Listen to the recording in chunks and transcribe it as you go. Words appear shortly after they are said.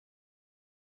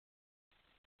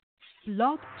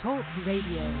Blog Talk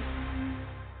Radio.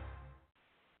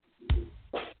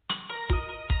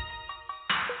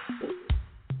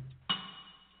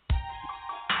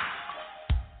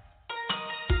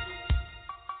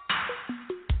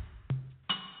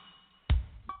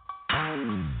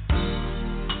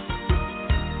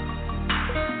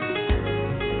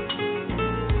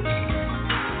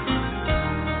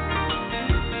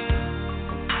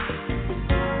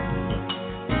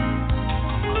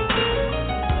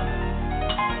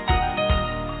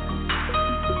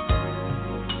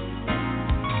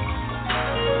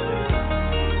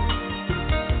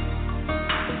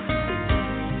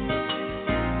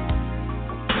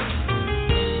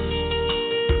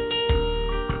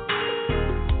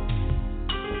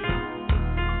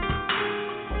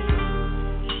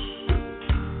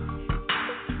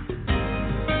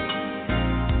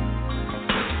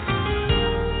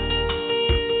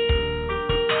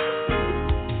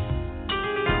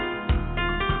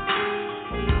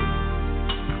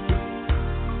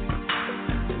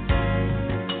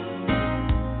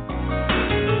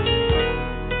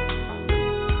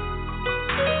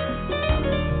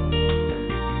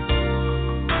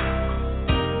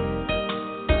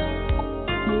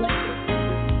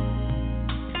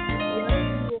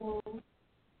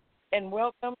 And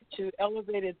welcome to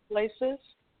Elevated Places.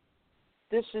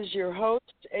 This is your host,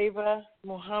 Ava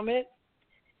Muhammad,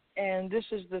 and this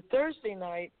is the Thursday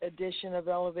night edition of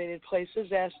Elevated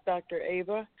Places, Ask Dr.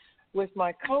 Ava, with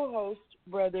my co-host,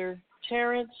 Brother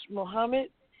Terrence Muhammad,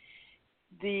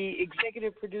 the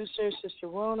executive producer, Sister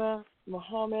Rona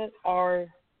Muhammad, our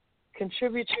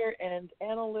contributor and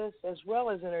analyst, as well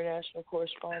as international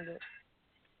correspondent,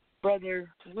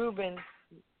 Brother Ruben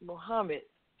Muhammad.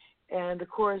 And, of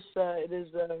course, it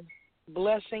is a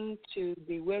blessing to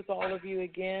be with all of you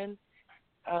again.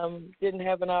 Didn't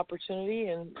have an opportunity,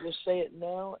 and we'll say it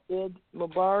now, Eid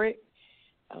Mubarak,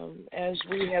 as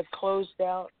we have closed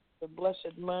out the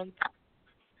blessed month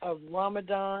of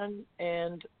Ramadan.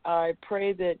 And I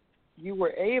pray that you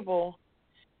were able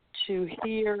to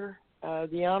hear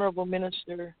the Honorable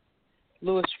Minister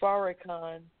Louis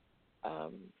Farrakhan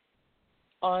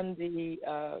on the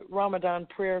Ramadan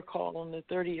prayer call on the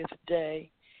 30th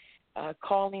day,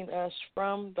 calling us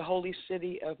from the holy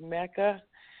city of Mecca,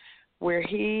 where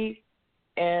he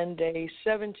and a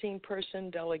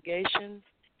 17-person delegation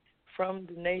from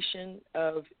the Nation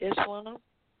of Islam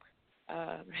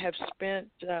have spent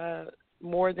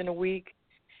more than a week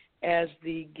as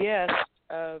the guest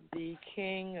of the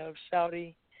King of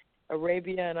Saudi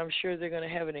Arabia, and I'm sure they're going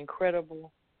to have an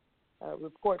incredible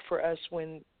report for us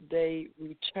when they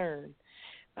return.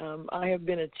 I have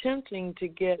been attempting to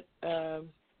get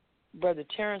Brother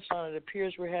Terrence on. It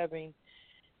appears we're having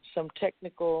some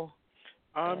technical...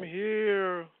 I'm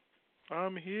here.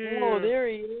 Oh, there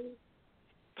he is.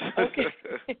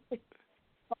 Okay.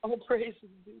 All praises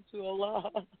due to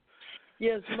Allah.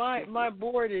 Yes, my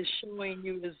board is showing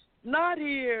you as not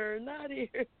here.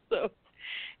 So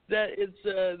that it's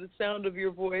the sound of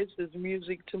your voice is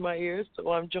music to my ears.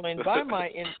 So I'm joined by my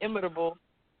inimitable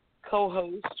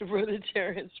co-host, Brother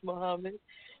Terrence Muhammad,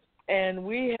 and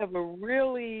we have a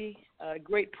really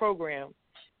great program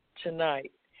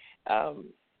tonight.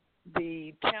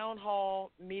 The town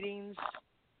hall meetings,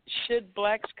 Should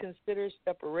Blacks Consider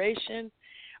Separation,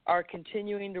 are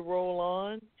continuing to roll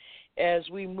on as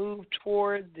we move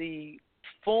toward the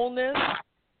fullness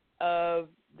of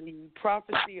the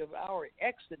prophecy of our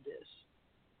Exodus.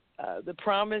 The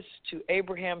promise to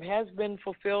Abraham has been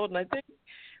fulfilled, and I think,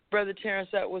 Brother Terrence,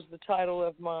 that was the title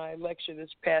of my lecture this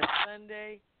past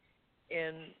Sunday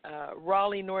in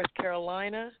Raleigh, North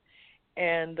Carolina.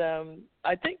 And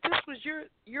I think this was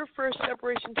your first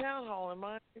Separation Town Hall, am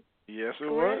I? Yes, it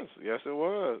correct? was. Yes, it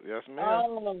was. Yes, ma'am.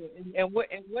 Oh, and what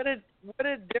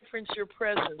a difference your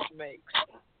presence makes.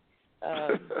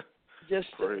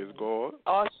 Just praise God.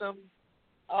 Awesome.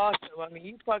 I mean,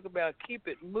 you talk about keep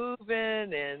it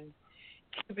moving and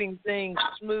keeping things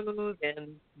smooth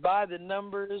and by the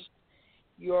numbers.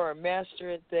 You are a master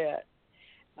at that.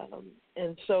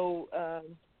 And so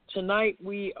tonight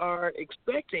we are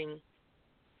expecting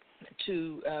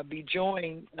to be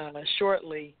joined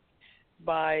shortly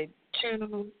by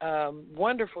two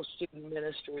wonderful student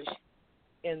ministers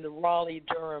in the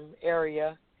Raleigh-Durham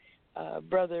area,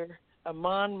 Brother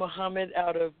Aman Muhammad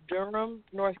out of Durham,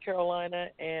 North Carolina,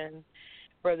 and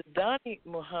Brother Donnie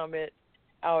Muhammad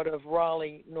out of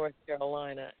Raleigh, North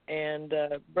Carolina. And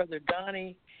Brother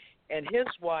Donnie and his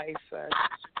wife,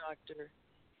 Dr.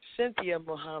 Cynthia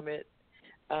Muhammad,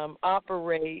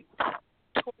 operate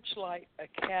Torchlight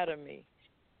Academy,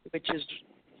 which is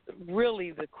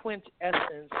really the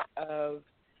quintessence of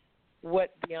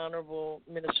what the Honorable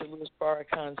Minister Louis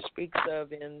Farrakhan speaks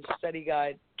of in Study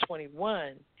Guide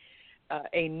 21,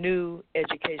 a new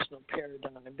educational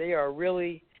paradigm. They are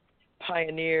really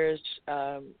pioneers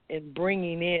in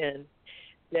bringing in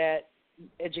that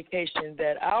education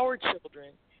that our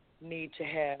children need to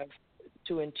have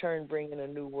to in turn bring in a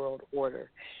new world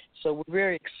order. So we're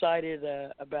very excited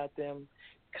about them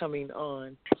coming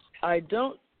on. I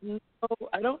don't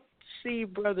see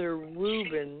Brother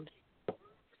Reuben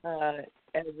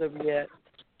as of yet,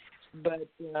 but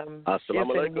if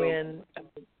and when.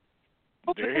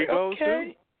 There he goes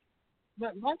too.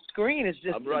 My screen is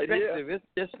just right effective. It's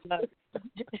just not.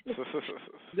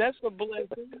 That's a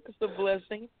blessing. That's a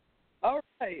blessing. All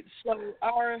right. So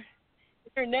our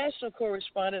international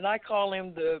correspondent, I call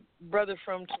him the brother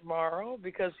from tomorrow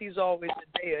because he's always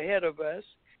a day ahead of us,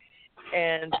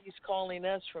 and he's calling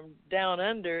us from down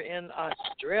under in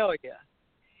Australia.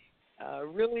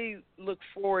 Really look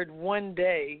forward one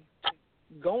day to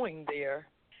going there.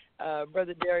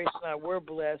 Brother Darius and I were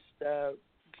blessed a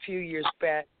few years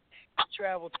back to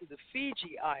travel to the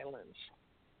Fiji Islands.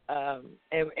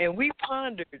 And we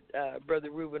pondered,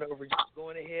 Brother Reuben, over just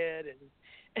going ahead and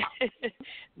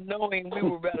knowing we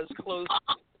were about as close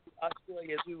to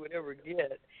Australia as we would ever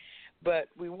get. But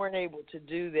we weren't able to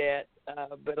do that,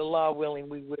 but Allah willing,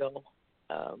 we will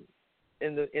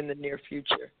in the near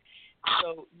future.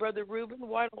 So, Brother Reuben,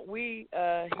 why don't we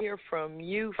hear from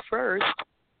you first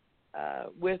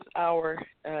with our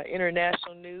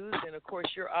international news and, of course,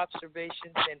 your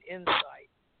observations and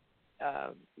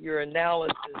insight. Your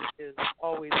analysis is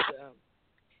always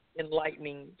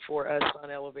enlightening for us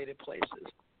on Elevated Places.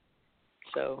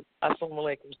 So, assalamu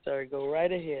alaikum, sir. Go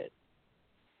right ahead.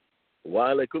 Wa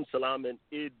alaikum salam and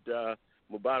Eid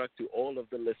Mubarak to all of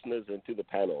the listeners and to the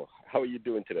panel. How are you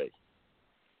doing today?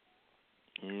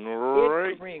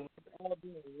 Great. We're all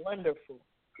doing wonderful.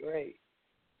 Great.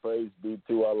 Praise be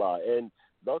to Allah. And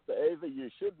Dr. Ava, you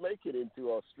should make it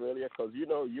into Australia because,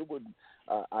 you would,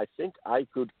 I think I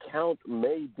could count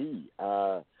maybe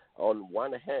on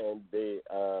one hand the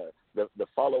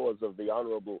followers of the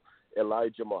Honorable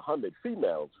Elijah Muhammad,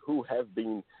 females who have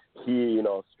been here in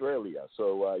Australia.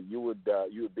 So you would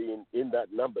be in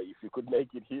that number if you could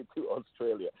make it here to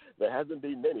Australia. There hasn't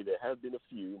been many. There have been a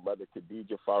few. Mother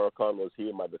Khadija Farrakhan was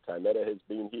here. Mother Tainetta has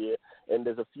been here. And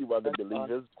there's a few other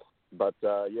believers. But,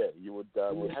 you would.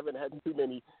 We haven't had too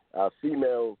many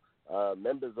female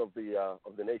members of the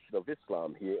Nation of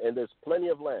Islam here. And there's plenty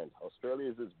of land. Australia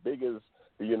is as big as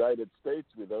the United States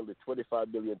with only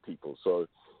 25 million people. So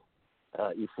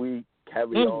if we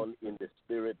carry on in the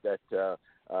spirit that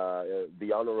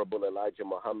the Honorable Elijah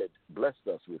Muhammad blessed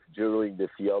us with during the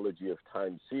Theology of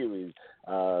Time series,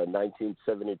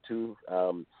 1972,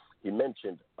 he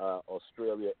mentioned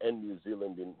Australia and New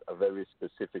Zealand in a very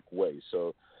specific way.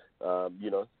 So,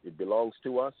 it belongs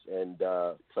to us, and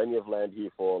plenty of land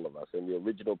here for all of us. And the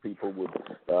original people would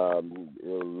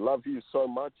love you so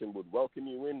much and would welcome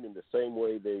you in the same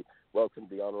way they welcomed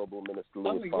the Honorable Minister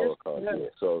Louis Farrakhan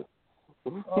here. So,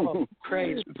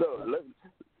 praise.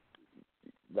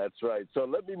 That's right. So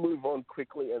let me move on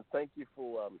quickly, and thank you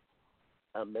for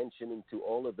mentioning to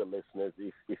all of the listeners,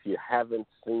 if you haven't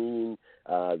seen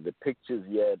the pictures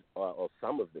yet, or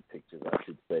some of the pictures, I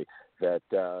should say, that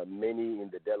many in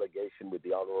the delegation with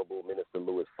the Honorable Minister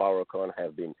Louis Farrakhan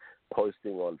have been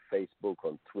posting on Facebook,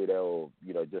 on Twitter, or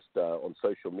just on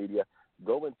social media,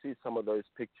 go and see some of those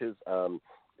pictures.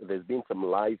 There's been some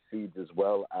live feeds as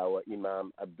well. Our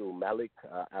Imam Abdul Malik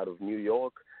out of New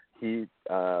York, he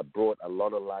brought a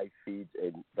lot of live feeds,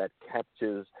 and that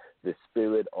captures the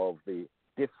spirit of the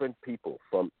different people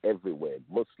from everywhere,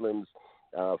 Muslims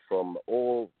from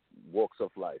all walks of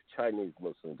life, Chinese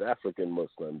Muslims, African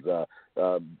Muslims,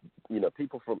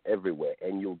 people from everywhere.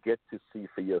 And you'll get to see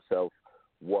for yourself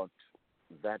what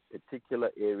that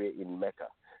particular area in Mecca,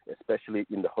 especially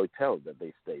in the hotel that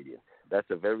they stayed in. That's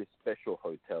a very special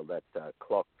hotel, that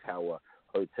Clock Tower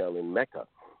Hotel in Mecca,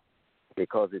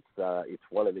 because it's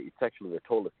actually the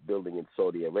tallest building in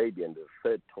Saudi Arabia and the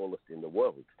third tallest in the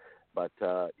world. But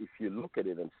if you look at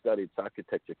it and study its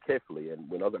architecture carefully, and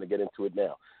we're not going to get into it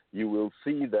now, you will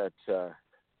see that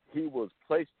he was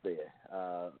placed there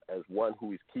as one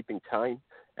who is keeping time,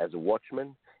 as a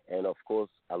watchman, and of course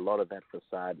a lot of that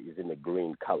facade is in a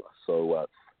green color. So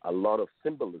a lot of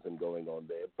symbolism going on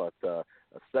there, but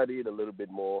study it a little bit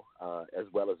more, as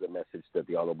well as a message that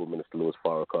the Honorable Minister Louis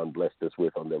Farrakhan blessed us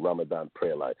with on the Ramadan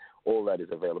prayer line. All that is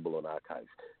available on archives.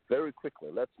 Very quickly,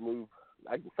 let's move.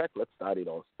 In fact, let's start it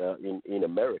off in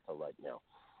America right now.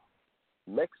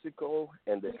 Mexico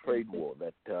and the trade war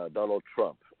that Donald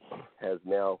Trump has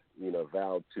now,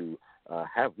 vowed to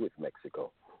have with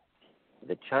Mexico.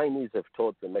 the Chinese have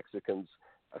taught the Mexicans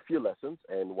a few lessons,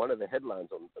 and one of the headlines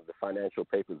on the financial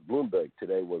papers, Bloomberg,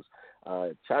 today was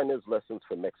China's lessons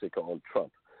for Mexico on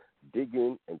Trump. Dig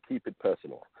in and keep it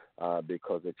personal,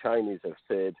 because the Chinese have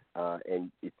said,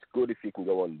 and it's good if you can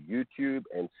go on YouTube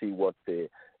and see what the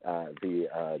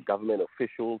government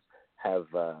officials have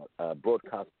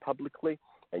broadcast publicly,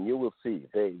 and you will see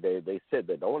they said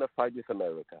they don't want to fight with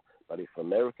America, but if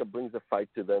America brings a fight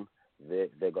to them,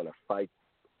 they're going to fight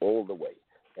all the way,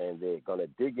 and they're going to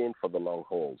dig in for the long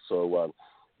haul. So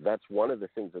that's one of the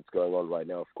things that's going on right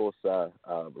now. Of course,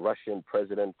 Russian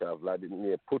President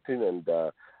Vladimir Putin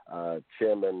and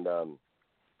Chairman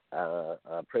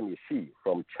Premier Xi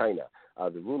from China,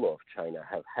 the ruler of China,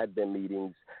 have had their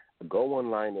meetings. Go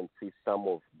online and see some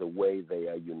of the way they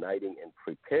are uniting and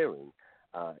preparing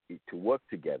to work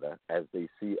together as they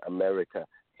see America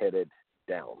headed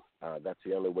down. That's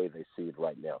the only way they see it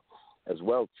right now. As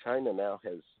well, China now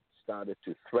has started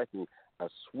to threaten a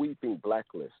sweeping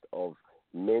blacklist of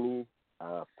many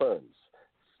firms.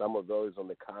 Some of those on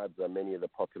the cards are many of the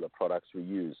popular products we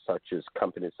use, such as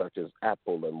companies such as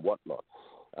Apple and whatnot.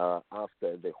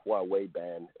 After the Huawei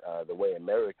ban, the way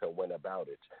America went about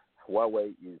it, Huawei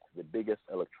is the biggest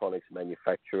electronics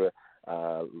manufacturer,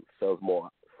 sells more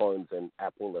phones than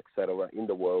Apple, etc., in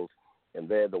the world, and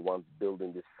they're the ones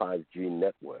building this 5G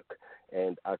network.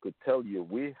 And I could tell you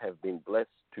we have been blessed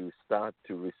to start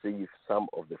to receive some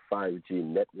of the 5G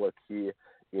network here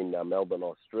in Melbourne,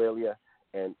 Australia,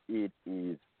 and it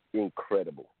is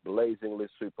incredible, blazingly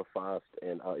super fast,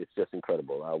 and it's just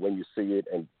incredible when you see it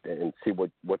and see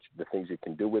what the things you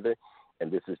can do with it.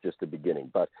 And this is just the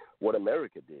beginning. But what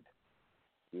America did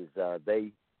is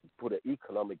they put an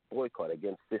economic boycott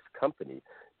against this company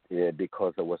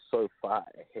because they were so far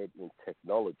ahead in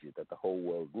technology that the whole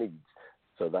world needs,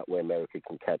 so that way America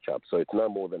can catch up. So it's no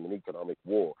more than an economic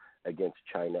war against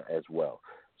China as well.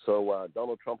 So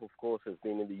Donald Trump, of course, has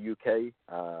been in the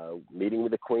UK, meeting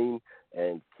with the Queen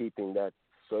and keeping that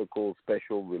so-called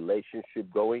special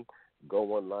relationship going.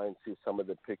 Go online, see some of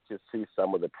the pictures, see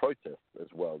some of the protests as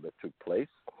well that took place.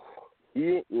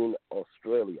 Here in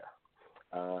Australia,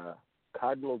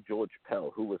 Cardinal George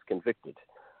Pell, who was convicted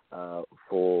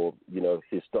for,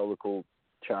 historical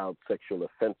child sexual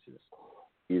offenses,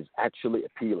 is actually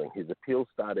appealing. His appeal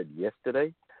started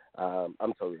yesterday.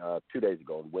 2 days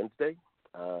ago on Wednesday,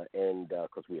 and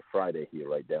because we're Friday here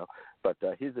right now. But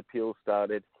his appeal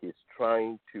started. He's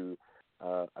trying to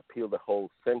appeal the whole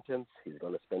sentence. He's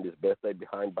going to spend his birthday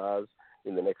behind bars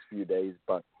in the next few days,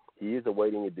 but he is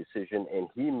awaiting a decision, and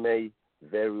he may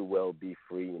very well be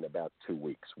free in about 2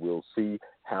 weeks. We'll see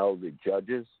how the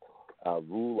judges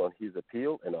rule on his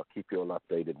appeal, and I'll keep you all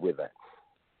updated with that.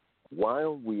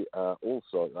 While we are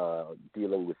also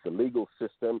dealing with the legal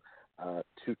system,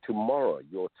 tomorrow,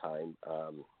 your time,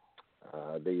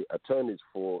 the attorneys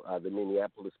for the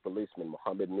Minneapolis policeman,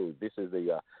 Mohammed Noor, this is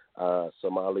a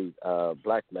Somali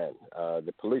black man,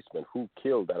 the policeman who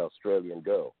killed that Australian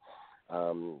girl,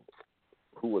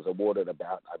 who was awarded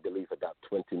about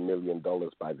 $20 million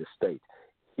by the state.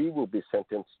 He will be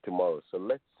sentenced tomorrow. So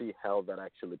let's see how that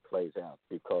actually plays out,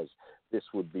 because this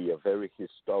would be a very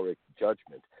historic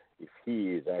judgment if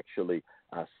he is actually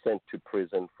sent to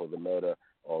prison for the murder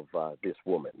of this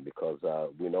woman, because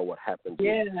we know what happens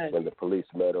when the police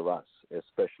murder us,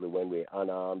 especially when we're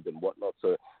unarmed and whatnot.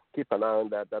 So keep an eye on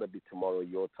that. That'll be tomorrow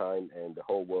your time, and the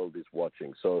whole world is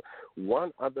watching. So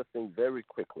one other thing very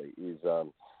quickly is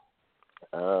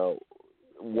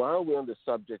while we're on the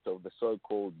subject of the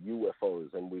so-called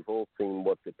UFOs, and we've all seen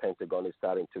what the Pentagon is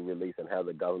starting to release and how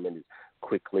the government is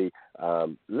quickly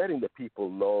letting the people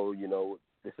know,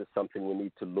 this is something we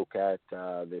need to look at.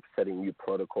 They're setting new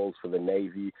protocols for the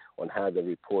Navy on how they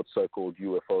report so-called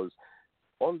UFOs.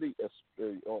 On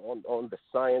the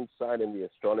science side and the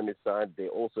astronomy side, they're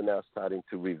also now starting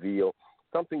to reveal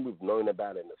something we've known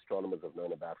about and astronomers have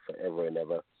known about forever and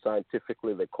ever.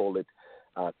 Scientifically, they call it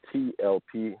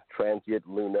TLP, Transient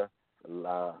Lunar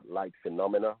Light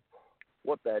Phenomena.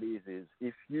 What that is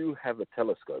if you have a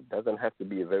telescope, doesn't have to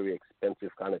be a very expensive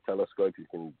kind of telescope. You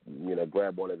can,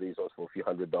 grab one of these for a few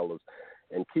 $100s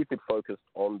and keep it focused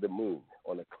on the moon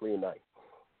on a clear night.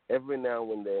 Every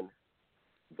now and then,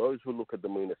 those who look at the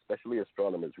moon, especially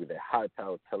astronomers with their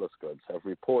high-powered telescopes, have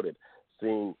reported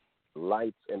seeing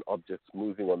lights and objects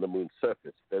moving on the moon's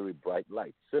surface, very bright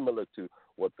lights, similar to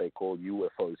what they call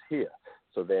UFOs here.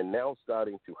 So they're now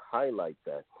starting to highlight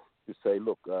that to say,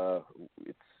 look,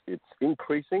 it's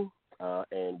increasing,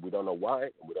 and we don't know why,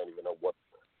 and we don't even know what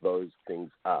those things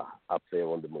are up there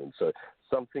on the moon. So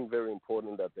something very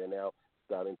important that they're now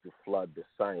starting to flood the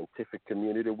scientific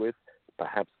community with,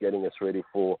 perhaps getting us ready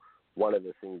for one of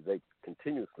the things they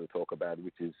continuously talk about,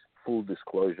 which is full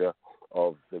disclosure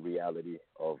of the reality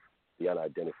of the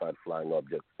unidentified flying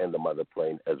object and the mother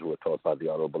plane, as we were taught by the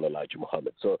Honorable Elijah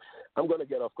Muhammad. So I'm going to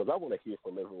get off because I want to hear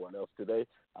from everyone else today.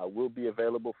 I will be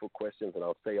available for questions, and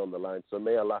I'll stay on the line. So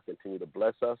may Allah continue to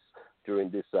bless us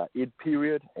during this Eid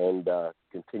period and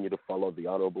continue to follow the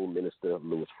Honorable Minister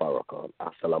Louis Farrakhan.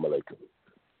 Assalamu alaikum.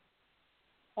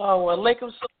 Oh, well,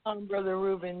 alaikum salam, Brother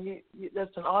Reuben.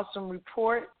 That's an awesome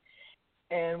report.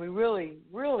 And we really,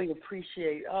 really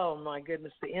appreciate, oh my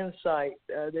goodness, the insight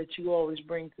that you always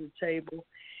bring to the table.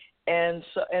 And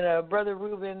Brother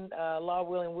Reuben, Allah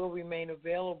willing, will remain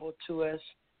available to us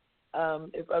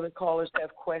if other callers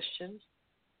have questions.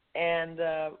 And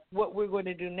what we're going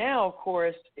to do now, of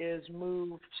course, is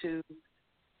move to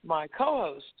my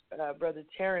co-host, Brother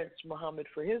Terrence Muhammad,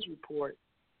 for his report.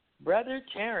 Brother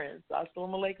Terrence,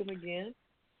 assalamu alaikum again.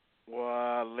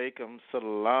 Wa alaikum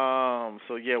salam.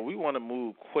 So, yeah, we want to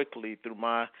move quickly through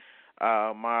my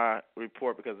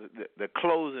report because the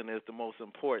closing is the most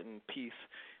important piece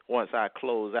once I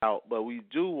close out. But we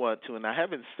do want to, and I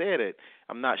haven't said it,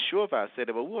 I'm not sure if I said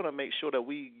it, but we want to make sure that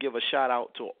we give a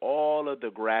shout-out to all of the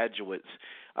graduates.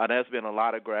 There's been a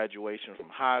lot of graduation from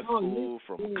high school,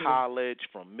 from college,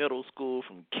 from middle school,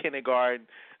 from kindergarten.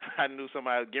 I knew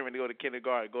somebody was getting ready to go to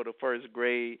kindergarten, go to first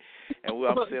grade, and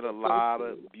I'm seeing a lot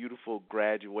of beautiful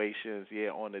graduations,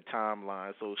 on the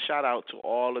timeline. So shout out to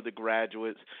all of the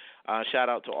graduates. Shout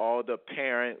out to all the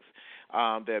parents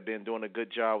that have been doing a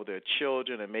good job with their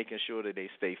children and making sure that they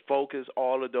stay focused.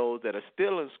 All of those that are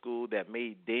still in school that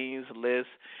made Dean's List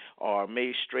or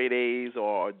made straight A's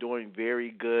or are doing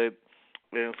very good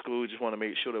in school, just want to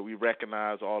make sure that we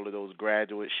recognize all of those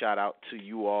graduates. Shout out to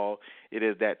you all. It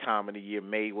is that time of the year.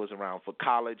 May was around for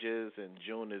colleges, and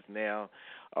June is now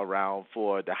around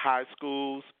for the high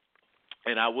schools.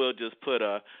 And I will just put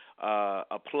a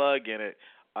plug in it.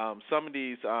 Some of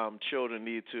these children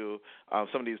need to,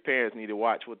 some of these parents need to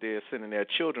watch what they're sending their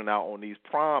children out on these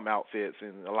prom outfits.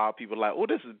 And a lot of people are like, oh,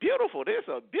 this is beautiful. This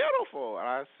is beautiful. And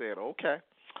I said, okay.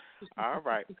 All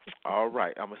right.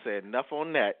 I'm going to say enough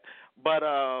on that. But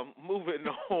moving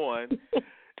on,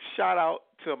 shout out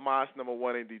to Mosque Number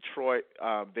 1 in Detroit.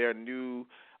 Their new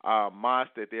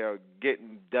mosque that they're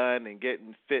getting done and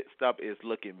getting fixed up is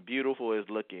looking beautiful. It's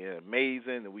looking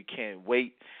amazing, and we can't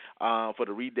wait for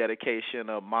the rededication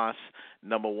of Mosque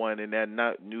Number 1 in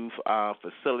that new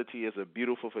facility. It's a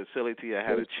beautiful facility. I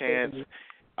had a chance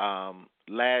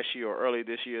last year or early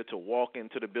this year to walk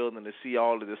into the building to see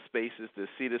all of the spaces,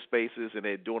 and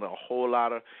they're doing a whole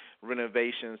lot of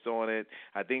renovations on it.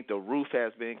 I think the roof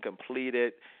has been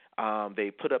completed.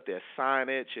 They put up their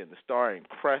signage and the Star and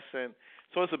Crescent.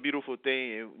 So it's a beautiful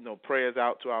thing. And, prayers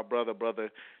out to our brother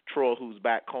Troy, who's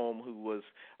back home, who was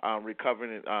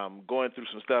recovering and going through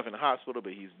some stuff in the hospital,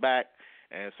 but he's back.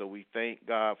 And so we thank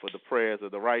God for the prayers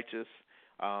of the righteous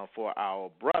for our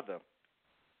brother.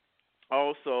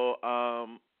 Also,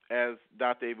 as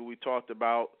Dr. Ava, we talked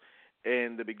about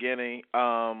in the beginning,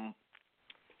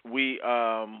 we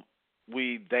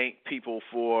thank people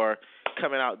for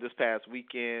coming out this past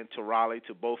weekend to Raleigh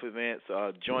to both events,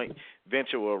 joint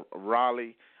venture with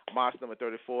Raleigh Mosque Number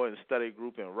 34 and study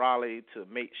group in Raleigh to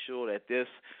make sure that this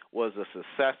was a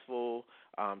successful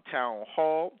town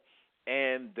hall.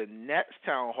 And the next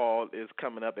town hall is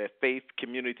coming up at Faith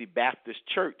Community Baptist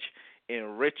Church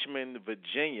in Richmond,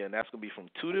 Virginia, and that's going to be from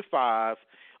 2 to 5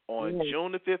 on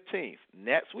June the 15th,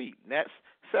 next week, next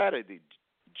Saturday,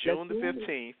 June the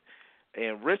 15th,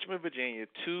 in Richmond, Virginia,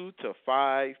 2 to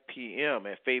 5 p.m.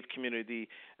 at Faith Community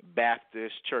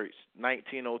Baptist Church,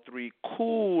 1903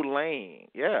 Cool Lane.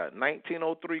 Yeah,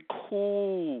 1903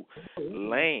 Cool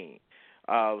Lane.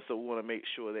 So we want to make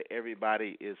sure that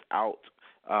everybody is out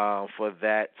for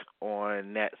that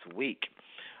on next week.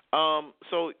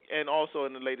 And also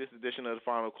in the latest edition of the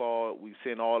Final Call, we've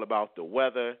seen all about the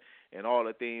weather and all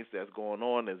the things that's going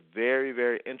on. It's very,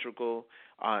 very integral,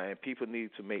 and people need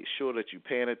to make sure that you're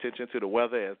paying attention to the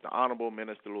weather, as the Honorable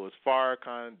Minister Louis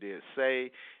Farrakhan did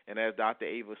say, and as Dr.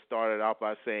 Ava started off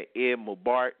by saying, Eid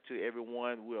Mubarak to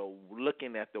everyone. We're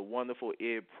looking at the wonderful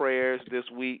Eid prayers this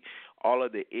week, all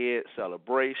of the Eid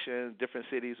celebrations. Different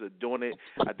cities are doing it.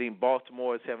 I think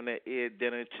Baltimore is having that Eid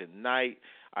dinner tonight.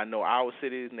 I know our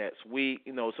city is next week.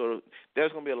 So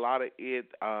there's going to be a lot of Eid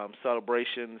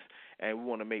celebrations, and we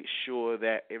want to make sure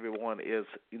that everyone is,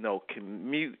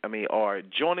 or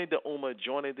joining the Ummah,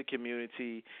 joining the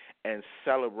community, and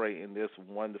celebrating this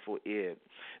wonderful Eid.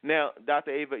 Now,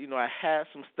 Dr. Ava, I had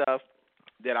some stuff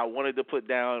that I wanted to put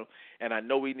down, and I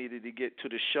know we needed to get to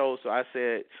the show, so I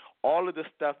said all of the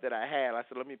stuff that I had, I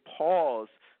said let me pause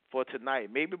for tonight.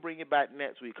 Maybe bring it back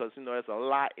next week because, there's a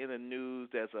lot in the news.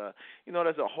 There's a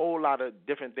whole lot of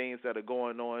different things that are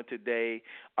going on today.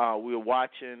 We're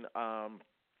watching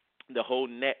the whole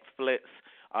Netflix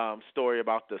story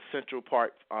about the Central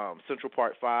Park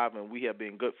 5, and we have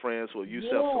been good friends with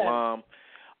Yusef Salam.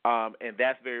 And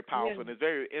that's very powerful, and it's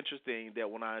very interesting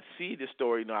that when I see the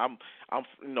story,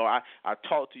 I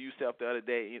talked to Yusef the other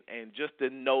day, and just to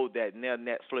know that now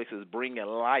Netflix is bringing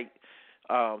light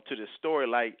to the story,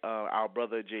 like our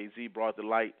brother Jay-Z brought the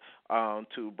light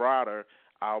to Browder,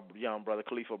 our young brother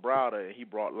Khalifa Browder, and he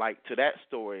brought light to that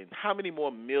story. And how many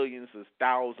more millions of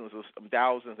thousands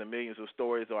and millions of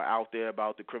stories are out there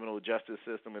about the criminal justice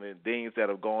system and the things that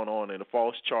have gone on and the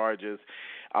false charges.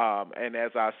 And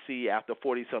as I see after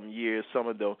 40-some years, some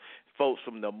of the folks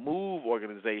from the MOVE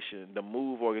organization that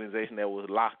was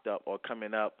locked up or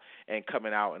coming up and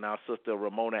coming out, and our sister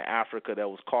Ramona Africa that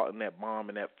was caught in that bomb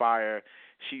and that fire,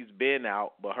 she's been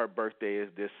out, but her birthday is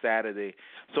this Saturday.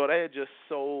 So they're just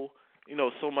so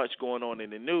much going on in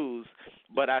the news.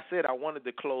 But I said I wanted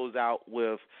to close out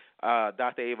with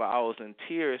Dr. Ava. I was in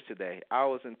tears today.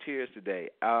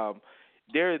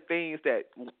 There are things that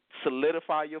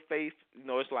solidify your faith.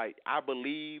 It's like I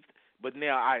believed, but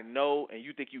now I know, and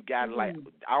you think you got it. Like,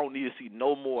 I don't need to see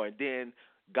no more. And then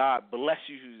God bless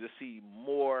you to see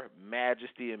more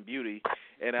majesty and beauty.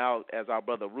 And as our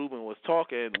brother Ruben was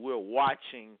talking, we're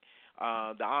watching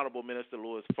the Honorable Minister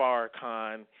Louis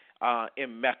Farrakhan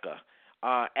in Mecca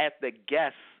at the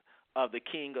guest of the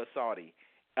King of Saudi,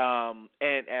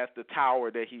 and at the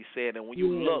tower that he said. And when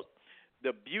you look,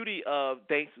 the beauty of,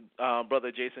 thanks,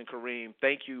 Brother Jason Kareem,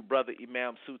 thank you, Brother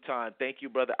Imam Sultan, thank you,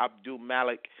 Brother Abdul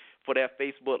Malik, for that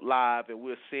Facebook Live, and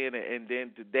we're seeing it. And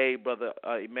then today, Brother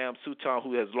Imam Sultan,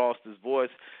 who has lost his voice,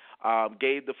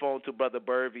 gave the phone to Brother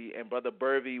Burvey, and Brother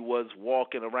Burvey was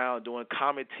walking around doing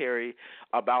commentary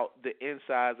about the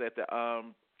insides at the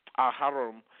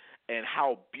Al-Haram, and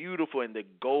how beautiful, and the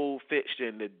gold fixture,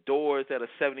 and the doors that are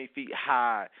 70 feet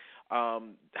high,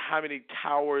 how many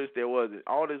towers there was,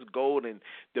 all this gold, and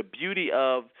the beauty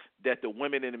of that the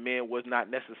women and the men was not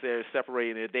necessarily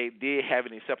separated. If they did have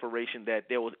any separation, that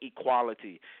there was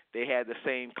equality. They had the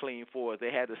same clean floors.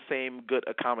 They had the same good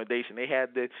accommodation. They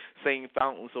had the same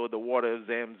fountains or the water of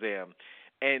Zamzam.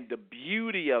 And the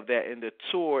beauty of that, and the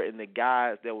tour and the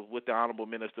guides that was with the Honorable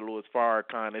Minister Louis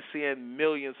Farrakhan, and seeing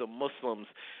millions of Muslims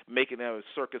making their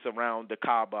circus around the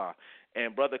Kaaba.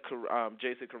 And Brother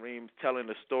Jason Kareem telling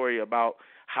the story about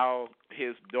how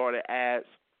his daughter asked,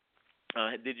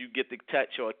 did you get to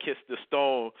touch or kiss the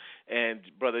stone? And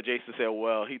Brother Jason said,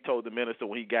 well, he told the minister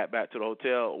when he got back to the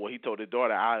hotel, he told his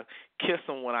daughter, I'll kiss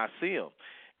him when I see him.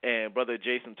 And Brother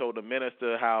Jason told the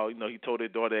minister how, he told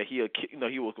his daughter that he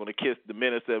was going to kiss the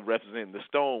minister representing the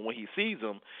stone when he sees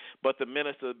him. But the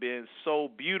minister being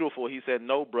so beautiful, he said,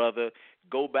 no, brother,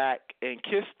 go back and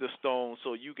kiss the stone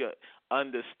so you can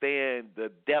understand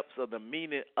the depths of the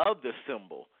meaning of the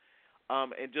symbol.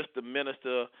 And just the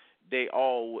minister, they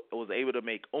all was able to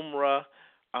make Umrah.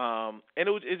 And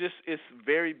it's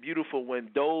very beautiful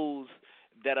when those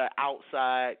that are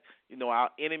outside, our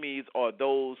enemies, or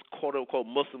those quote-unquote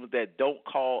Muslims that don't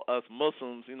call us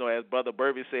Muslims, as Brother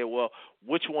Burvey said, well,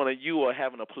 which one of you are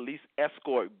having a police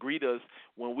escort greet us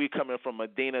when we're coming from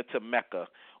Medina to Mecca?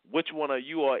 Which one of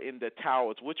you are in the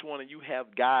towers? Which one of you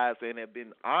have guys and have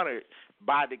been honored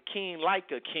by the king like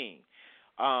a king?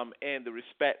 And the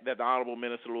respect that the Honorable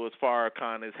Minister Louis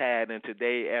Farrakhan has had. And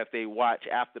today, as they watch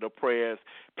after the prayers,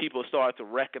 people started to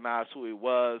recognize who he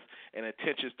was, and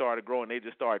attention started growing. They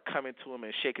just started coming to him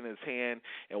and shaking his hand.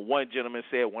 And one gentleman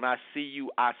said, when I see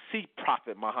you, I see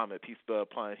Prophet Muhammad, peace be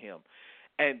upon him.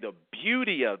 And the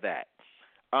beauty of that,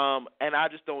 and I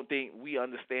just don't think we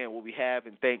understand what we have,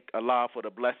 and thank Allah for the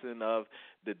blessing of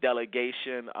the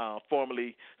delegation,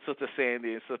 formerly Sister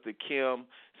Sandy and Sister Kim,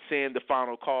 saying the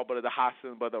final call, Brother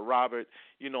Hassan, Brother Robert,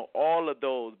 all of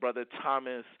those, Brother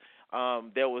Thomas,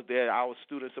 there was our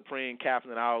student supreme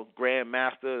captain, our Grand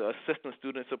Master, Assistant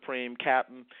Student Supreme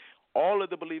Captain, all of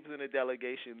the believers in the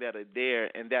delegation that are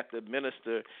there, and that the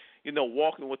minister,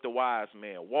 walking with the wise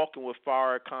man, walking with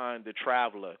Farrakhan, the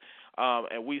traveler.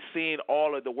 And we've seen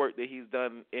all of the work that he's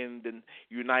done in the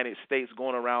United States,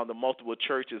 going around the multiple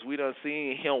churches. We done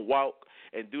seen him walk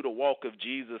and do the walk of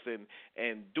Jesus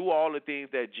and do all the things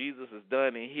that Jesus has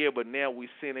done in here. But now we've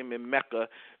seen him in Mecca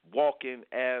walking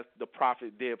as the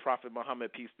prophet did, Prophet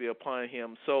Muhammad, peace be upon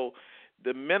him. So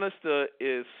the minister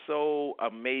is so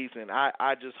amazing.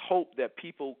 I just hope that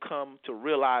people come to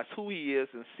realize who he is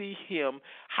and see him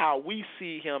how we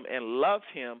see him and love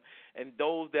him. And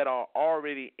those that are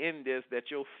already in this, that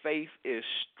your faith is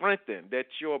strengthened, that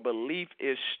your belief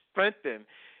is strengthened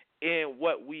in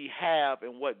what we have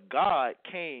and what God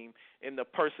came in the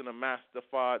person of Master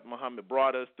Fard Muhammad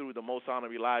brought us through the Most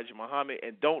Honorable Elijah Muhammad.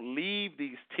 And don't leave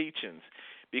these teachings,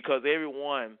 because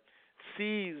everyone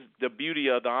sees the beauty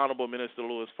of the Honorable Minister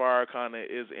Louis Farrakhan,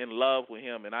 is in love with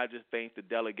him. And I just thank the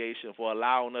delegation for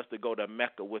allowing us to go to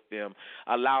Mecca with them,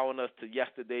 allowing us to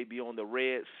yesterday be on the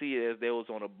Red Sea as they was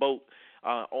on a boat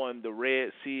on the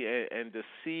Red Sea, and to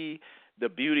see the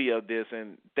beauty of this.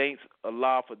 And thanks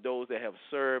Allah for those that have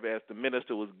served as the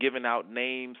minister was giving out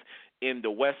names in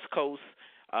the West Coast.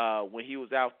 When he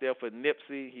was out there for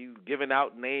Nipsey, he was giving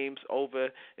out names over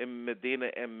in Medina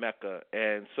and Mecca.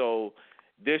 And so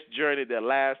this journey, that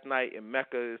last night in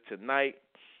Mecca is tonight.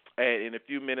 And in a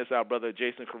few minutes, our brother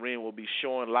Jason Kareem will be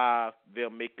showing live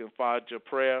them making Fajr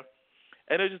prayer.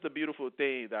 And it's just a beautiful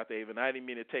thing, Dr. Ava. I didn't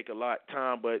mean to take a lot of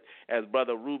time, but as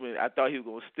Brother Ruben, I thought he was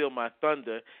going to steal my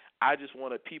thunder. I just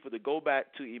wanted people to go back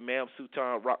to Imam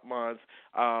Sultan Rahman's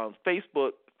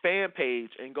Facebook fan page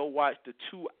and go watch the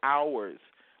 2 hours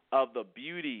of the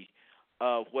beauty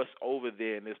of what's over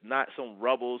there. And it's not some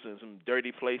rubbles and some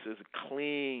dirty places.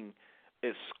 Clean,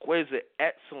 exquisite,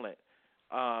 excellent.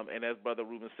 And as Brother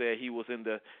Ruben said, he was in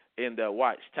the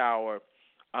watchtower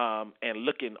and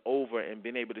looking over and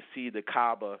being able to see the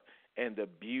Kaaba and the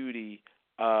beauty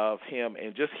of him,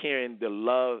 and just hearing the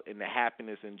love and the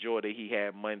happiness and joy that he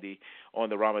had Monday on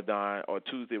the Ramadan or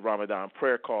Tuesday Ramadan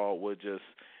prayer call was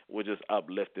just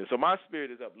uplifting. So my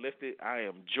spirit is uplifted. I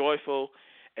am joyful,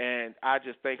 and I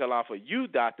just thank Allah for you,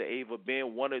 Dr. Ava,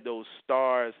 being one of those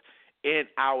stars in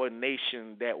our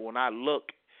nation that when I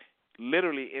look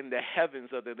literally in the heavens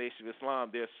of the Nation of Islam,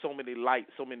 there's so many lights,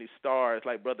 so many stars,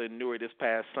 like Brother Nuri this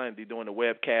past Sunday doing the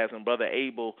webcast, and Brother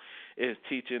Abel is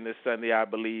teaching this Sunday, I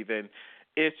believe. And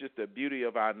it's just the beauty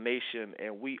of our nation,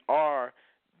 and we are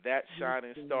that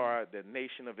shining star, the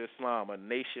Nation of Islam, a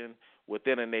nation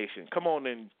within a nation. Come on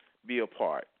and be a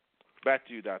part. Back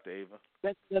to you, Dr. Ava.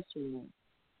 That's right.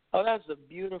 Oh, that's a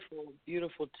beautiful,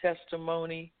 beautiful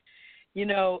testimony. You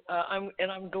know,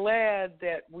 I'm glad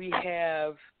that we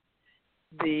have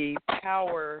the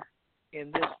power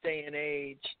in this day and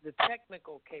age, the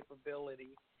technical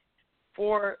capability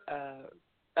for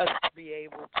us to be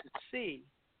able to see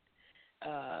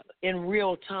in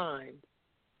real time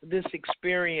this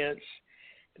experience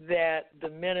that the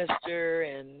minister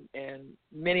and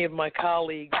many of my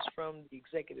colleagues from the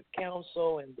executive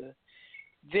council and the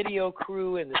video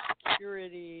crew and the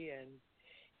security and,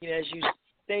 you know, as you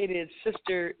stated,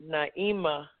 Sister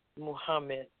Naima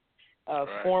Muhammad, right,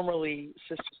 formerly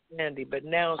Sister Sandy, but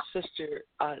now Sister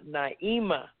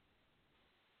Naima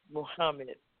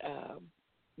Muhammad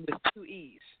with 2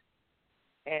 E's,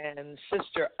 and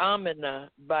Sister Amina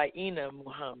Baina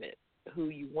Muhammad, who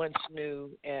you once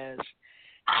knew as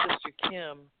Sister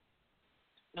Kim,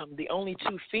 the only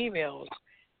 2 females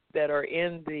that are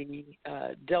in the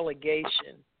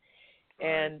delegation.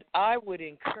 And I would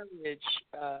encourage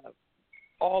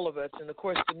all of us, and of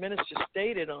course the minister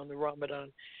stated on the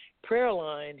Ramadan prayer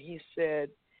line, he said,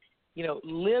 you know,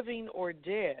 living or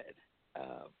dead,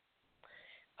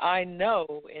 I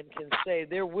know and can say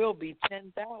there will be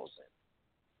 10,000.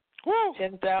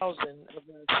 10,000 of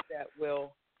us that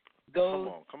will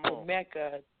go to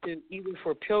Mecca to either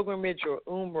for pilgrimage or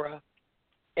Umrah.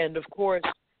 And of course,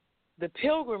 the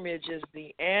pilgrimage is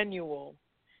the annual,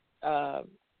 the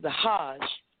Hajj,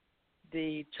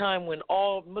 the time when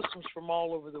all Muslims from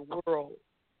all over the world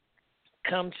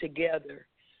come together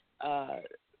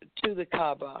to the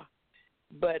Kaaba.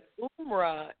 But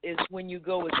Umrah is when you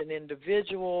go as an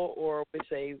individual or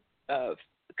with a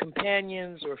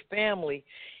companions or family.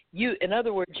 In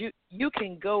other words, you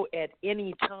can go at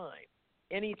any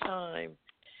time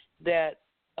that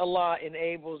Allah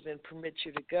enables and permits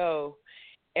you to go.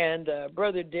 And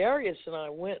Brother Darius and I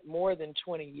went more than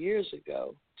 20 years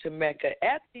ago to Mecca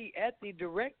at the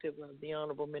directive of the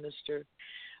Honorable Minister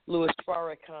Louis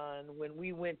Farrakhan, when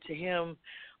we went to him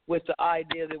with the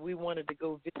idea that we wanted to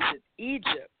go visit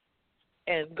Egypt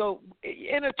and go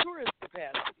in a tourist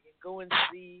capacity and go and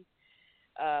see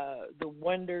the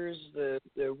wonders, the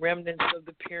remnants of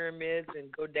the pyramids,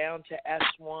 and go down to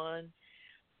Aswan,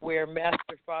 where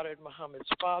Master Fard Muhammad's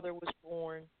father was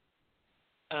born.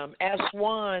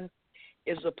 Aswan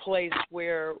is a place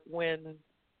where when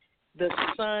the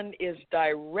sun is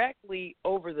directly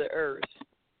over the earth,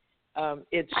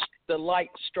 the light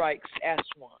strikes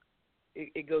Aswan.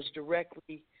 It goes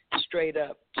directly straight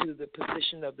up to the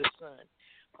position of the sun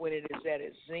when it is at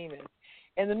its zenith.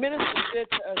 And the minister said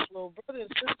to us, well, brother and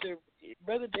sister,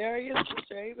 Brother Darius,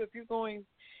 Sister Ava, if you're going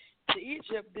to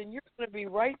Egypt, then you're going to be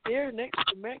right there next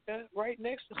to Mecca, right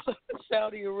next to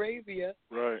Saudi Arabia.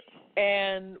 Right.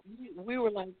 And we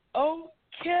were like, oh,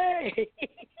 okay.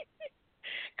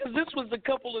 Because this was a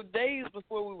couple of days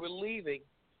before we were leaving.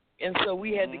 And so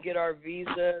we had to get our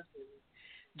visas and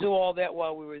do all that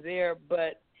while we were there.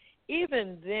 But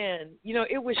even then,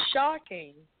 it was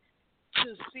shocking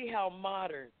to see how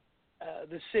modern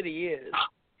the city is.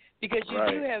 Because you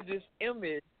do have this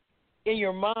image in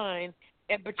your mind,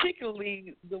 and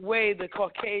particularly the way the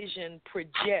Caucasian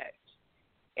projects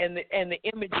and the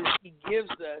images he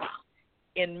gives us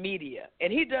in media.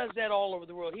 And he does that all over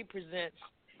the world. He presents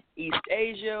East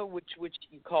Asia, which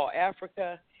you call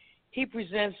Africa. He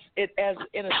presents it as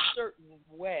in a certain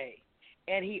way.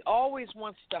 And he always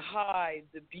wants to hide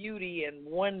the beauty and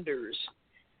wonders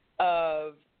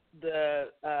of the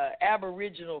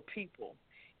Aboriginal people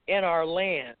in our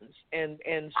lands.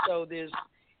 And so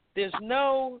there's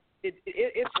no it's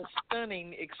a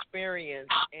stunning experience,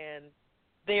 and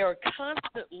they are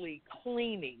constantly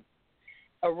cleaning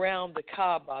around the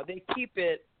Kaaba. They keep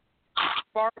it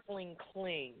sparkling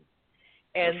clean,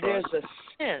 and there's a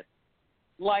scent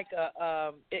like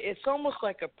it's almost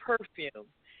like a perfume,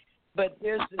 but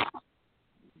there's this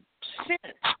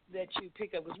scent that you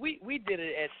pick up. Because we did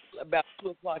it at about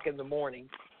 2:00 in the morning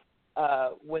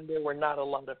when there were not a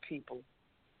lot of people,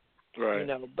 right?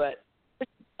 But it's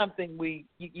something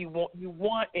you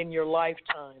want in your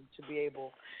lifetime to be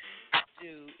able to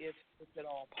do, if at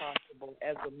all possible,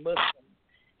 as a Muslim,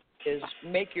 is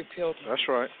make your pilgrimage. That's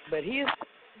right. But he is,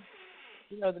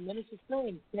 the minister's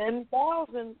saying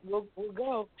 10,000 will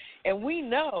go, and we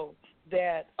know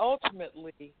that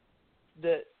ultimately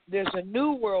there's a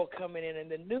new world coming in, and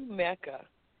the new Mecca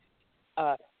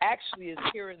actually is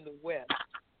here in the West.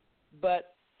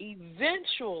 But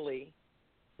eventually,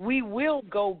 we will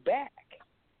go back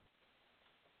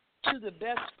to the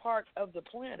best part of the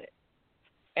planet,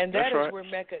 and that is where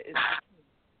Mecca is.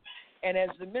 And as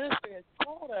the minister has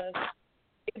told us,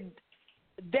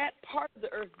 that part of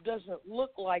the earth doesn't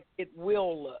look like it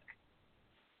will look.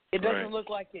 It doesn't look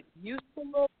like it used to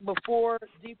look before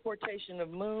deportation of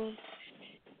moon.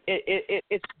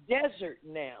 It's desert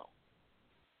now.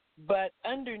 But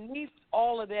underneath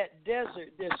all of that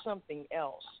desert, there's something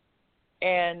else.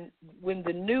 And when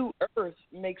the new earth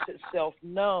makes itself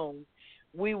known,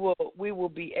 we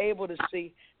will be able to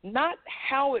see not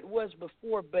how it was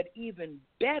before, but even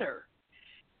better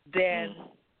than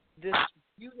this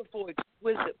beautiful,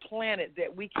 exquisite planet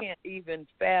that we can't even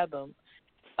fathom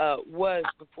was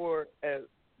before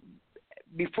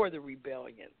the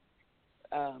rebellion.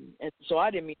 And so I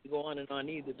didn't mean to go on and on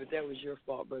either, but that was your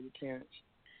fault, Brother Terrence.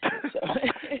 So.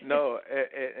 No,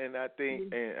 and I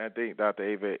think Dr.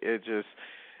 Ava,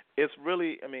 it's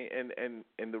really, I mean,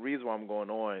 and the reason why I'm going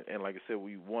on, and like I said,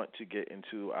 we want to get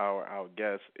into our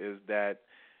guests, is that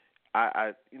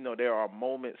I there are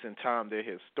moments in time, there are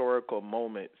historical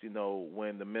moments,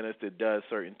 when the minister does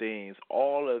certain things.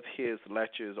 All of his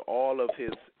lectures, all of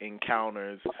his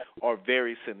encounters are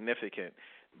very significant.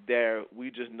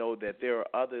 We just know that there are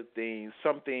other things,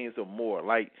 some things are more.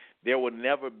 Like, there will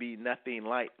never be nothing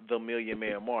like the Million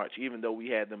Man March, even though we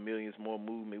had the Millions More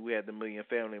movement, we had the Million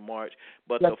Family March,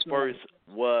 but the first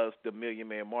was the Million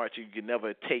Man March. You could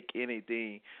never take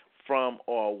anything from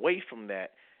or away from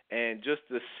that. And just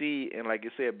to see, and like I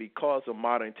said, because of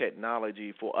modern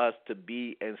technology, for us to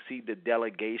be and see the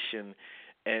delegation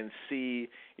and see,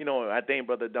 I think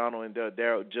Brother Donald and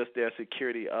their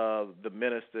security of the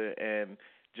minister and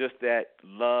just that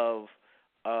love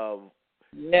of,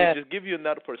 to just give you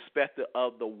another perspective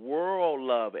of the world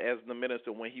love as the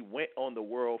minister when he went on the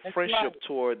World Friendship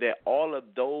Tour, that all of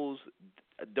those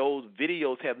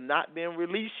videos have not been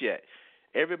released yet.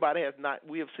 Everybody has not.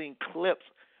 We have seen clips,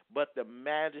 but the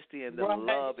majesty and the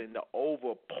love and the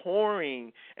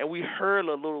overpouring, and we heard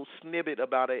a little snippet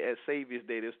about it at Savior's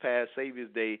Day, this past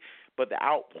Savior's Day, but the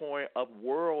outpouring of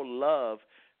world love,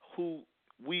 who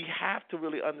we have to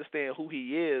really understand who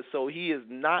he is. So he is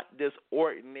not this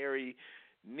ordinary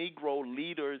Negro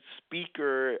leader,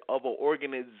 speaker of an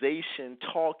organization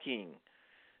talking.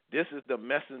 This is the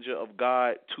messenger of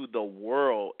God to the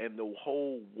world, and the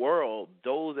whole world,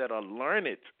 those that are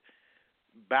learned,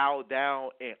 bow down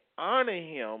and honor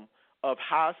him of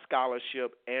high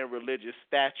scholarship and religious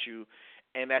stature.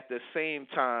 And at the same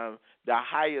time, the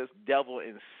highest devil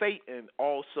and Satan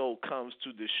also comes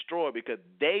to destroy, because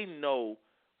they know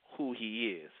who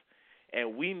he is.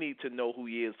 And we need to know who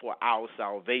he is for our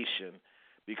salvation,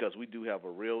 because we do have a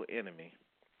real enemy.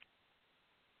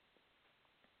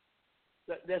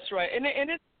 That's right.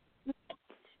 And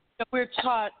we're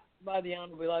taught by the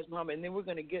Honorable Elijah Muhammad, and then we're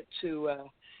going to get to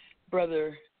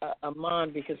Brother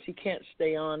Amon, because he can't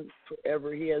stay on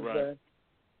forever. He has the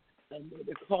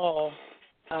call.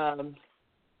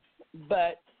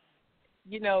 But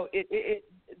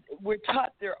we're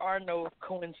taught there are no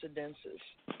coincidences,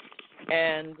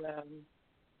 and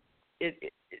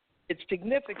it's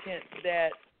significant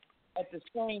that at the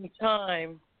same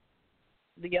time,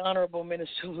 the Honorable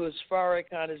Minister Louis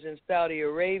Farrakhan is in Saudi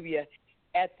Arabia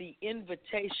at the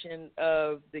invitation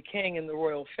of the king and the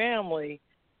royal family.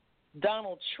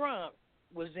 Donald Trump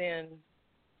was in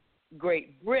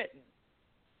Great Britain,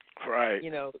 right?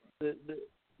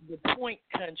 The point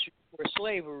country for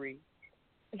slavery.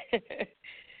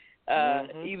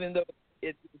 Even though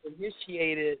it was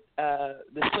initiated,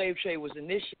 the slave trade was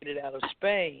initiated out of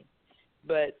Spain,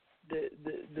 but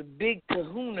the big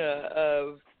kahuna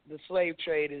of the slave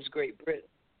trade is Great Britain.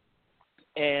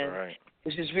 And right.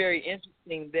 It's just very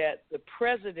interesting that the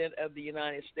President of the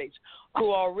United States,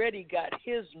 who already got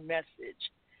his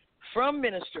message from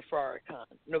Minister Farrakhan,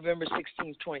 November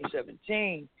 16,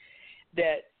 2017,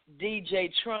 that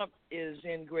DJ Trump is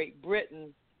in Great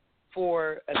Britain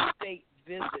for a state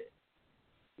visit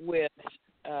with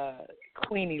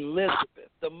Queen Elizabeth,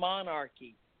 the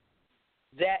monarchy,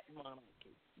 that monarchy.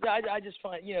 I just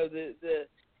find,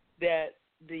 that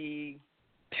the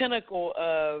pinnacle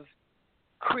of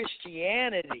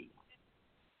Christianity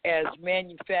as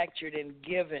manufactured and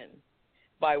given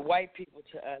by white people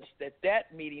to us,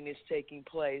 that meeting is taking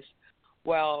place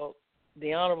while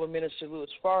the Honorable Minister Louis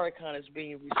Farrakhan is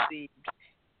being received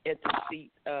at the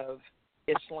seat of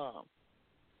Islam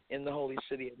in the holy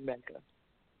city of Mecca.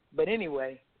 But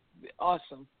anyway,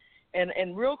 awesome.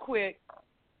 And real quick,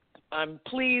 I'm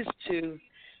pleased to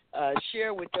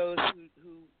share with those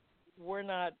who were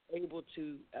not able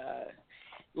to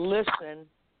listen,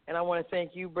 and I want to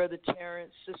thank you, Brother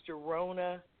Terrence, Sister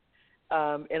Rona,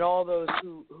 and all those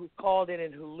who called in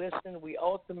and who listened. We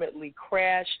ultimately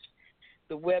crashed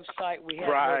the website. We had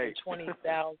more than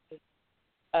 20,000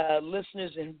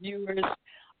 listeners and viewers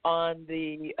on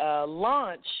the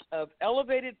launch of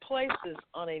Elevated Places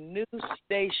on a new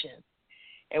station.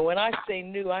 And when I say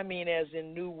new, I mean as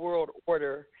in New World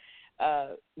Order.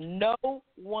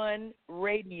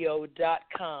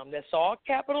 KNOW1radio.com. That's all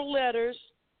capital letters.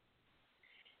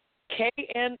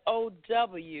 KNOW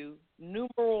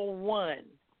numeral 1.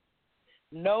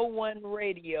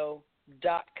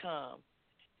 KNOW1radio.com.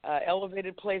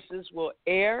 Elevated Places will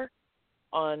air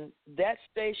on that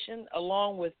station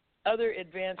along with other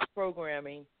advanced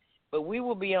programming, but we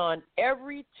will be on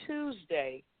every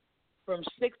Tuesday from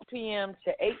 6 p.m.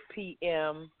 to 8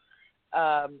 p.m.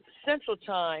 Central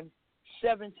Time,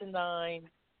 7 to 9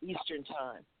 Eastern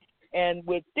Time. And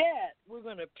with that, we're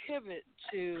going to pivot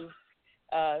to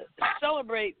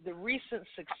celebrate the recent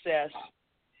success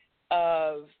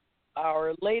of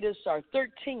our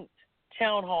 13th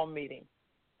town hall meeting,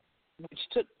 which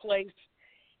took place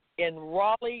in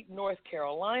Raleigh, North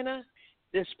Carolina,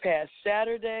 this past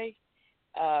Saturday.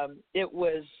 It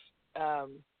was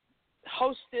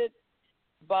hosted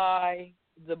by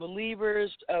the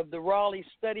believers of the Raleigh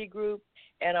Study Group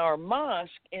and our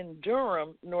mosque in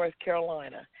Durham, North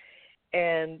Carolina.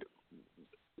 And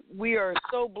we are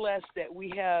so blessed that we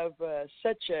have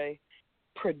such a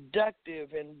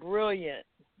productive and brilliant,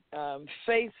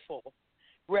 faithful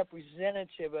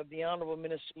representative of the Honorable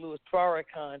Minister Louis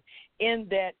Farrakhan in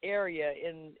that area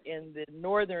in the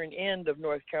northern end of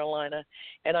North Carolina.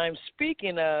 And I'm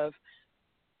speaking of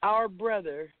our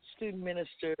brother, Student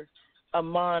Minister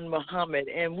Aman Muhammad.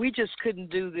 And we just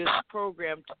couldn't do this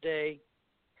program today,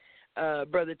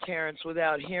 Brother Terrence,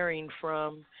 without hearing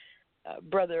from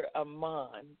Brother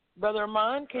Aman. Brother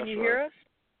Aman, can you hear us?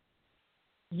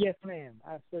 Yes, ma'am.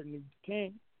 I certainly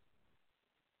can.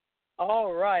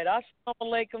 All right. Assalamu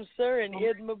alaikum, sir, and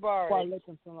Eid Mubarak. Wa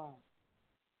alaikum salam.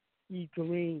 Eid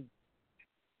Kareem.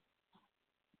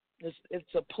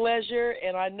 It's a pleasure,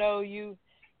 and I know you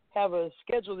have a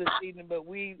schedule this evening, but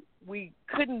we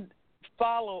couldn't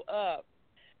follow up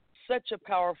such a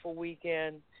powerful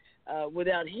weekend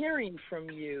without hearing from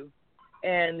you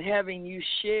and having you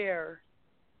share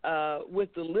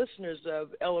with the listeners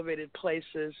of Elevated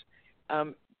Places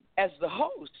as the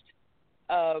host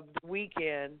of the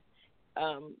weekend.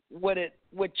 What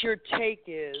your take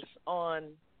is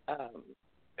on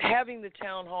having the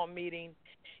town hall meeting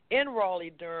in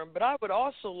Raleigh, Durham, but I would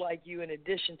also like you, in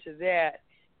addition to that,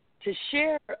 to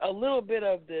share a little bit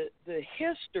of the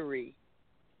history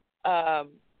of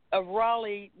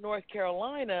Raleigh, North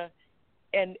Carolina,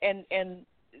 and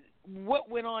what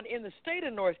went on in the state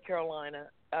of North Carolina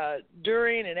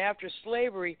during and after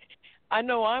slavery. I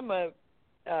know I'm a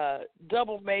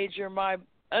double major. My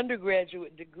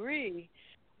undergraduate degree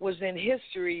was in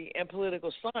history and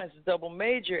political science, double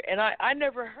major, and I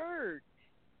never heard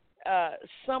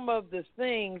some of the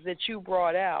things that you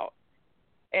brought out.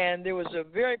 And there was a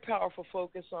very powerful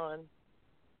focus on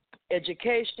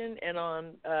education and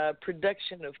on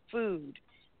production of food,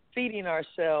 feeding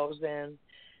ourselves, and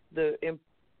the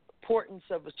importance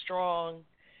of a strong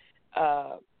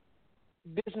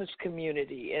business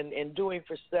community and doing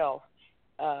for self.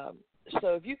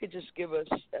 So if you could just give us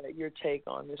your take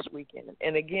on this weekend.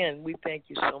 And again, we thank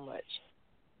you so much.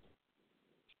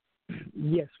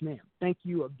 Yes, ma'am. Thank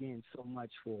you again so much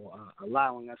for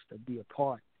allowing us to be a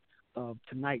part of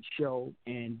tonight's show.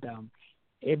 And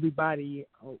everybody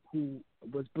who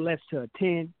was blessed to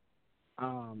attend,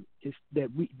 is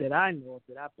that I know of,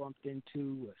 that I bumped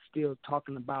into, still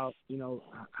talking about,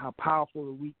 how powerful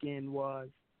the weekend was.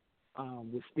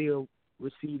 We're still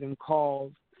receiving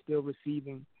calls, still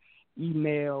receiving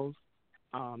emails.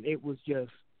 It was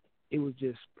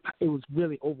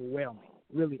really overwhelming.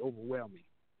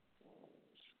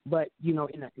 But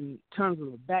in terms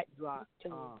of the backdrop,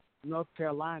 North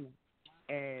Carolina,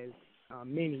 as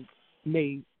many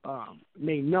may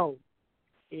know,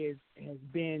 has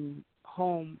been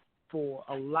home for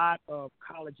a lot of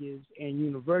colleges and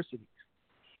universities,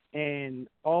 and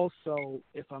also,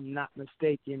 if I'm not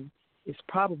mistaken, it's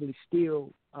probably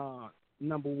still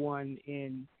number one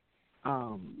in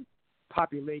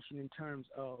population in terms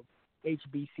of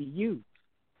HBCUs.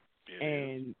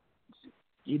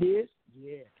 It is?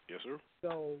 Yeah. Yes, sir.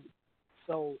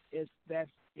 So that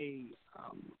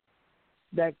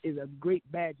is a great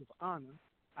badge of honor,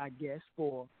 I guess,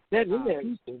 for people.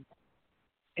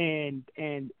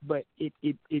 But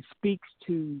it speaks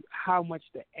to how much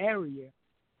the area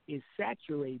is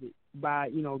saturated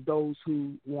by those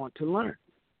who want to learn,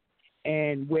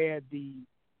 and where we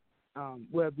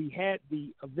had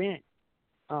the event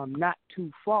not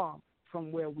too far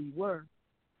from where we were.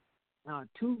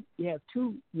 We have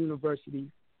two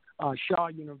universities, Shaw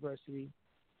University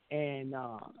and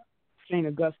St.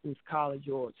 Augustine's College,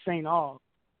 or St. Aug,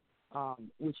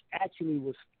 which actually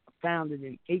was founded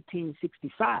in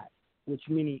 1865, which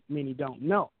many don't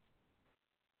know.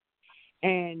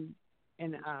 And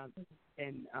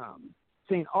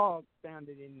St. Aug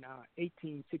founded in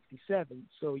 1867.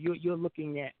 So you're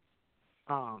looking at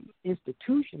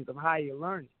institutions of higher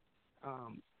learning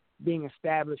being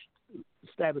established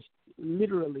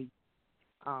literally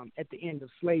at the end of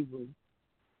slavery,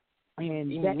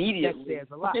 and that says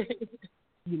a lot.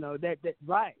 That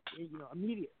right.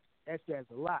 Immediate. That says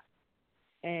a lot.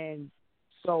 And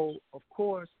so, of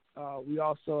course, we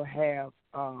also have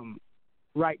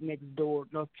right next door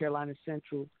North Carolina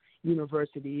Central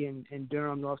University in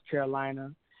Durham, North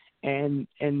Carolina, and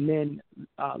then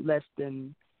less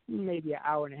than maybe an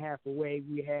hour and a half away,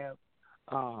 we have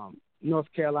North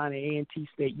Carolina A&T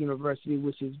State University,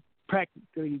 which is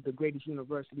practically the greatest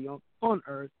university on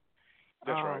earth.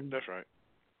 That's right.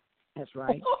 That's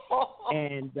right.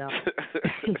 And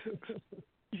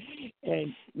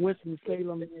and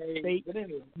Winston-Salem State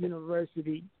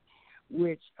University,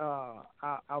 which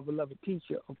our beloved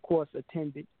teacher, of course,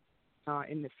 attended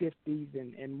in the 50s,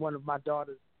 and one of my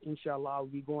daughters, inshallah, will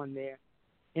be going there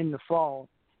in the fall.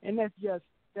 And that's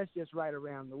just right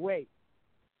around the way.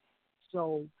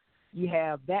 So you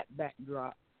have that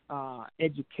backdrop,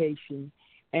 education,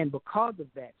 and because of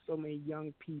that, so many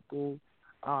young people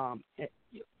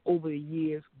over the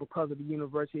years, because of the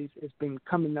universities, it's been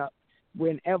coming up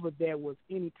whenever there was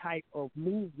any type of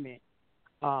movement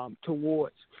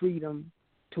towards freedom,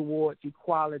 towards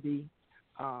equality,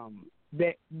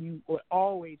 that you would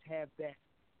always have that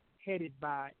headed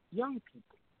by young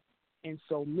people. And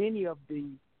so many of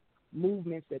the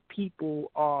movements that people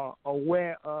are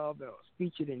aware of or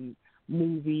featured in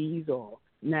movies or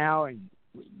now, and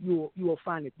you will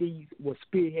find that these were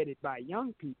spearheaded by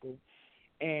young people,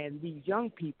 and these young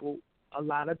people a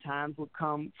lot of times would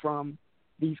come from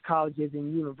these colleges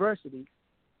and universities.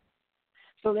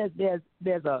 So there's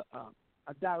a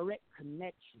direct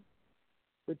connection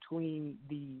between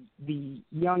the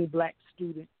young black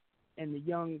student and the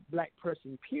young black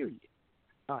person, period,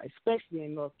 especially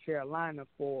in North Carolina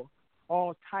for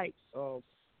all types of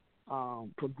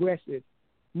progressive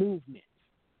movements.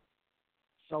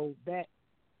 So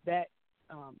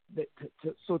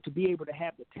so to be able to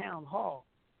have the town hall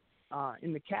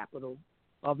in the capital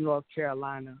of North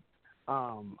Carolina,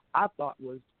 I thought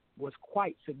was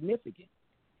quite significant.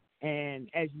 And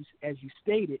as you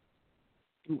stated,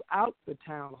 throughout the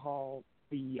town hall,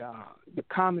 the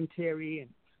commentary and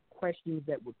questions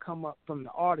that would come up from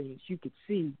the audience, you could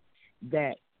see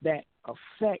that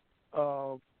effect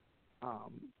of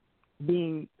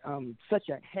being such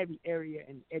a heavy area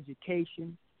in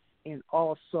education and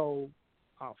also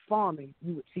farming.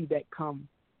 You would see that come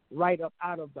right up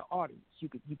out of the audience. You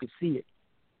could see it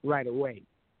right away.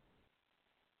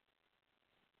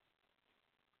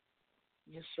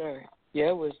 Yes, sir. Yeah,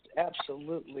 it was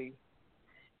absolutely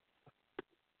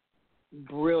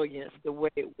brilliant the way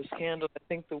it was handled. I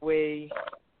think the way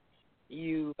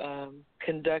you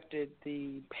conducted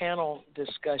the panel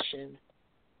discussion,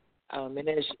 and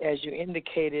as you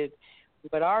indicated,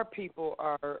 what our people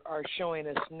are showing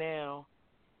us now,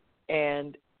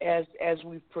 and as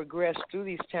we've progressed through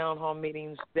these town hall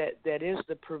meetings, that is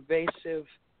the pervasive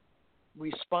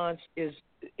response.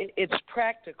 It's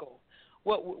practical.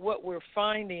 What we're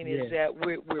finding is that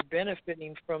we're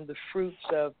benefiting from the fruits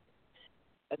of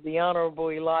the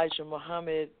Honorable Elijah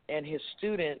Muhammad and his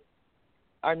student,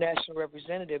 our national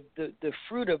representative, the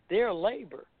fruit of their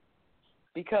labor,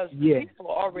 because people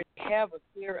already have a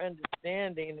clear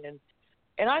understanding.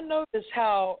 And I notice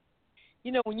how,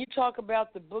 when you talk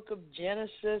about the book of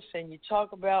Genesis and you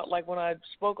talk about, like when I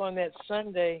spoke on that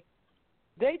Sunday,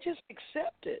 they just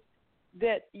accept it.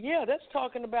 That, that's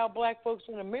talking about black folks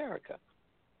in America.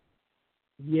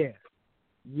 Yes.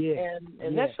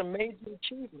 And that's a major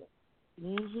achievement.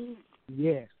 Mm-hmm.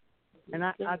 Yes. And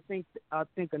I think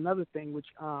another thing which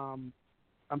I'm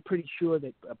pretty sure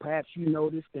that perhaps you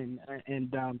noticed and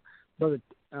Brother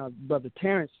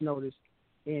Terrence noticed,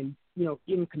 in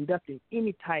in conducting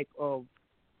any type of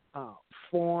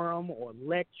forum or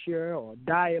lecture or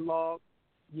dialogue,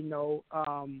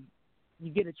 you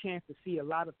get a chance to see a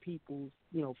lot of people's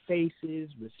faces,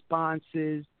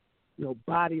 responses,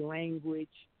 body language,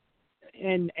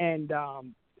 and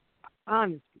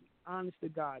honest to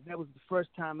God, that was the first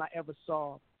time I ever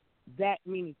saw that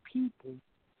many people,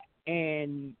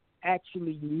 and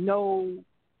actually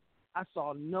I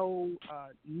saw no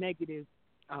negative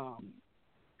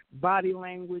body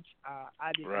language.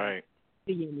 I didn't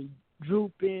see any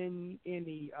drooping,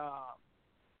 any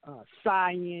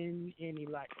sighing, any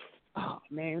like, oh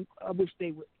man, I wish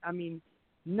they would. I mean,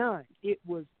 none. It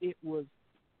was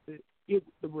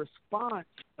the response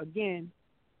again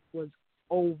was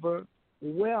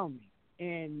overwhelming.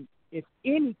 And if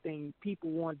anything, people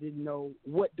wanted to know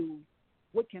what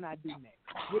can I do next?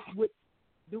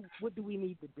 What do we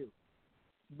need to do?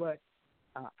 But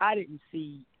I didn't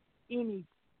see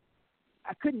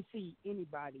I couldn't see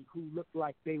anybody who looked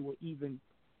like they were even,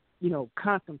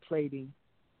 contemplating.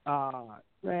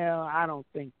 Well, I don't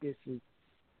think we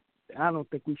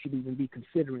should even be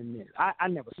considering this. I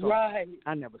never saw it. Right.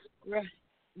 I never saw it. Right.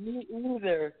 Me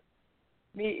either.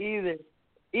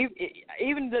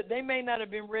 Even that they may not have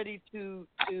been ready to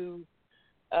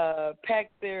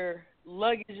pack their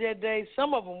luggage that day.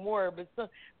 Some of them were,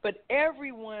 but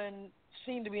everyone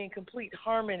seemed to be in complete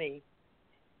harmony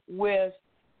with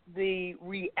the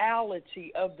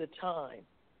reality of the time.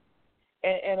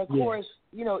 And of course,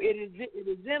 it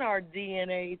is in our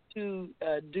DNA to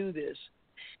do this.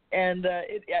 And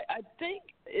I think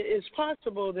it's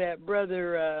possible that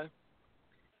Brother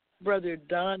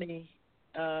Donnie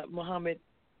Muhammad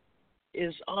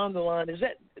is on the line. Is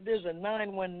that there's a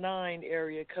 919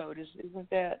 area code? Isn't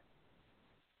that?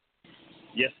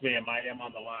 Yes, ma'am. I am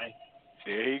on the line.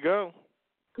 There you go.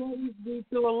 Praise be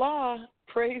to Allah.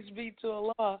 Praise be to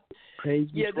Allah. Praise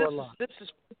be to Allah. This is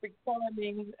perfect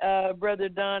timing, Brother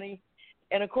Donnie.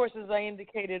 And of course, as I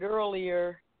indicated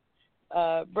earlier,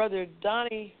 Brother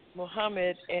Donnie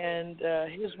Muhammad and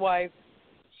his wife,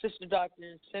 Sister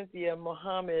Dr. Cynthia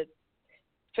Muhammad,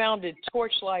 founded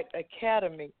Torchlight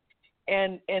Academy.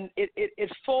 And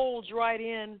it folds right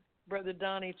in, Brother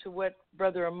Donnie, to what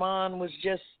Brother Amon was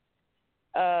just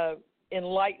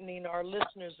enlightening our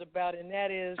listeners about, and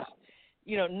that is,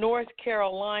 North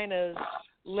Carolina's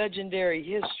legendary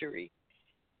history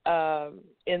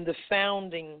in the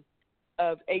founding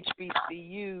of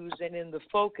HBCUs and in the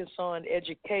focus on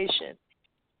education.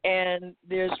 And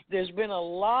there's been a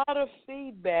lot of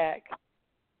feedback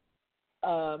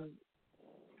from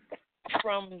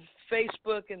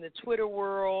Facebook and the Twitter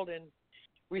world and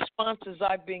responses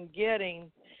I've been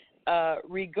getting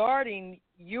regarding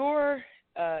your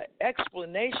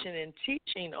explanation and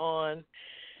teaching on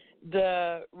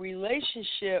the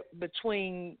relationship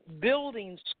between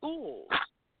building schools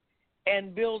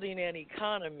and building an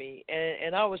economy.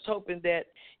 And I was hoping that,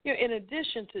 in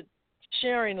addition to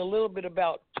sharing a little bit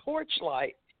about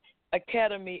Torchlight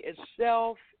Academy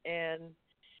itself and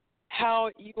how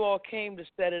you all came to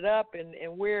set it up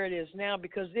and where it is now,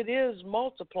 because it is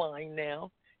multiplying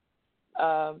now.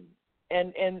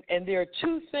 And there are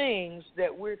two things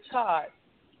that we're taught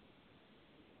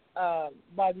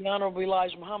by the Honorable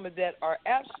Elijah Muhammad that are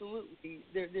absolutely,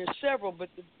 there's several, but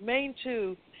the main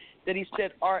two that he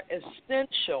said are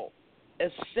essential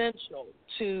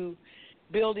to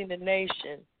building a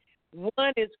nation.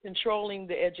 One is controlling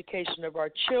the education of our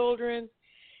children,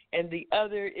 and the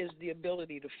other is the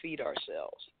ability to feed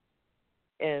ourselves.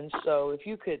 And so if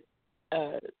you could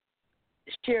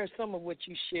share some of what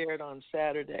you shared on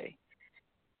Saturday,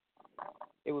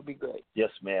 it would be great.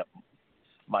 Yes, ma'am.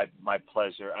 My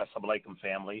pleasure. Assalamu alaikum,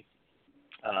 family.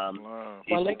 Eid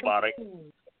Mubarak.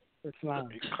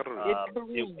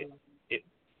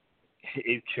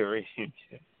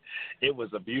 It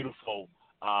was a beautiful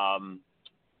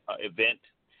event.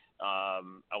 I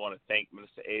want to thank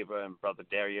Minister Ava and Brother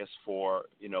Darius for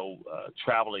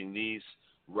traveling these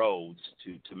roads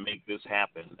to make this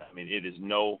happen. I mean, it is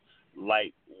no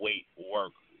lightweight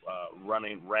work,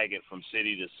 running ragged from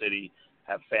city to city,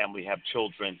 have family, have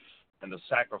children, and the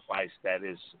sacrifice that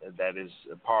is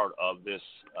a part of this,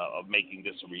 of making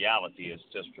this a reality, is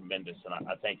just tremendous. And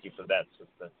I thank you for that,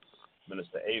 Sister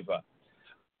Minister Ava.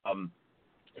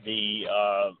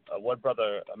 What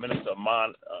Brother Minister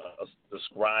Amon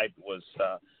described was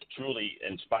truly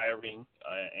inspiring,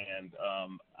 and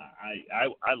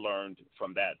I learned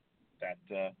from that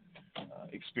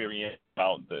experience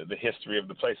about the history of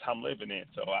the place I'm living in.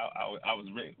 So I was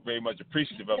very much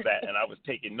appreciative of that, and I was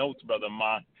taking notes, Brother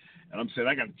Amon, and I'm saying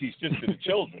I got to teach this to the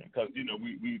children, because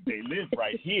they live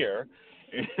right here,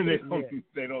 and they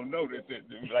don't know that,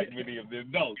 like many of the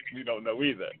adults, we don't know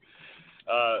either.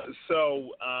 As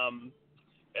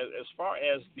far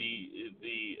as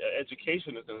the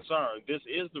education is concerned, this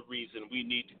is the reason we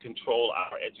need to control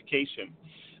our education.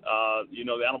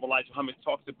 The Honorable Elijah Muhammad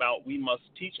talked about we must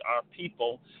teach our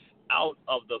people out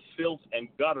of the filth and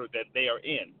gutter that they are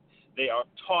in. They are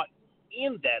taught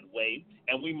in that way,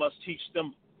 and we must teach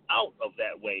them out of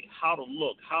that way, how to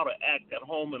look, how to act at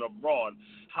home and abroad,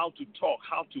 how to talk,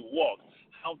 how to walk,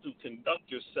 how to conduct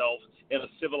yourself in a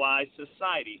civilized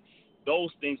society.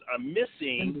 Those things are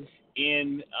missing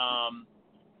in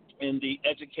the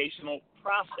educational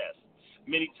process.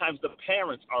 Many times the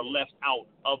parents are left out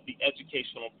of the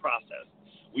educational process.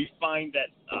 We find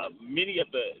that many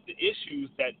of the issues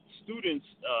that students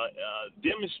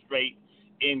demonstrate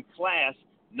in class,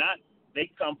 they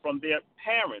come from their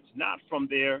parents, not from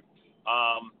their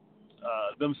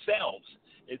themselves.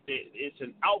 It's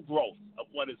an outgrowth of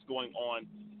what is going on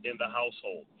in the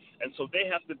household. And so they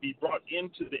have to be brought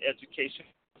into the education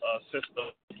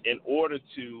system in order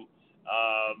to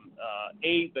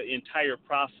aid the entire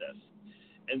process.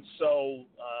 And so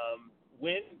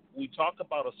when we talk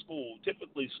about a school,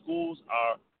 typically schools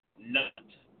are not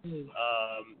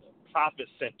profit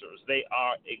centers. They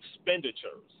are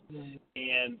expenditures.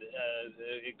 And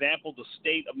example, the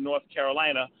state of North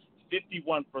Carolina,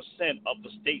 51% of the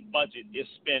state budget is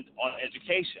spent on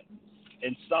education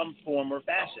in some form or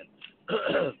fashion.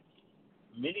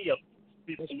 Many of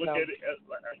people look at it as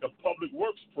like a public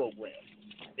works program.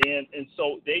 And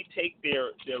so they take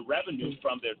their revenue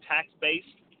from their tax base,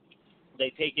 they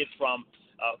take it from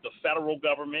the federal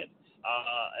government,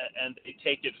 and they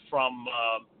take it from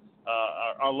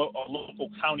our local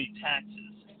county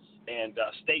taxes and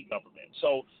state government.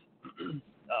 So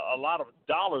a lot of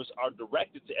dollars are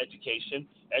directed to education,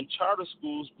 and charter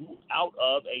schools grew out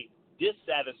of a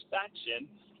dissatisfaction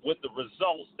with the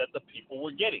results that the people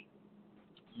were getting.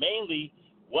 Mainly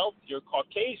wealthier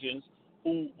Caucasians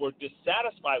who were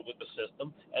dissatisfied with the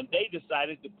system, and they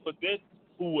decided to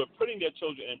who were putting their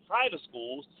children in private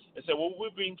schools, and said, well,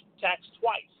 we're being taxed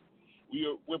twice.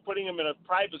 We're putting them in a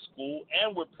private school,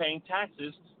 and we're paying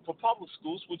taxes for public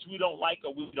schools, which we don't like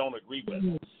or we don't agree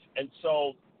with. And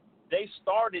so they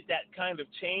started that kind of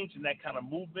change and that kind of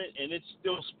movement, and it's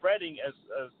still spreading, as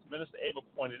Minister Ava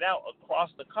pointed out, across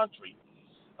the country.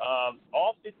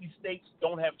 All 50 states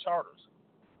don't have charters.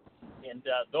 And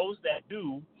those that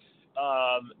do,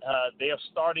 they are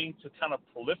starting to kind of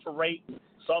proliferate.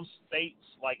 Some states,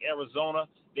 like Arizona,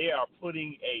 they are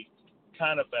putting a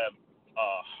kind of a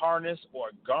harness or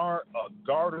a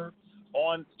garter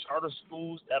on charter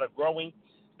schools that are growing.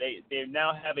 They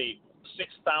now have a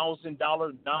 $6,000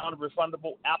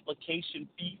 non-refundable application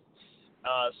fee,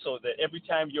 so that every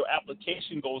time your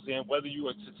application goes in, whether you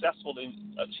are successful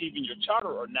in achieving your charter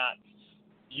or not,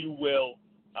 you will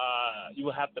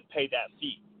have to pay that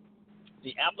fee.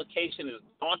 The application is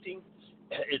daunting.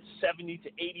 It's 70 to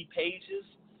 80 pages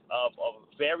of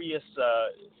various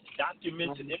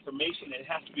documents and information that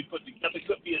has to be put together. It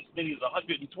could be as many as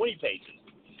 120 pages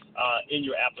in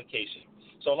your application.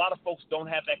 So a lot of folks don't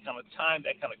have that kind of time,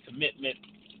 that kind of commitment,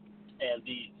 and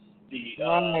the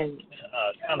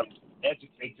kind of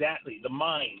the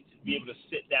mind to be able to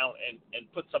sit down and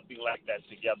put something like that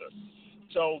together.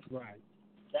 So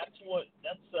that's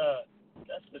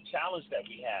the challenge that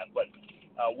we have. But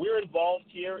we're involved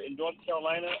here in North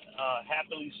Carolina,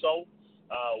 happily so.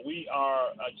 We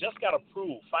are just got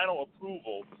final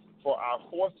approval for our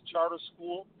 4th charter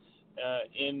school.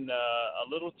 in a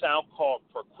little town called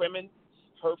Perquimans,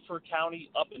 Hertford County,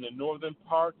 up in the northern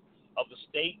part of the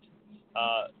state.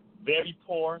 Very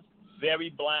poor, very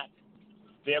black,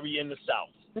 very in the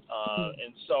South.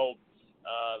 And so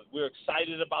we're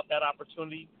excited about that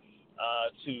opportunity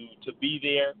to be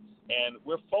there. And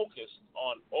we're focused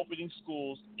on opening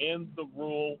schools in the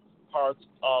rural parts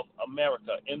of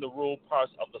America, in the rural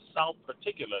parts of the South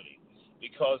particularly,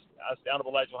 because as the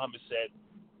Honorable Elijah Muhammad said,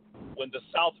 when the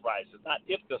South rises, not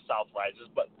if the South rises,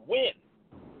 but when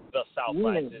the South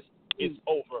rises, it's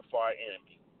over for our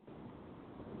enemy.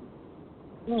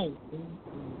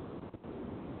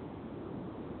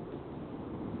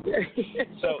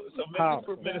 So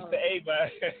Minister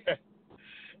Ava,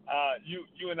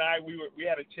 you and I, we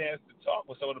had a chance to talk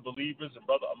with some of the believers, and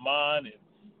Brother Amon and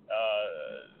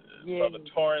Brother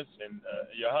Torrance and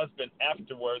your husband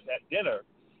afterwards at dinner.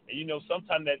 And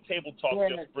sometimes that table talk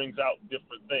just brings out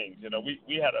different things.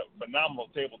 We had a phenomenal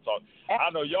table talk.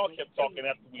 I know y'all kept talking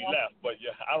after we left, but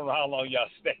I don't know how long y'all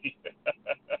stayed.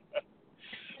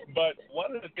 But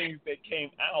one of the things that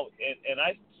came out, and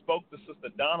I spoke to Sister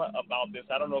Donna about this.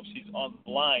 I don't know if she's on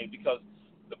the line, because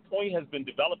the point has been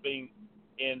developing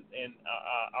in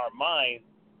our mind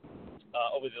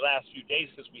over the last few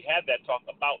days since we had that talk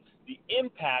about the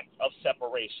impact of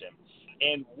separation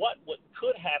and what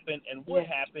could happen and would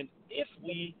happen if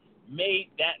we made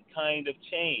that kind of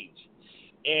change.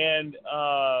 And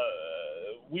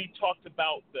we talked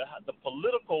about the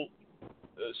political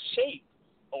shape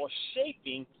or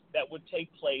shaping that would take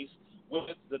place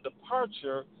with the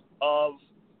departure of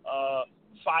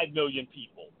 5 million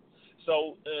people.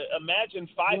 So imagine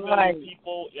 5 million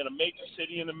people in a major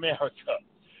city in America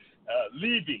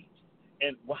leaving,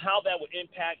 and how that would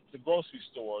impact the grocery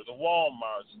stores, the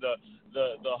Walmarts,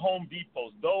 the Home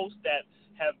Depots, those that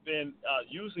have been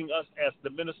using us, as the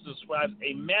minister describes,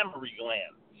 a mammary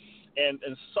gland,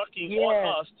 and sucking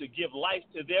on us to give life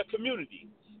to their community.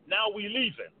 Now we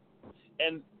leaving.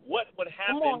 And what would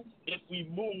happen if we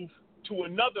move to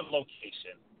another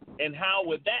location, and how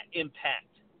would that impact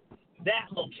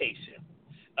that location?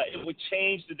 It would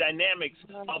change the dynamics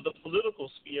of the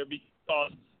political sphere,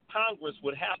 because Congress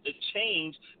would have to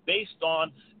change based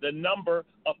on the number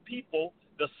of people,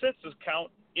 the census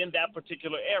count in that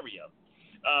particular area.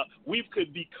 We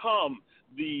could become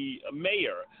the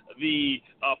mayor, the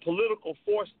political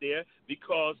force there,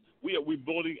 because we're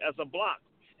building as a block.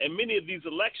 And many of these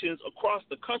elections across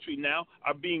the country now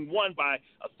are being won by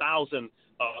 1,000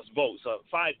 votes,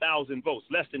 5,000 votes,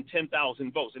 less than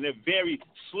 10,000 votes, and they're very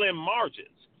slim margins.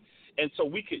 And so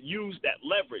we could use that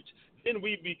leverage. Then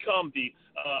we become the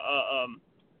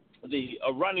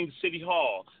running city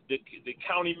hall, the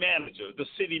county manager, the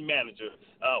city manager,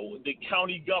 the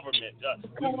county government.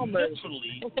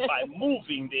 Literally, by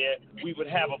moving there, we would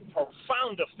have a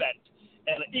profound effect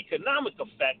and an economic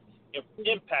effect,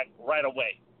 impact right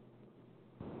away.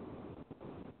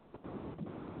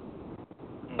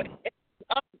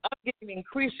 I'm getting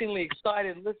increasingly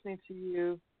excited listening to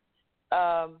you,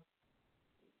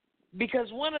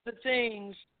 because one of the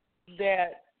things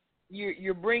that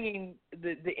you're bringing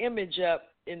the image up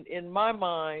in my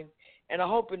mind, and I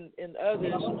hope in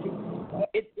others,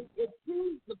 it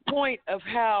proves the point of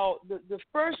how the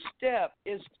first step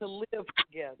is to live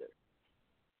together.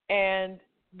 And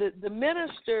the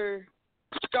minister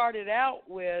started out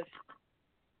with,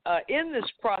 in this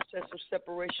process of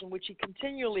separation, which he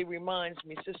continually reminds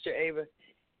me, Sister Ava,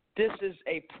 this is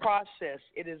a process.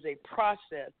 It is a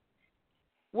process.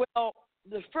 Well,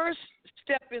 the first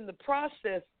step in the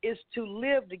process is to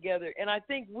live together. And I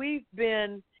think we've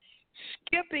been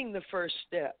skipping the first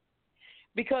step,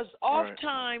 because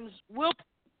oftentimes we'll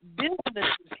put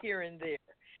businesses here and there.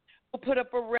 We'll put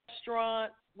up a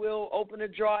restaurant. We'll open a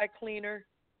dry cleaner.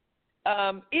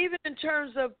 Even in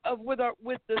terms of with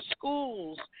the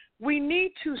schools, we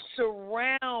need to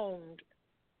surround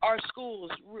our schools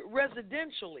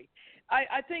residentially.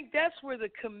 I think that's where the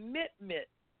commitment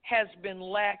has been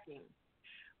lacking.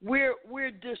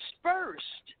 We're dispersed,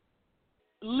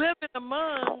 living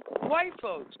among white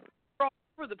folks all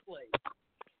over the place,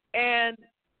 and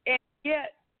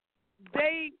yet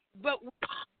but we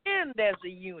stand as a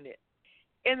unit,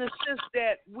 in the sense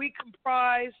that we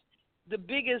comprise the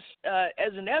biggest,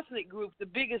 as an ethnic group, the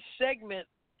biggest segment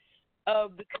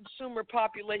of the consumer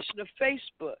population of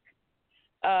Facebook.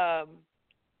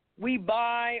 We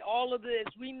buy all of this.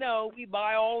 We know we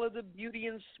buy all of the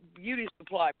beauty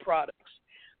supply products.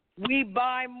 We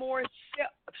buy more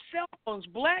cell phones.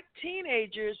 Black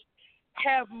teenagers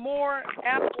have more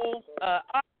Apple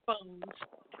iPhones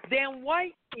than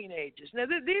white teenagers. Now,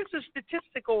 these are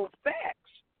statistical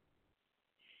facts.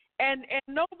 and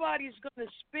nobody's going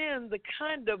to spend the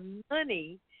kind of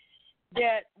money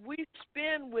that we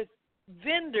spend with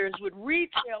vendors, with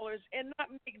retailers, and not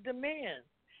make demand.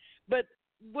 But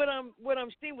what I'm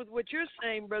seeing with what you're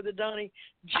saying, Brother Donnie,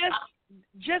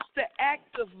 just the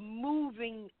act of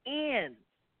moving in,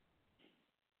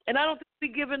 and I don't think we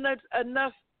give enough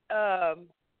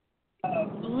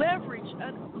leverage.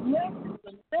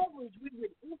 The leverage we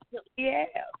would instantly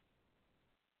have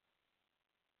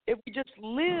if we just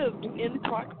lived in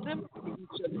proximity to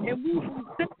each other, and we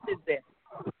resisted that.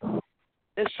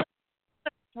 There's some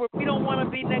where we don't want to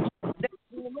be next to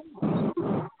the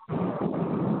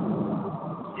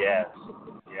Yes.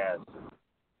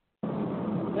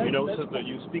 Sister,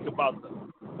 you speak about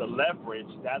the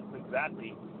leverage. That's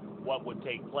exactly what would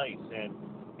take place, and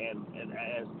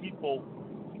as people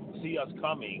see us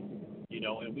coming,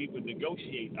 and we would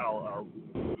negotiate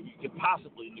we could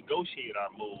possibly negotiate our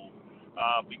move,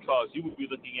 because you would be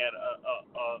looking at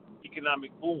a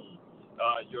economic boom.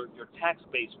 Your tax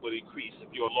base would increase if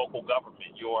you're a local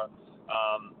government. Your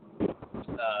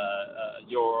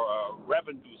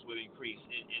revenues would increase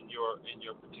in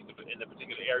the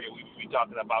particular area we would be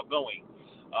talking about going.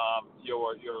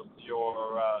 Your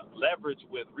leverage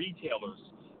with retailers.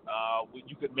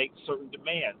 You could make certain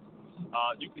demands.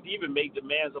 You could even make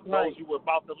demands of those you were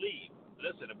about to leave.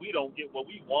 Listen, if we don't get what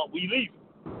we want, we leave.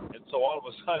 And so all of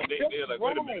a sudden they're like,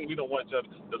 wait a minute, we don't want you.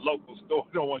 The local store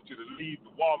don't want you to leave.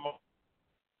 The Walmart,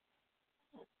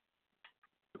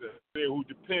 who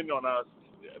depend on us,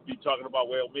 be talking about,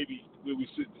 well, maybe we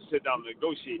should sit down and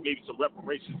negotiate. Maybe some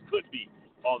reparations could be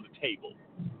on the table.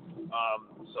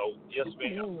 So yes,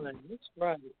 ma'am. That's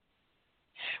right.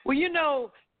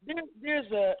 Well,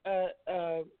 there's a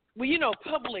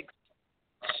Publix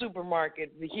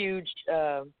supermarket, the huge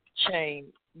chain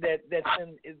that's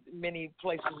in many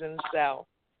places in the South,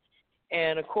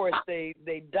 and of course they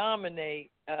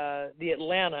dominate the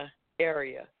Atlanta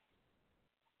area.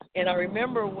 And I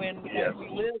remember when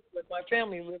my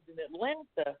family lived in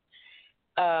Atlanta,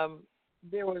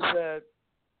 there was a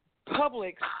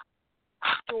Publix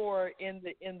store in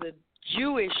the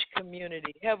Jewish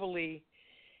community, heavily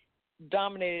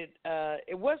dominated.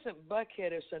 It wasn't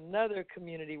Buckhead; it's another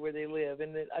community where they live,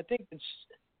 and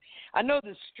I know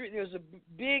the street. There's a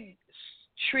big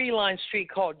tree-lined street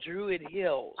called Druid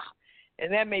Hills,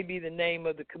 and that may be the name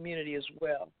of the community as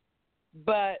well.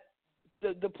 But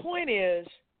the point is,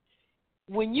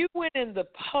 when you went in the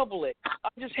Publix, I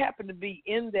just happened to be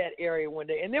in that area one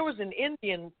day, and there was an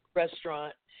Indian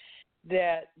restaurant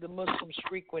that the Muslims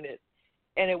frequented,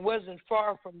 and it wasn't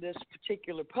far from this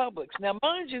particular Publix. Now,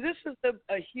 mind you, this is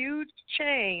a huge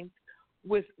chain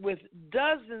with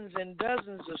dozens and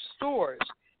dozens of stores.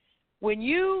 When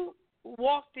you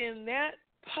walked in that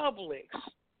Publix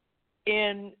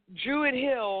in Druid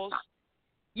Hills,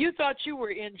 you thought you were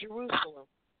in Jerusalem.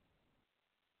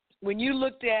 When you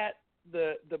looked at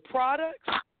the products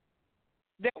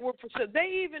that were for sale,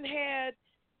 they even had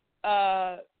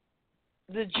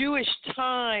the Jewish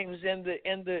Times and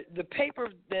the paper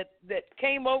that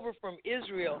came over from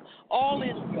Israel, all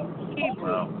in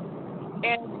Hebrew.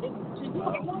 And to your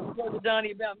point, Brother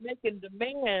Donnie, about making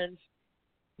demands,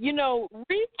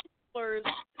 retailers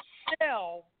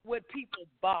sell what people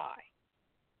buy.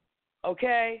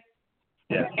 Okay?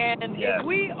 Yeah. And if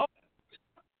we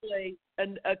overlay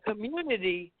a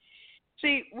community,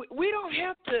 see, we don't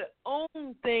have to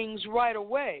own things right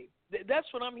away.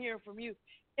 That's what I'm hearing from you.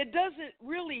 It doesn't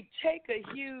really take a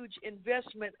huge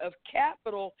investment of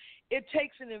capital. It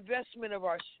takes an investment of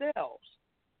ourselves,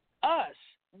 us.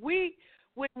 When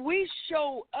we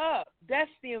show up,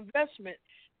 that's the investment,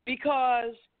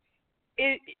 because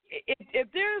if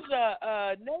there's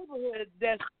a neighborhood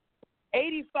that's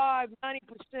 85, 90%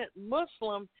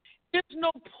 Muslim, there's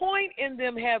no point in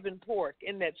them having pork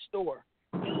in that store.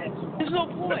 There's no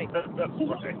point.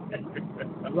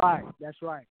 Right, that's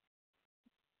right.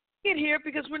 Get here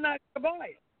because we're not going to buy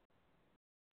it.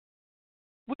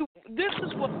 This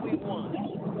is what we want.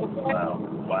 Okay?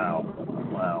 Wow.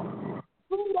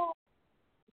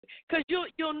 Because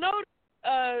you'll notice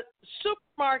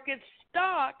supermarkets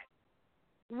stock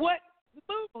what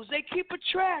moves. They keep a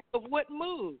track of what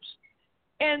moves.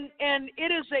 And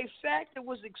it is a fact that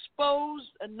was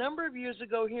exposed a number of years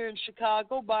ago here in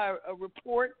Chicago by a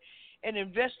report, an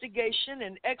investigation,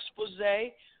 an expose,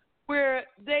 where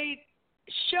they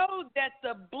showed that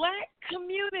the black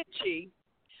community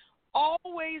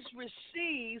always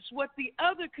receives what the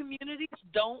other communities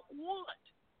don't want.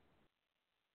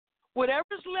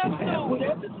 Whatever's left over,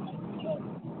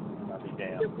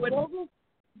 whatever's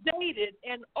dated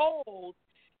and old,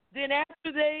 then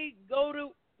after they go to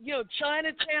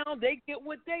Chinatown, they get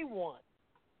what they want.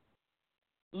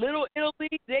 Little Italy,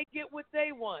 they get what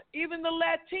they want. Even the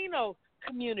Latino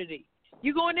community.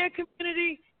 You go in their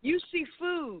community, you see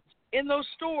food in those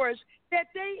stores that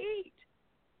they eat.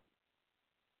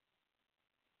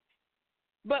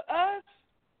 But us,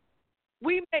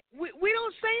 we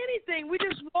don't say anything. We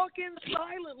just walk in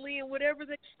silently, and whatever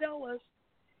they sell us,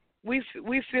 we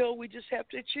feel we just have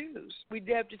to choose. We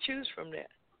have to choose from that.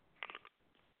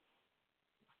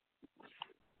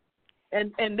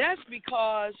 And that's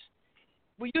because,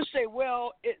 well, you say,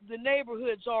 well, the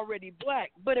neighborhood's already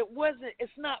black, but it wasn't.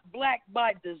 It's not black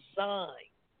by design.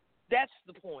 That's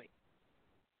the point.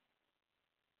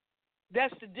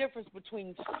 That's the difference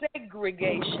between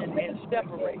segregation and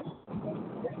separation.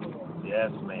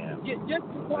 Yes, ma'am. Just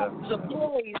because the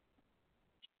place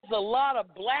has a lot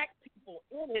of black people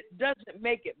in it doesn't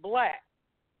make it black.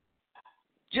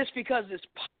 Just because it's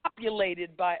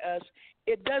populated by us,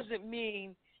 it doesn't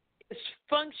mean it's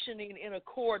functioning in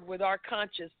accord with our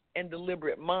conscious and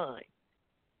deliberate mind.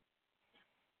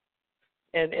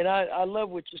 And I love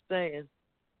what you're saying.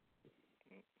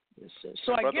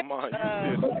 So I guess,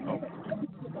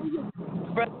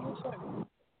 Brother,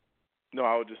 no,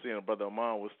 I was just saying Brother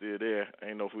Amon was still there. I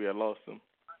didn't know if we had lost him.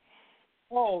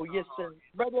 Oh, yes, sir.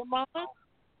 Brother Amon?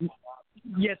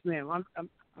 Yes, ma'am.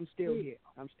 I'm still here.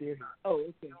 I'm still here. Oh,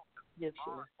 okay. Yes,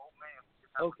 sir.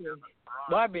 Okay.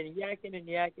 Well, I've been yakking and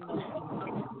yakking.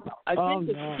 I think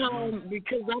it's time,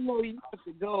 because I know you have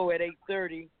to go at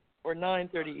 8:30 or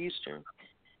 9:30 Eastern.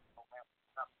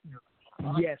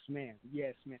 Yes, ma'am.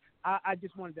 Yes, ma'am. I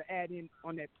just wanted to add in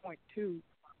on that point too.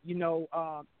 You know,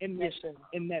 in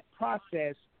that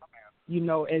process, you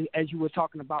know, as you were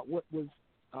talking about what was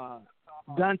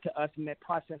done to us in that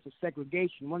process of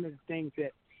segregation, one of the things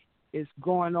that is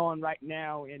going on right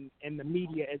now in the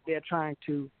media as they're trying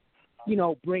to, you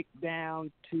know, break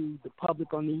down to the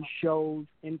public on these shows,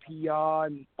 NPR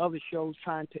and other shows,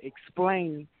 trying to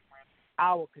explain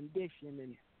our condition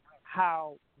and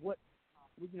how what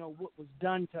was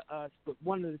done to us. But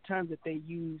one of the terms that they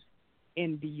use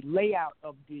in the layout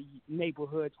of the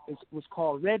neighborhoods was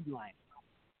called redlining.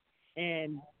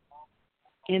 And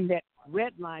in that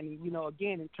redlining, you know,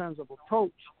 again, in terms of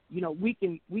approach, you know, we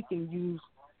can use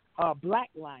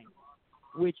blacklining,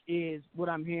 which is what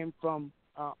I'm hearing from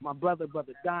my brother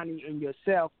Donnie, and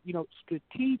yourself, you know,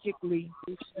 strategically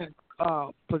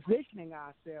positioning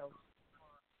ourselves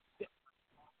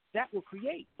that will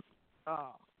create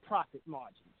profit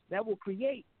margins. That will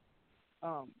create,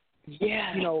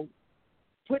 you know,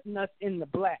 putting us in the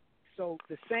black. So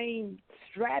the same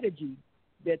strategy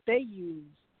that they use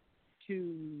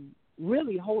to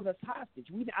really hold us hostage.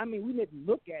 We didn't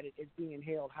look at it as being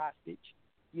held hostage.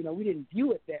 You know, we didn't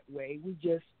view it that way.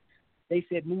 They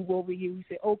said, move over here. We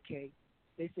said, okay.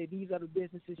 They said, these are the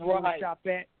businesses you want to shop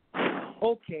at.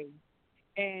 Okay.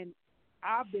 And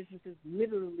our businesses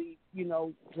literally, you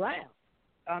know, drowned.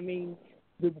 I mean,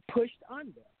 we were pushed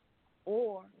under.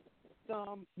 Or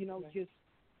some, you know, just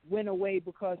went away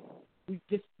because we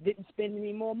just didn't spend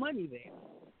any more money there.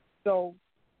 So,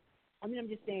 I mean, I'm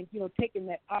just saying, you know, taking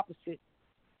that opposite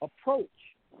approach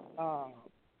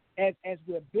as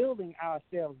we're building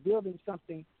ourselves, building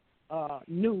something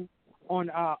new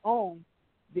on our own,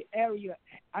 the area,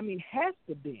 I mean, has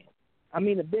to bend. I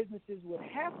mean, the businesses would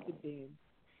have to bend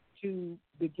to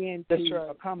begin to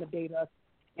accommodate us.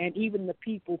 And even the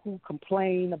people who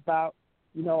complain about,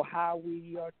 you know, how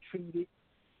we are treated,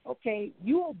 okay,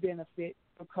 you will benefit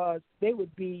because they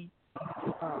would be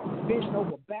bent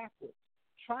over backwards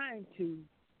trying to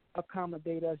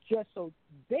accommodate us just so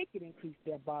they could increase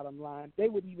their bottom line. They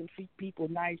would even treat people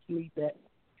nicely that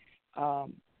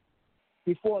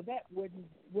before that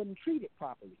wouldn't treat it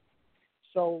properly.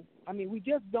 So, I mean, we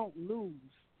just don't lose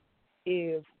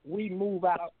if we move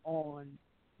out on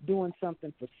doing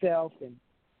something for self and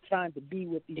trying to be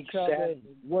with each other and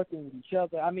working with each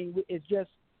other. I mean,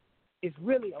 it's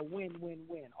really a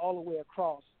win-win-win all the way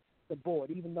across the board.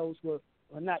 Even those who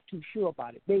are not too sure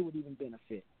about it, they would even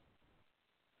benefit.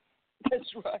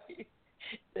 That's right.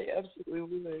 They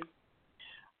absolutely would.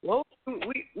 Well,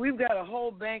 we've got a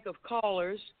whole bank of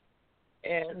callers,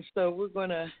 and so we're going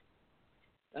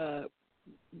to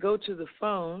go to the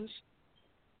phones.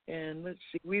 And let's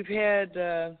see, we've had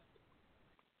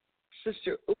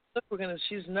Sister Ula.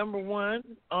 She's number one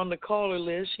on the caller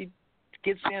list. She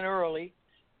gets in early.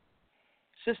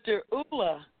 Sister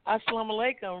Ula, Assalamu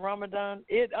alaikum, Ramadan.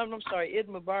 Eid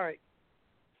Mubarak.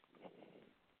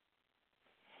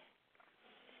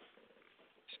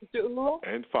 Sister Ula?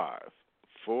 And 5,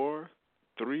 4,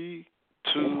 3,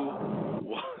 2,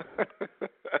 1.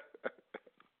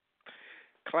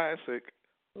 Classic.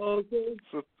 Okay.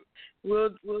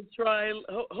 We'll try.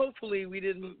 Hopefully,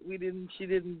 she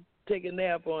didn't take a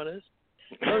nap on us.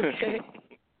 Okay.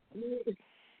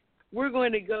 We're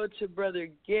going to go to Brother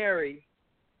Gary,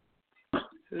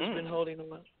 who's been holding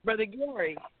them up. Brother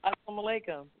Gary, assalamu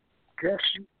alaikum.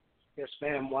 Yes,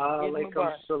 ma'am. Wa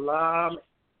alaikum salam.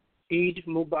 Eid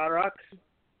Mubarak.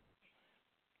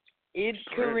 Eid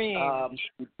Kareem.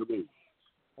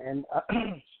 And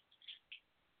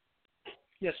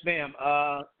yes, ma'am.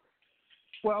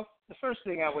 Well, the first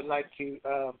thing I would like to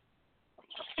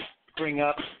bring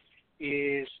up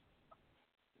is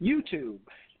YouTube.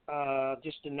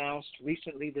 Just announced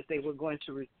recently that they were going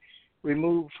to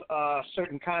remove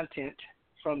certain content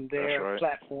from their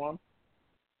platform.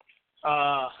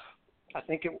 I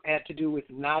think it had to do with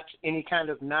not any kind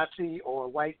of Nazi or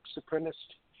white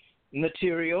supremacist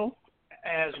material,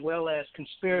 as well as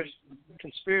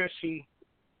conspiracy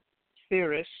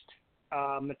theorist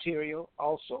material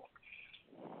also.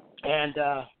 And,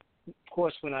 of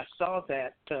course, when I saw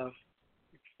that, the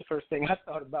first thing I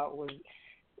thought about was,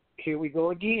 here we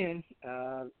go again.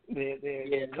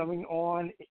 They're coming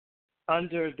on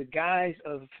under the guise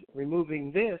of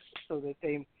removing this so that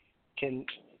they can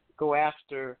go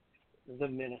after the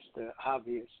minister,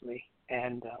 obviously.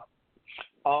 And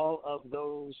all of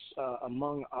those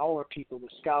among our people, the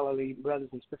scholarly brothers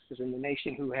and sisters in the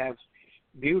nation who have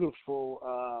beautiful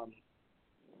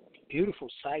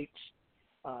sites,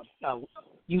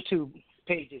 YouTube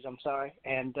pages,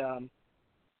 and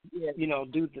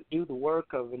do the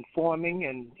work of informing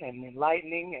and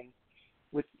enlightening, and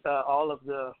with all of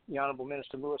the Honorable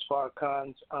Minister Louis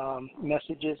Farrakhan's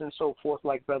messages and so forth,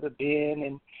 like Brother Ben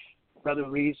and Brother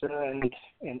Reza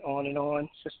and on,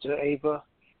 Sister Ava,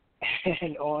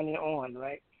 and on,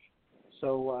 right?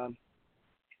 So,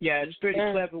 it's pretty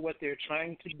clever what they're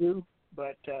trying to do,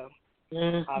 but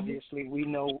obviously we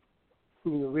know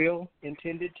who the real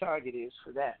intended target is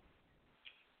for that.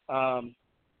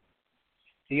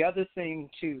 The other thing,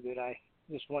 too, that I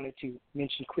just wanted to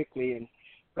mention quickly, and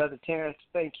Brother Terrence,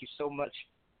 thank you so much,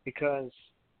 because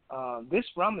this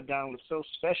Ramadan was so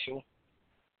special,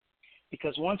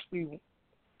 because once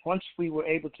we were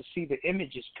able to see the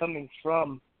images coming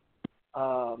from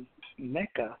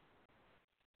Mecca,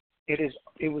 it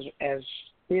was as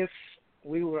if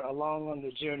we were along on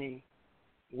the journey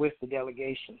with the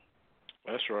delegation.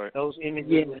 That's right. Those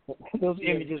images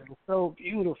were so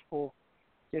beautiful.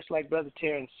 Just like Brother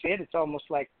Terrence said, it's almost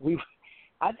like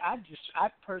I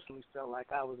personally felt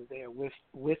like I was there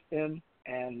with them,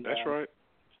 and that's right.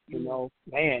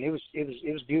 Man, it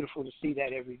was beautiful to see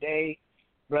that every day.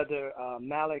 Brother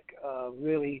Malik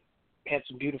really had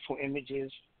some beautiful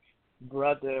images.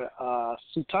 Brother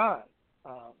Sultan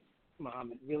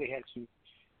Muhammad really had some.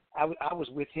 I was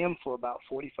with him for about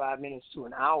 45 minutes to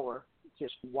an hour,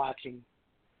 just watching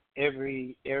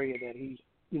every area that he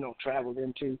traveled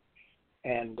into.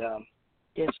 And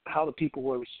how the people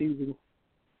were receiving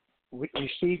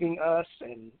us,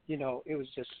 and it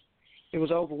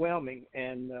was overwhelming.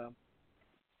 And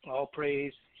all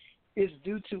praise is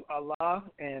due to Allah.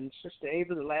 And Sister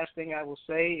Ava, the last thing I will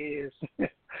say is,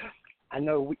 I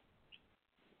know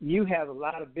you have a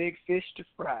lot of big fish to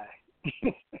fry,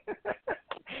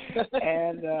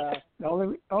 and the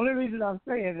only reason I'm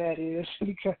saying that is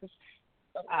because.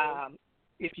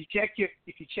 If you check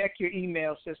your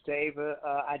email, Sister Ava,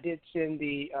 I did send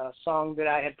the song that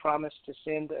I had promised to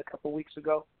send a couple weeks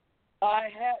ago. I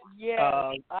have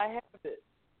it.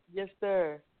 Yes,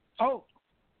 sir. Oh,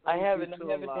 I haven't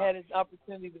had an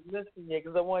opportunity to listen yet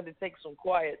because I wanted to take some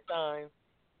quiet time,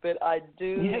 but I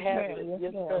do have it.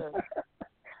 Yes, sir.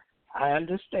 I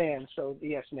understand. So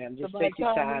yes, ma'am. Just take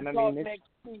your time. Next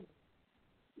week,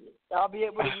 I'll be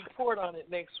able to report on it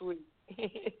next week.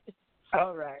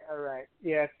 All right.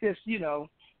 Yeah, it's just,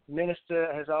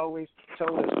 Minister has always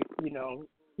told us,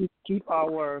 keep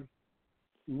our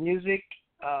music,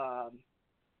 our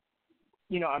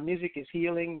music is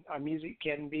healing. Our music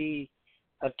can be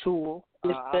a tool,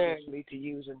 obviously, to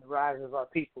use in the rise of our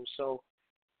people. So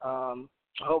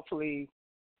hopefully,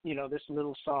 this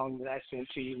little song that I sent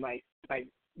to you might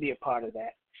be a part of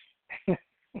that.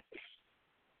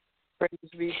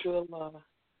 Praise be to Allah.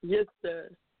 Yes, sir.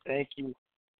 Thank you.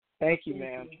 Thank you,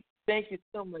 ma'am. Thank you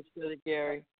so much, Brother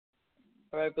Gary.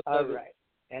 All right, beloved. All right.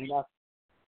 And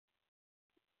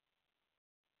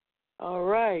all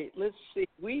right. Let's see.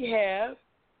 We have.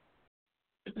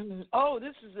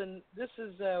 This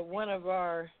is one of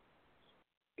our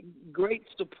great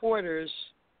supporters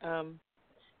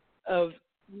of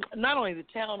not only the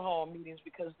town hall meetings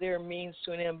because they're a means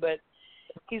to an end, but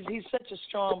he's such a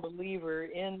strong believer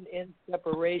in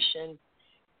separation,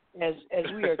 as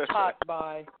we are taught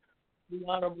by the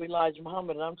Honorable Elijah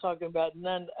Muhammad, and I'm talking about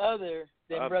none other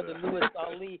than Brother Louis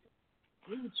Ali.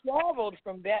 He traveled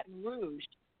from Baton Rouge,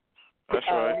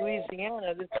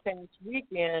 Louisiana, this past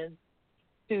weekend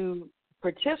to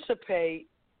participate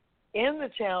in the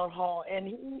town hall, and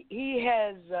he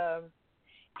had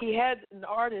an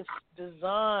artist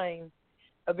design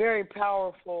a very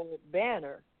powerful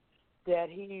banner that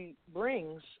he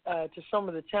brings to some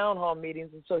of the town hall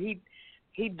meetings, and so he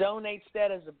donates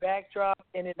that as a backdrop,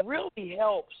 and it really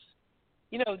helps.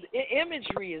 You know,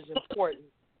 imagery is important.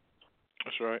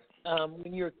 That's right.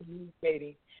 When you're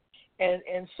communicating,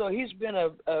 and so he's been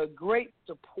a great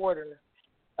supporter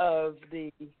of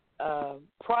the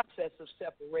process of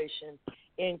separation,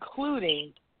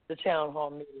 including the town hall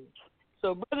meeting.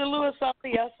 So, Brother Louis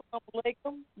Ali, assalamu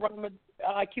alaikum.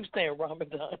 I keep saying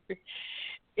Ramadan.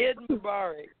 Eid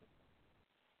Mubarak.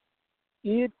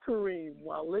 Eid Kareem.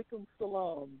 Wa alaikum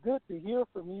salam. Good to hear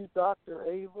from you, Dr.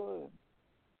 Ava.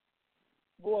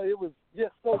 Boy, it was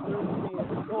just so good to be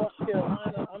in North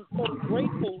Carolina. I'm so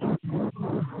grateful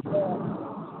that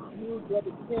you,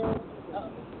 Brother Ken,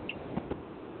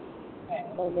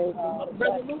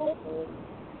 Brother Louis,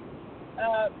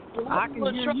 I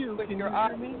can hear you. Can you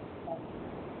hear me?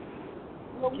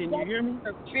 Can you hear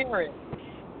me?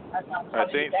 I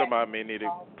think somebody may need to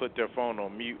put their phone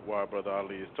on mute while Brother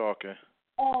Ali is talking.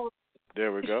 Oh,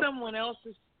 there we go. Someone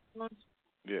else's phone?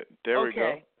 Yeah, there we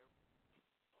go.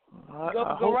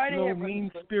 Go right ahead.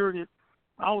 Mean-spirited.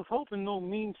 I was hoping no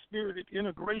mean-spirited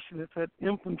integrationists had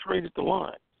infiltrated the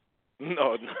line.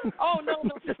 No. Oh no.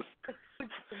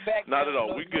 Not at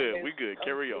all. We good. We good.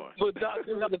 Carry on. But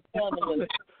Dr.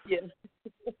 Yes.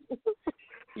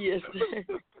 Yes.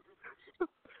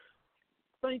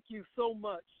 Thank you so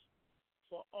much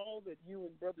for all that you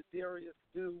and Brother Darius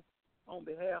do on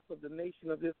behalf of the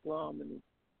Nation of Islam and the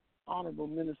Honorable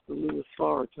Minister Louis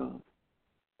Farrakhan.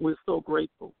 We're so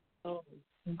grateful. Oh,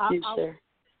 thank you, sir.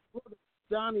 Brother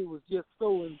Donnie was just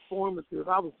so informative.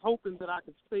 I was hoping that I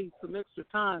could save some extra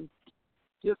time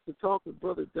just to talk with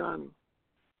Brother Donnie.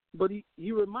 But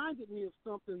he reminded me of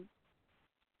something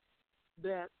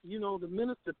that, you know, the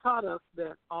minister taught us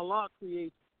that Allah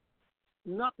creates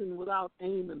nothing without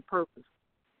aim and purpose.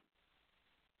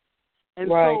 And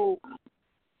so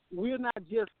we're not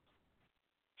just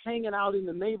hanging out in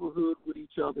the neighborhood with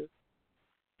each other,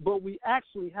 but we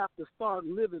actually have to start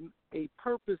living a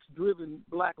purpose-driven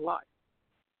black life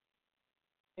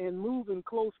and move in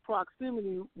close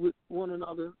proximity with one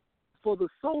another for the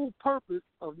sole purpose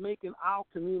of making our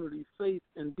community safe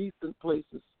and decent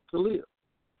places to live.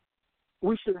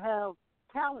 We should have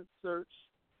talent search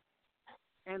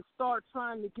and start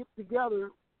trying to get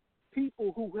together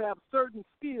people who have certain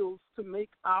skills to make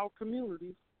our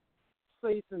communities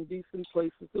safe and decent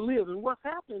places to live. And what's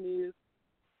happening is,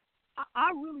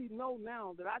 I really know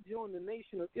now that I joined the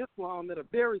Nation of Islam at a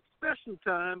very special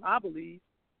time, I believe,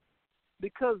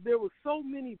 because there were so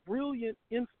many brilliant,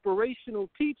 inspirational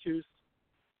teachers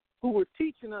who were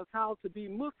teaching us how to be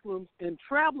Muslims and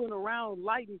traveling around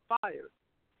lighting fires,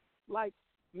 like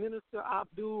Minister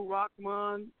Abdul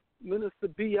Rahman, Minister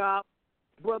Biab,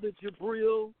 Brother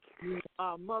Jabril,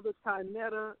 Mother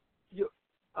Tainetta,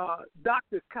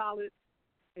 Dr. Khalid,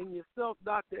 and yourself,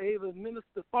 Dr. Ava, and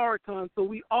Minister Farrakhan. So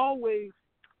we always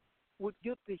would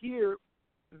get to hear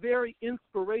very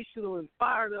inspirational and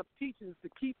fired up teachings to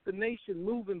keep the nation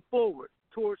moving forward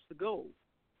towards the goal.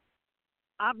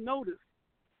 I've noticed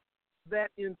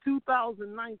that in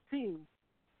 2019,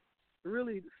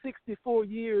 really 64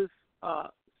 years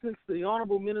since the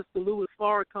Honorable Minister Louis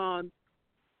Farrakhan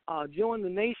joined the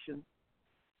nation,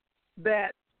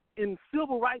 that in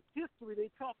civil rights history they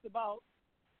talked about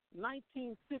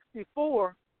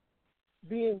 1964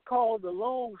 being called the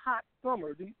long, hot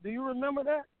summer. Do you remember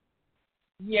that?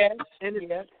 Yes. And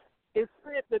it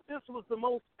said that this was the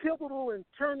most pivotal and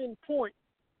turning point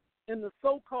in the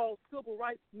so-called civil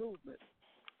rights movement.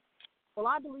 Well,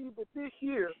 I believe that this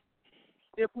year,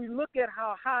 if we look at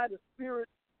how high the spirit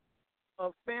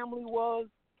of family was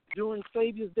during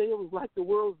Savior's Day, it was like the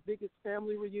world's biggest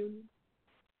family reunion.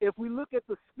 If we look at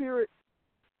the spirit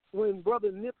when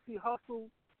Brother Nipsey Hussle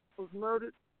was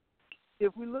murdered,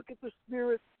 if we look at the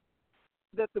spirit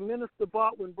that the minister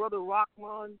brought when Brother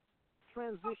Rahman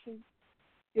transitioned,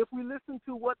 if we listen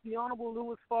to what the Honorable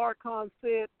Louis Farrakhan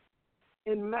said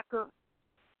in Mecca,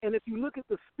 and if you look at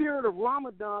the spirit of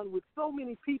Ramadan with so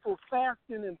many people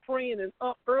fasting and praying and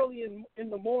up early in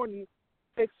the morning,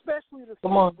 especially the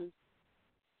sisters,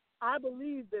 I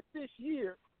believe that this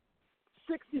year,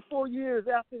 64 years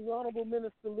after the Honorable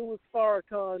Minister Louis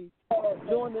Farrakhan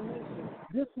joined the nation,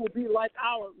 this will be like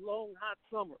our long, hot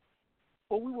summer.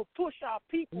 But we will push our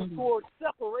people towards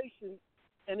separation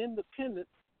and independent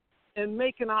and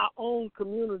making our own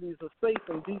communities a safe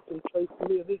and decent place to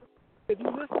live. If you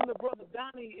listen to Brother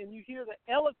Donnie and you hear the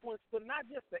eloquence, but not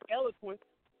just the eloquence,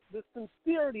 the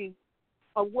sincerity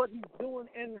of what he's doing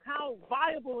and how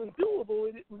viable and doable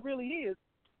it really is,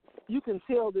 you can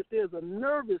tell that there's a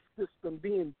nervous system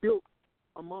being built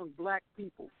among black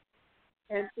people.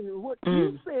 And what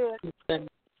you said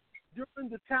during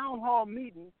the town hall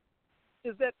meeting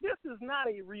is that this is not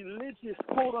a religious,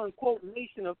 quote-unquote,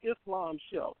 Nation of Islam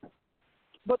show.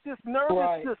 But this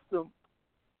nervous system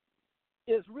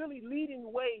is really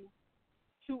leading way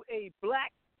to a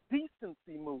black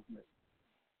decency movement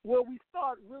where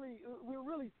we're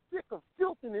really sick of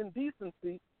filth and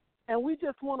indecency, and we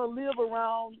just want to live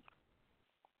around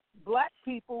black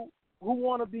people who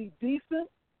want to be decent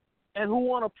and who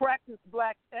want to practice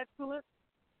black excellence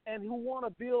and who want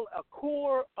to build a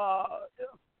core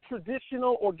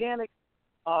traditional organic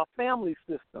family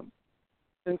system.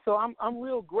 And so I'm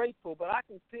real grateful, but I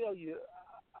can tell you,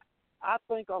 I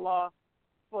thank Allah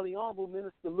for the Honorable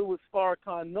Minister Louis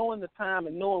Farrakhan knowing the time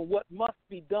and knowing what must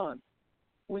be done.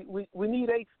 We need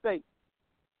a state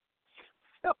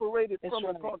separated from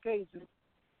the Caucasians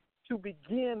to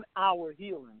begin our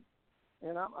healing.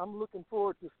 And I'm looking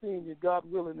forward to seeing you, God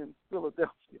willing, in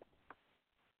Philadelphia.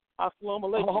 Assalamu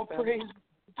alaikum. All praise.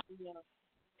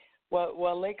 Well,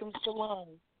 alaikum salam.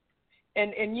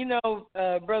 And you know,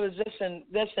 brothers,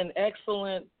 that's an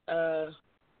excellent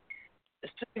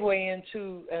segue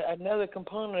into another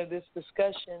component of this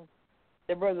discussion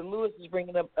that Brother Lewis is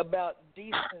bringing up about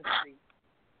decency,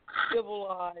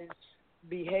 civilized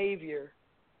behavior,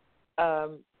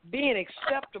 being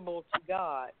acceptable to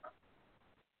God.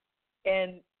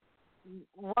 And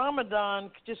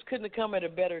Ramadan just couldn't have come at a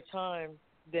better time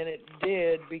than it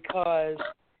did, because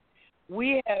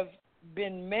we have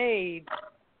been made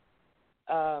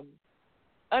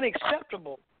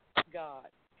unacceptable to God.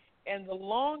 And the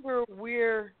longer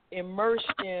we're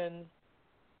immersed in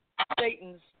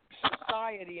Satan's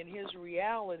society and his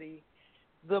reality,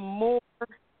 the more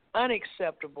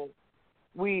unacceptable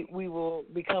we will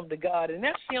become to God. And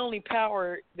that's the only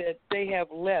power that they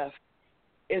have left,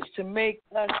 is to make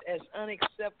us as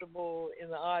unacceptable in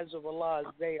the eyes of Allah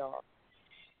as they are.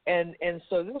 And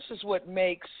so this is what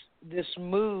makes this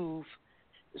move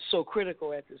so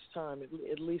critical at this time,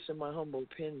 at least in my humble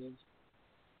opinion.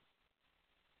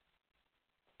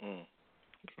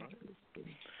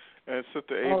 And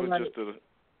Sister Ava, just to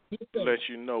let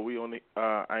you know, we only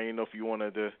I didn't know if you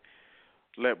wanted to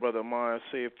let Brother Amon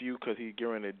say a few, because he's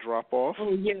getting a drop off.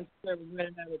 Oh, yes, sir. We're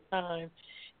running out of time.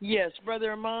 Yes,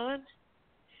 Brother Amon,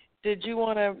 did you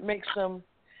want to make some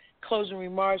closing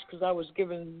remarks? Because I was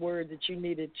given word that you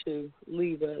needed to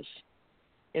leave us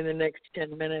in the next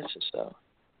 10 minutes or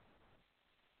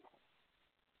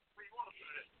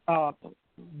so.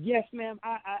 Yes, ma'am.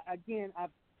 I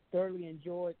thoroughly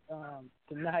enjoyed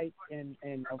tonight,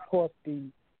 and of course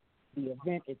the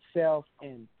event itself,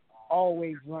 and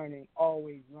always learning.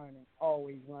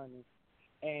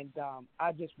 And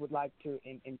I just would like to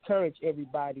encourage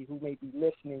everybody who may be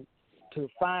listening to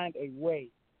find a way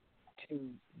to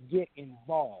get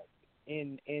involved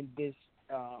in this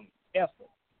effort.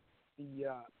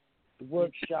 The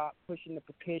workshop, pushing the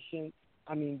petition.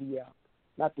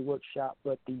 Not the workshop,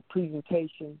 but the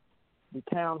presentation, the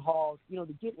town halls. To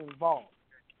get involved.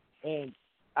 And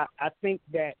I think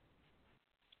that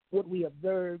what we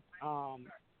observed,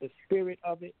 the spirit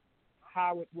of it,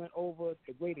 how it went over,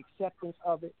 the great acceptance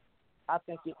of it, I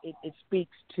think it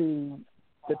speaks to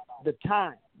the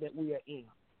time that we are in.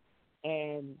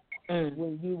 And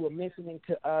when you were mentioning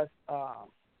to us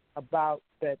about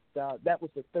that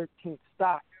was the 13th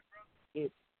stop,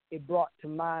 it brought to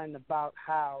mind about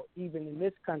how even in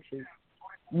this country,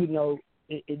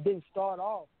 it didn't start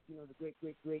off, the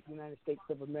great United States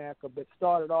of America, but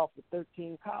started off with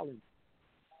 13 colonies.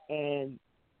 And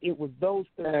it was those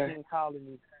 13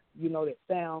 colonies,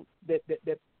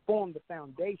 that formed the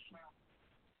foundation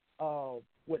of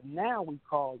what now we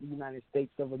call the United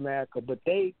States of America. But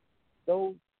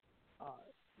those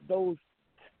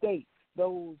states,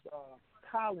 those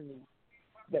colonies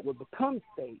that would become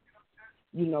states,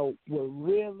 were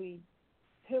really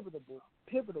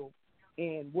pivotal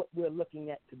in what we're looking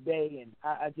at today. And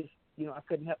I just, I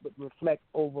couldn't help but reflect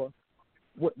over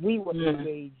what we were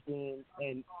engaged in,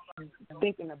 and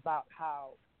thinking about how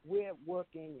we're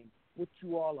working and what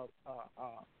you all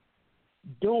are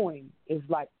doing is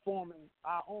like forming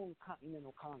our own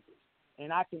Continental Congress.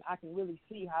 And I can really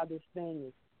see how this thing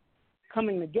is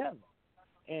coming together,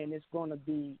 and it's going to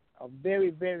be a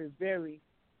very, very, very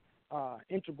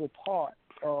integral part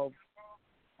of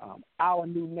our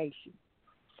new nation.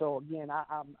 So again,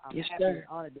 I'm yes, happy sir. and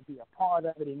honored to be a part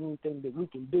of it, and anything that we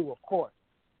can do, of course,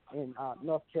 in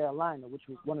North Carolina, which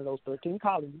was one of those 13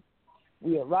 colonies.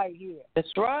 We are right here.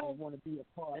 That's right. We want to be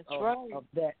a part That's of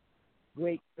that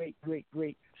great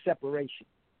separation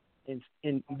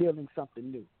in building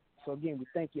something new. So again, we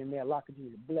thank you, and may Allah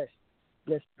continue to bless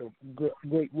the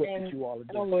great work that you all are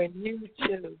doing. Oh, and you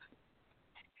too.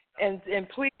 And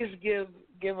please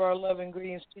give our love and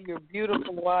greetings to your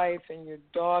beautiful wife and your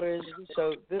daughters.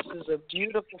 So this is a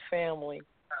beautiful family.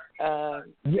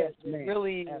 Yes, that ma'am.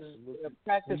 really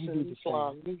practices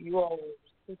Islam. You all are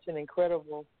such an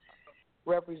incredible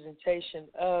representation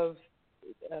of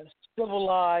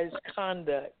civilized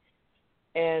conduct.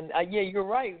 And yeah, you're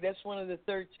right. That's one of the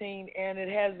 13, and it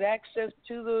has access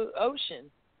to the ocean.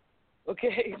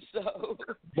 Okay, so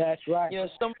that's right. You know,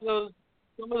 some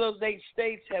of those 8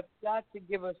 states have got to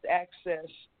give us access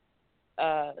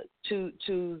to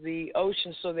the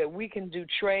ocean so that we can do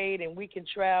trade and we can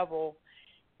travel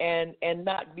and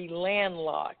not be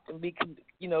landlocked and be,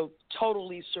 you know,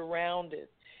 totally surrounded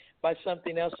by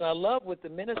something else. And I love what the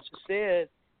minister said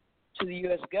to the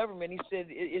U.S. government. He said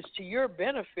it's to your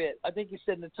benefit. I think he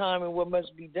said in the time and what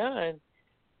must be done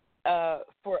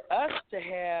for us to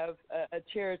have a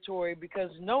territory, because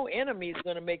no enemy is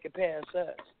going to make it past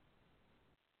us.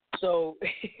 So,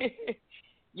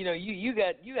 you know, you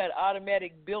got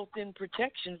automatic built-in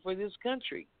protection for this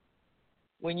country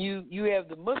when you have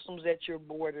the Muslims at your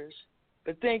borders.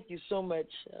 But thank you so much,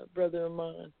 Brother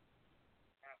Iman.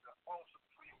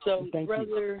 So,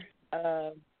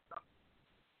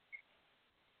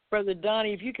 Brother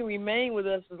Donnie, if you can remain with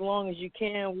us as long as you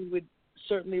can, we would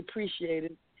certainly appreciate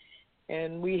it.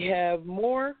 And we have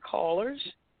more callers.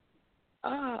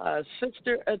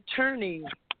 Sister Attorney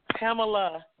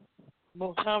Pamela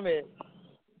Muhammad.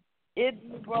 Eid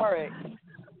Mubarak.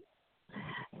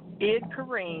 Eid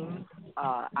Kareem.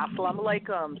 Assalamu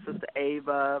alaikum, Sister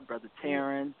Ava, Brother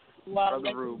Terrence,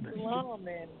 Brother Ruben.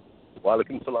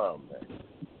 Walaikum salam, man.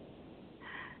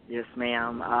 Yes,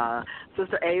 ma'am.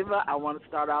 Sister Ava, I want to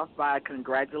start off by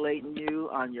congratulating you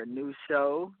on your new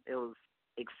show. It was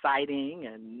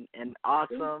exciting and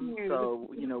awesome. So,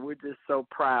 you know, we're just so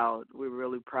proud. We're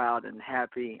really proud and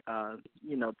happy,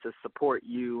 you know, to support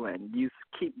you, and you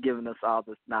keep giving us all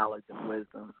this knowledge and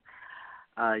wisdom.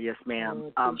 Yes,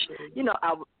 ma'am. You know,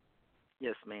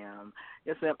 yes, ma'am.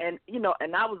 Yes, ma'am. And, you know,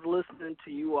 and I was listening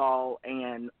to you all,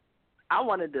 and I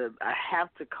have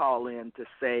to call in to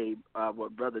say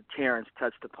what Brother Terrence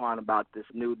touched upon about this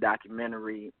new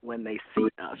documentary, When They See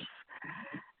Us.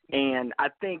 And I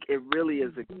think it really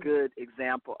is a good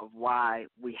example of why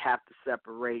we have to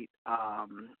separate.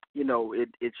 You know,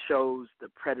 it shows the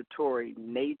predatory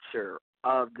nature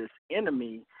of this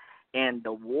enemy and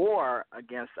the war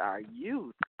against our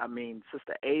youth. I mean,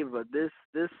 Sister Ava,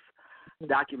 this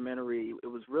documentary, it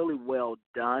was really well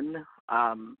done,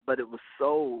 but it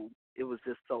was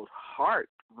just so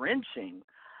heart-wrenching.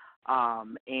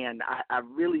 And I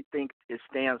really think it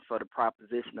stands for the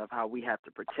proposition of how we have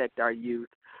to protect our youth.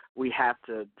 We have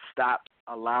to stop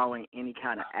allowing any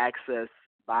kind of access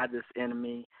by this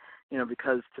enemy, you know,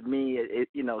 because to me, it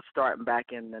you know, starting back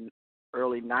in the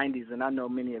early 90s, and I know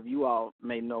many of you all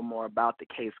may know more about the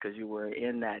case because you were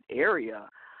in that area,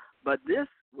 but this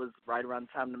was right around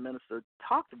the time the minister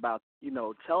talked about, you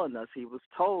know, telling us he was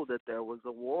told that there was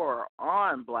a war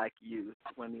on black youth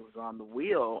when he was on the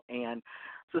wheel. And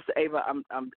Sister Ava,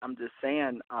 I'm just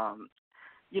saying,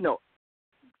 you know,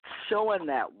 showing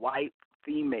that white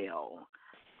female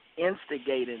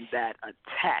instigating that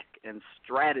attack and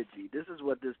strategy, this is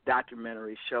what this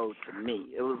documentary showed to me.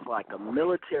 It was like a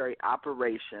military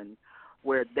operation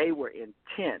where they were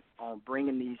intent on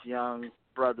bringing these young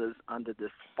brothers under this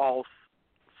false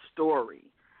story,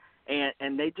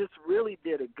 and they just really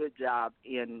did a good job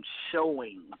in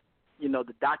showing, you know,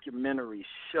 the documentary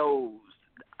shows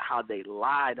how they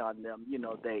lied on them. You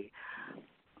know, they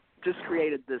just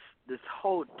created this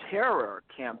whole terror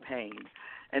campaign,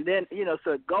 and then, you know,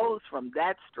 so it goes from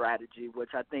that strategy, which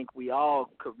I think we all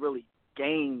could really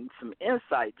gain some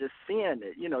insight just seeing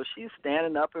it. You know, she's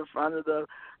standing up in front of the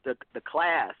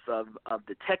class of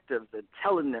detectives and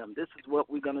telling them this is what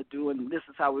we're going to do and this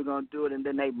is how we're going to do it, and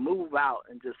then they move out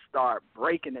and just start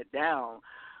breaking it down.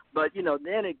 But, you know,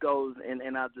 then it goes,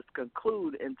 and I'll just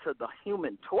conclude, into the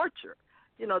human torture.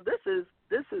 You know, this is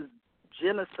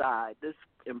genocide, this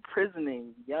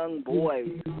imprisoning young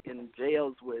boys in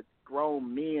jails with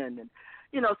grown men, and,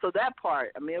 you know, so that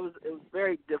part, I mean, it was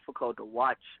very difficult to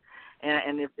watch.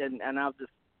 And I'll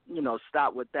just, you know,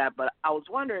 stop with that. But I was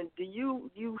wondering, do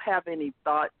you have any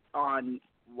thought on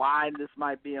why this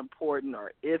might be important,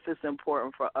 or if it's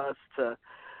important for us to,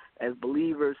 as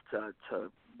believers,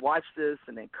 to watch this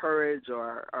and encourage,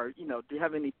 or do you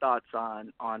have any thoughts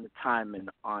on the time and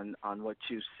on what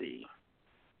you see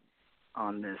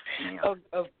on this?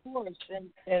 Of course,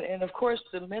 and of course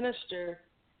the minister.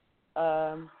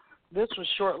 This was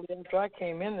shortly after I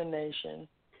came in the nation,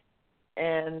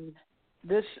 and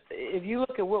this, if you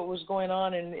look at what was going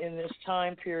on in this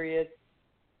time period,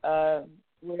 where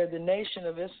the Nation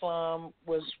of Islam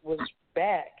was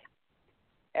back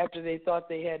after they thought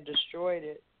they had destroyed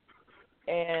it,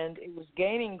 and it was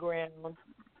gaining ground,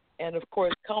 and of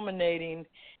course culminating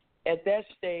at that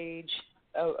stage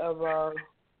of our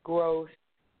growth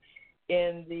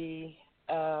in the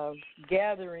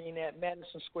gathering at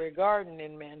Madison Square Garden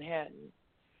in Manhattan,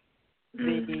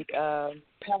 the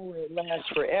Power It Lasts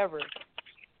Forever,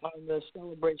 on the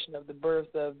celebration of the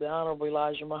birth of the Honorable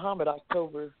Elijah Muhammad,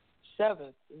 October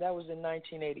 7th. That was in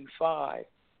 1985.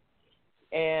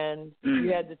 And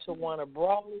you had the Tawana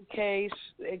Brawley case.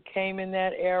 It came in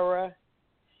that era.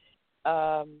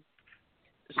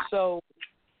 So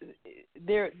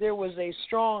there was a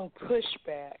strong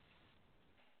pushback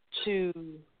to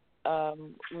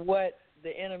what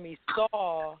the enemy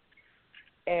saw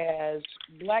as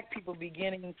black people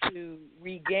beginning to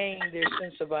regain their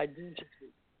sense of identity.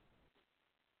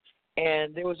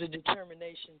 And there was a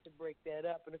determination to break that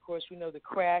up. And, of course, we know the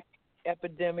crack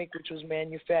epidemic, which was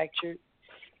manufactured,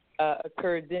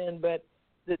 occurred then. But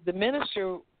the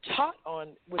minister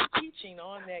was teaching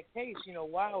on that case,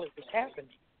 while it was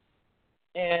happening.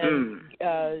 And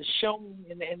showing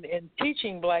and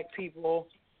teaching black people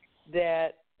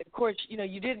that, of course,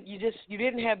 you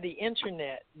didn't have the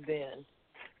internet then,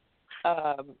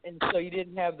 and so you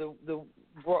didn't have the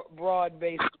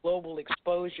broad-based global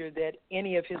exposure that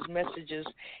any of his messages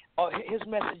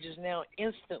now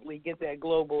instantly get that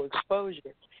global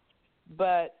exposure.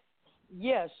 But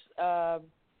yes,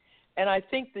 and I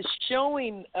think the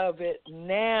showing of it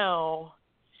now,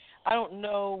 I don't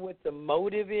know what the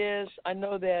motive is. I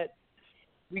know that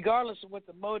regardless of what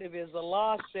the motive is,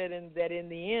 Allah said that in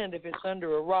the end, if it's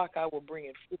under a rock, I will bring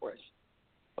it forth.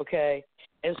 Okay?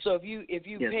 And so if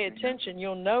you pay attention,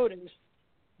 you'll notice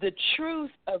the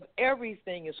truth of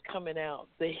everything is coming out.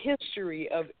 The history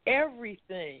of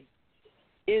everything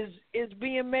is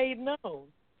being made known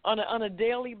on a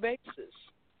daily basis.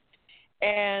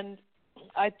 And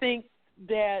I think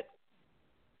that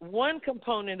one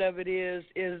component of it is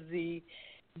the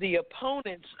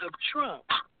opponents of Trump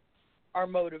are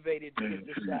motivated to get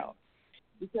this out.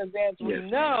 Because as we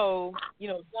know,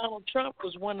 Donald Trump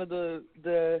was one of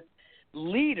the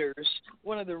leaders,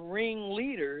 one of the ring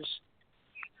leaders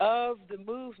of the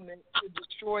movement to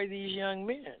destroy these young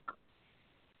men.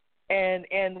 And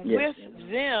with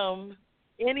them,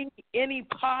 any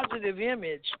positive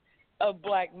image of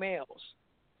black males,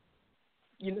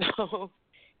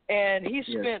 and he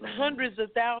spent hundreds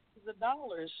of thousands of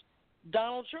dollars,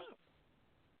 Donald Trump,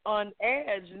 on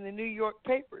ads in the New York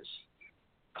papers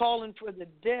calling for the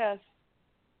death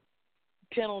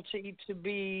penalty to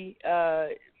be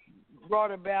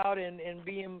brought about and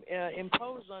be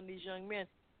imposed on these young men,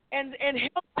 and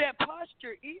held that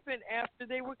posture even after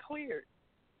they were cleared.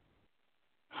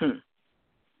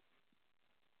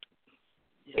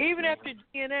 Even after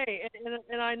DNA,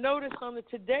 and I noticed on the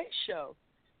Today Show,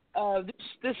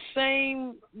 this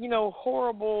same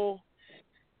horrible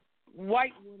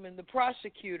white woman, the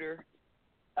prosecutor,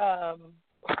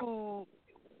 who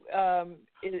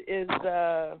is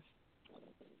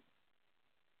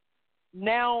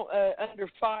now under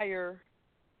fire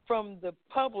from the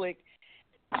public,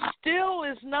 still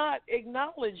is not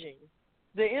acknowledging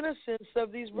the innocence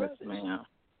of these brothers.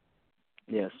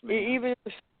 Yes, ma'am. Even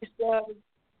if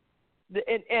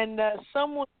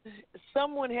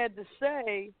someone had to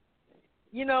say,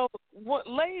 what,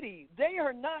 lady, they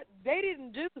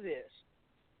didn't do this.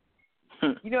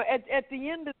 At the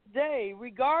end of the day,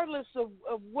 regardless of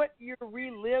what you're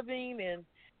reliving and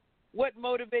what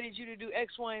motivated you to do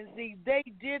X, Y, and Z, they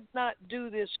did not do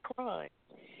this crime.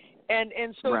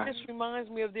 And so this reminds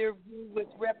me of their view with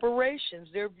reparations,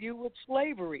 their view with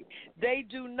slavery. They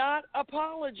do not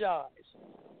apologize.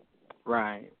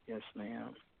 Right. Yes,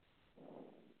 ma'am.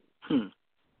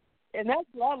 And that's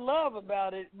what I love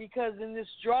about it, because in this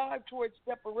drive towards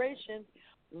separation,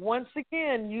 once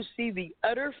again, you see the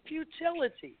utter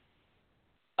futility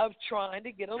of trying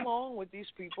to get along with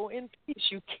these people in peace.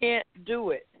 You can't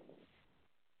do it.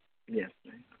 Yes,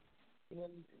 ma'am.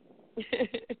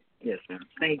 Yes, ma'am.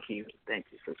 Thank you. Thank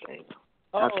you for saying that.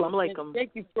 Assalamu alaikum.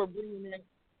 Thank you for bringing that.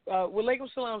 Walaikum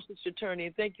salam, Sister Attorney,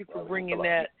 and thank you for bringing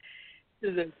that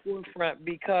to the forefront,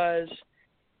 because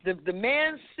the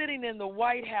man sitting in the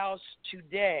White House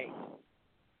today,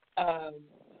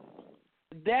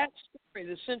 that's story.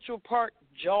 The Central Park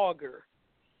jogger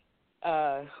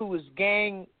who was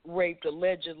gang raped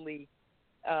allegedly,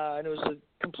 and it was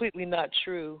completely not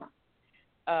true.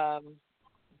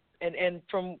 And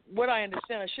from what I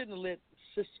understand, I shouldn't have let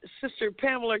Sister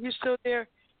Pamela. Are you still there?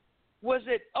 Was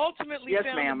it ultimately yes,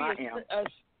 found ma'am, to be I am.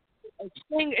 a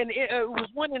thing, and it was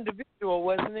one individual,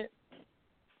 wasn't it?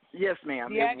 Yes,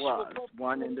 ma'am. It was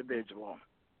one individual.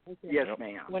 Okay. Yes,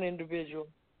 ma'am. One individual.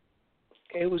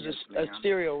 It was yes, a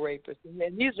serial rapist,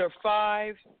 and these are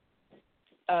 5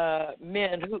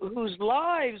 men whose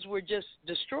lives were just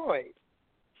destroyed.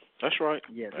 That's right.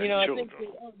 Yes. You know, I think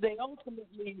they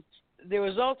ultimately there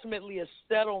was ultimately a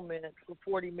settlement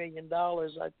for $40 million,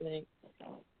 I think.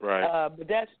 Right. But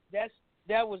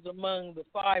that was among the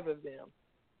 5 of them.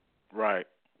 Right.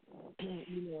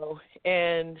 You know,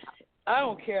 and I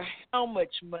don't care how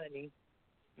much money.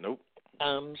 Nope.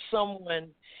 Someone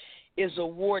is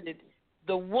awarded.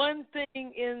 The one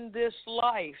thing in this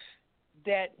life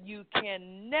that you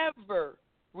can never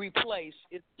replace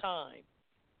is time.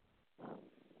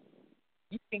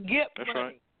 You can get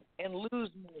money and lose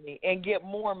money and get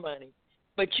more money,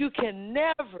 but you can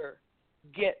never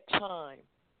get time.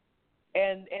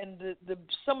 And the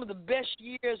some of the best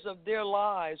years of their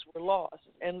lives were lost.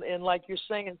 And like you're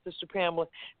saying, Sister Pamela,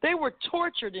 they were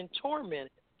tortured and tormented.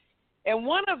 And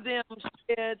one of them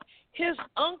said his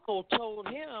uncle told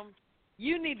him,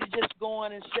 "You need to just go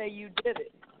on and say you did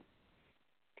it."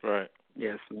 Right.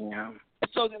 Yes, ma'am.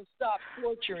 So they'll stop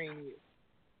torturing you.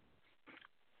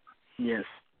 Yes,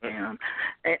 ma'am.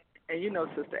 And you know,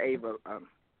 Sister Ava,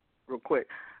 real quick,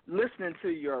 listening to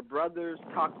your brothers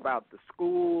talk about the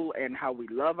school and how we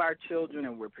love our children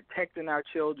and we're protecting our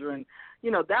children,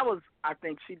 you know, that was, I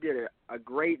think she did a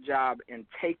great job in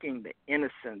taking the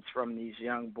innocence from these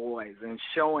young boys and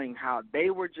showing how they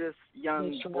were just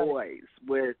young boys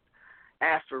with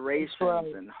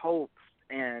aspirations and hopes,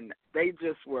 and they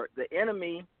just were, the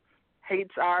enemy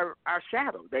hates our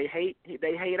shadow. They hate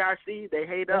our seed, they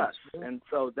hate us. And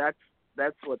so that's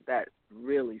what that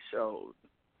really showed.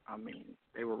 I mean,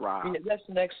 they were robbed. Yeah, that's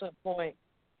an excellent point.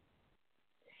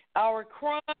 Our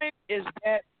crime is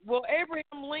that, well,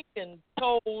 Abraham Lincoln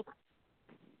told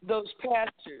those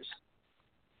pastors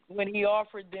when he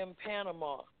offered them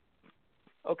Panama,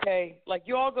 okay, like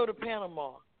you all go to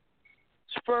Panama.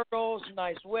 It's fertile, it's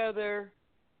nice weather,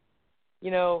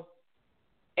 you know,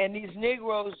 and these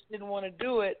Negroes didn't want to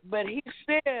do it, but he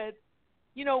said,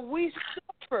 you know, we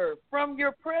suffer from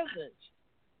your presence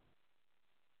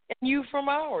and you from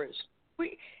ours.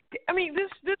 I mean, this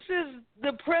is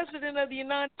the president of the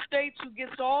United States who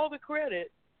gets all the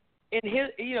credit, and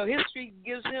history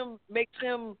makes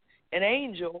him an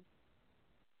angel.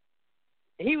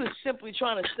 He was simply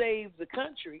trying to save the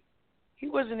country. He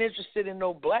wasn't interested in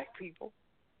no black people.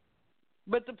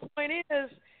 But the point is,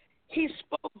 he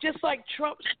spoke just like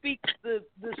Trump speaks the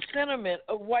sentiment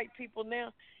of white people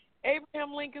now.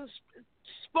 Abraham Lincoln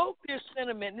spoke their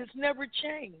sentiment, and it's never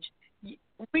changed.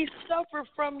 We suffer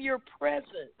from your presence.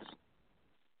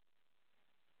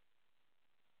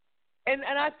 And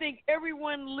I think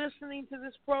everyone listening to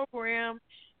this program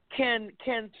can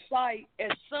cite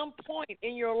at some point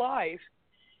in your life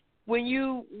when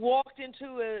you walked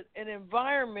into an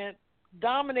environment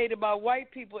dominated by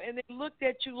white people and they looked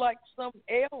at you like some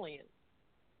alien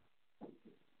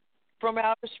from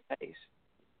outer space.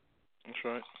 That's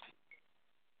right.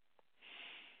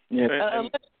 Yeah.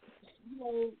 Unless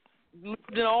you lived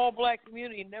in an all-black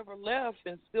community, never left,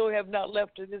 and still have not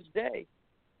left to this day.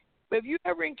 But if you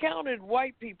ever encountered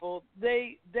white people,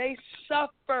 they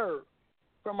suffer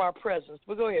from our presence.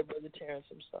 But go ahead, Brother Terrence.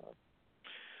 I'm sorry.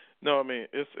 No, I mean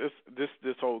it's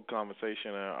this whole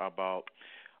conversation about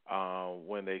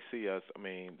when they see us. I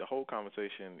mean, the whole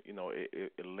conversation, you know,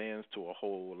 it lends to a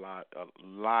whole lot.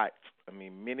 I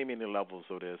mean, many levels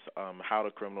of this. How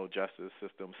the criminal justice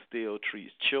system still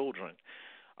treats children,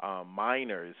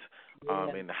 minors,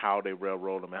 and how they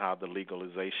railroad them, and how the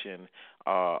legalization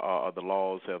of the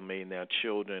laws have made now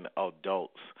children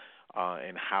adults,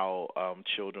 and how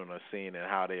children are seen and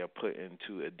how they are put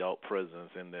into adult prisons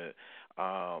and the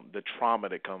trauma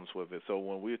that comes with it. So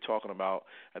when we were talking about,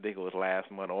 I think it was last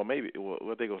month, or maybe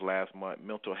I think it was last month,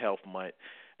 Mental Health Month,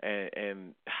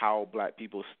 and how black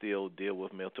people still deal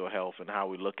with mental health and how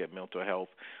we look at mental health.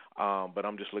 But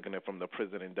I'm just looking at from the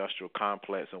prison industrial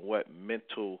complex and what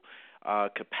mental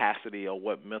capacity or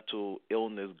what mental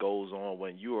illness goes on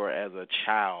when you are as a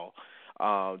child.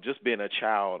 Just being a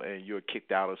child and you're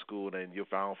kicked out of school and you're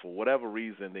found for whatever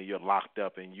reason that you're locked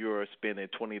up and you're spending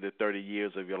 20 to 30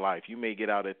 years of your life. You may get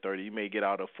out at 30, you may get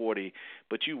out at 40,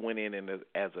 but you went in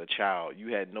as a child.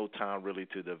 You had no time really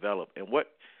to develop. And what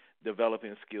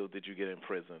developing skills did you get in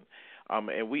prison?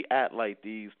 And we act like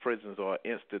these prisons are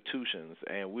institutions,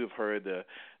 and we've heard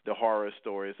the horror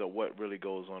stories of what really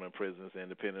goes on in prisons, and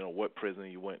depending on what prison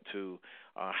you went to,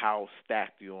 how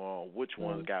stacked you're on, which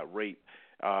ones got raped.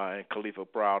 And Khalifa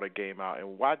Browder came out,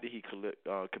 and why did he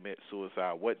commit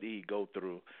suicide? What did he go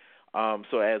through?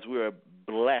 So as we are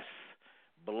blessed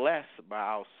by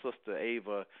our sister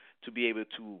Ava to be able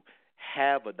to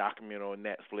have a documentary on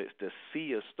Netflix to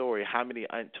see a story, how many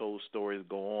untold stories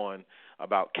go on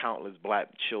about countless black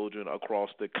children across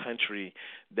the country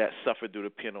that suffered through the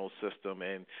penal system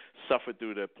and suffered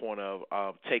through the point of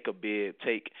take a bid,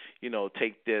 take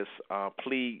this,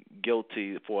 plead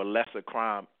guilty for a lesser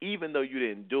crime, even though you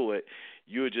didn't do it.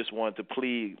 You just wanted to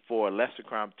plead for a lesser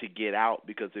crime to get out,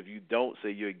 because if you don't say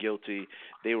you're guilty,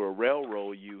 they will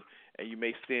railroad you, and you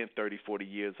may spend 30, 40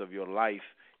 years of your life,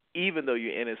 even though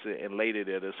you're innocent, and later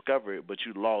they'll discover it, but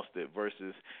you lost it,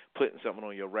 versus putting something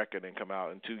on your record and come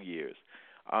out in 2 years.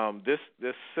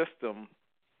 This system,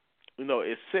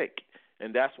 is sick,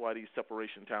 and that's why these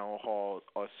separation town halls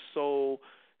are so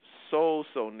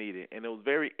needed. And it was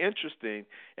very interesting,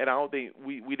 and I don't think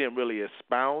we didn't really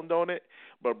expound on it,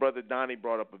 but Brother Donnie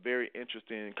brought up a very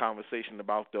interesting conversation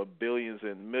about the billions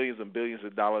and billions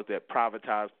of dollars that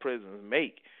privatized prisons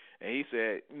make. And he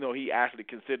said, he actually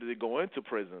considered to go into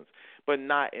prisons, but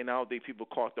not, and I don't think people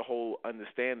caught the whole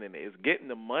understanding. It's getting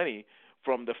the money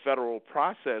from the federal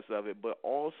process of it, but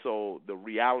also the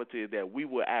reality that we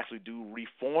will actually do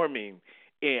reforming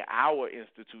in our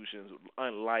institutions,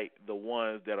 unlike the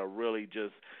ones that are really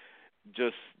just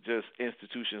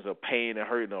institutions of pain and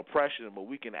hurt and oppression, but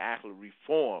we can actually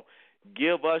reform.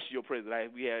 Give us your prison.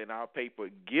 Like we had in our paper,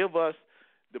 give us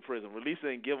the prison. Release it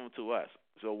and give them to us.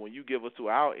 So when you give us to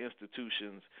our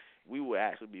institutions, we will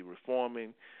actually be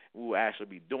reforming. We will actually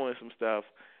be doing some stuff.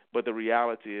 But the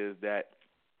reality is that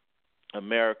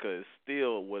America is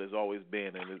still what has always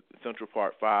been, and Central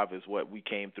Park 5 is what we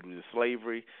came through: the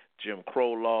slavery, Jim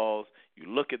Crow laws. You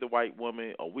look at the white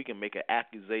woman, or we can make an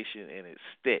accusation and it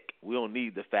stick. We don't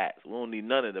need the facts. We don't need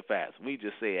none of the facts. We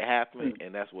just say it happened,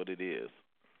 and that's what it is.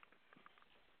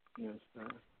 Yes, sir.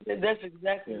 That's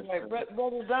exactly right.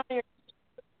 Brother Donnie,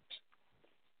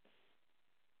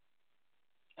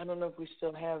 I don't know if we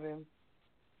still have him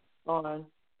on,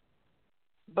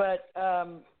 but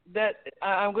that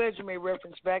I'm glad you made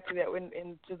reference back to that.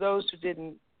 And to those who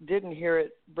didn't hear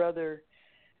it, Brother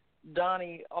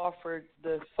Donnie offered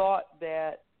the thought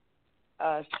that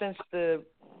since the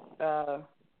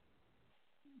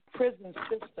prison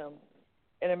system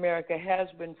in America has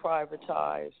been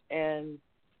privatized and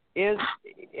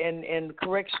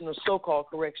so-called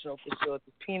correctional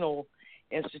facilities, penal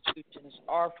institutions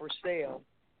are for sale,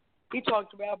 he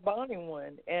talked about bonding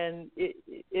one, and it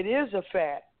is a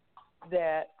fact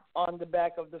that on the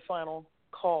back of the final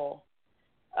call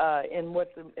in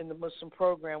the Muslim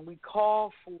program, we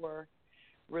call for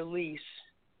release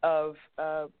of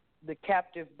the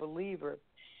captive believer.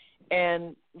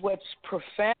 And what's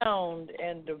profound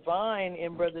and divine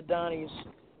in Brother Donnie's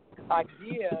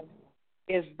idea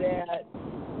is that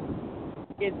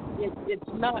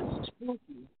it's not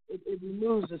spooky. It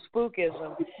removes the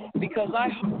spookism, because I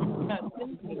hope you're not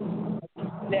thinking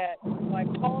that by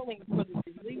calling for the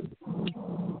release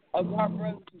of our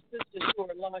brothers and sisters who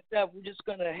are locked up, we're just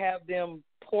going to have them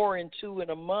pour into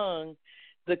and among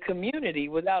the community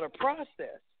without a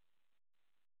process.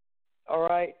 All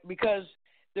right? Because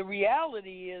the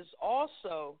reality is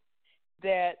also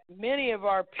that many of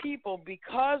our people,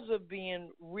 because of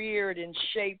being reared and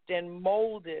shaped and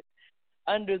molded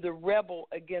under the rebel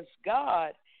against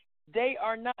God, they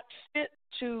are not fit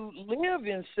to live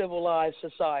in civilized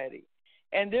society.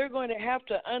 And they're going to have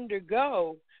to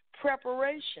undergo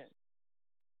preparation.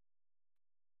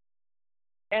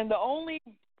 And the only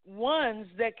ones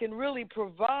that can really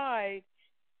provide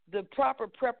the proper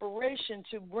preparation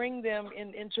to bring them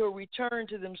into a return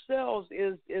to themselves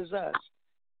is us,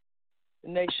 the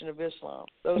Nation of Islam,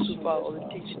 those who follow the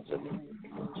teachings of the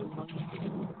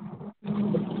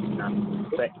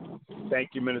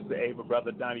Thank you, Minister Ava.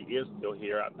 Brother Donnie is still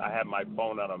here. I have my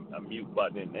phone on a mute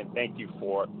button, and thank you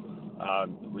for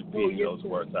repeating those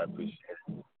words. I appreciate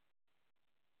it.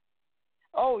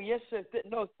 Oh, yes, sir.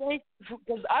 No, thank you,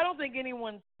 because I don't think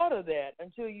anyone thought of that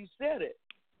until you said it.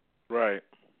 Right.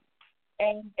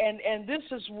 And this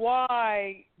is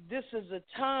why this is a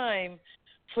time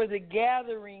for the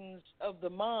gatherings of the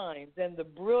minds and the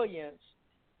brilliance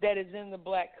that is in the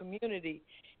black community.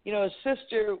 You know,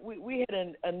 sister, we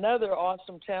had another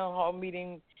awesome town hall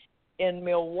meeting in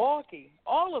Milwaukee.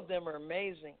 All of them are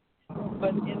amazing. But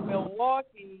in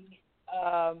Milwaukee,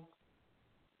 a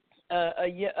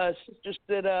sister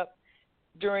stood up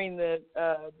during the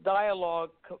dialogue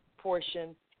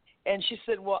portion, and she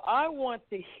said, well, I want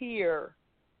to hear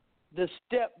the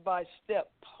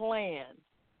step-by-step plan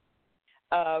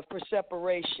for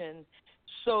separation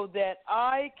so that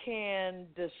I can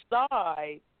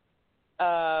decide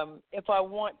if I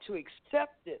want to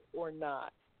accept it or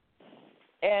not.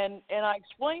 And I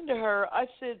explained to her, I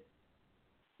said,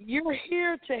 you're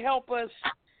here to help us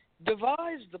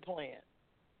devise the plan.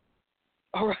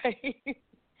 All right?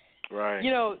 Right.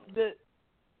 You know,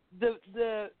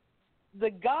 the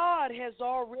God has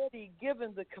already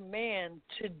given the command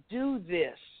to do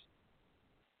this.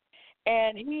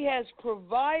 And he has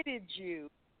provided you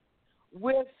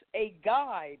with a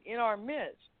guide in our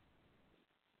midst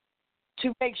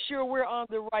to make sure we're on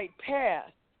the right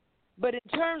path. But in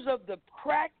terms of the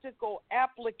practical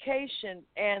application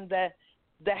and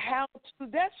the how-to,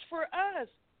 that's for us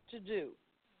to do.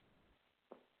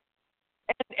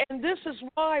 And this is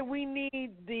why we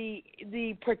need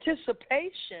the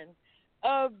participation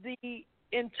of the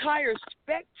entire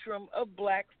spectrum of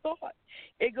black thought.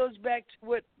 It goes back to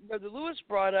what Brother Lewis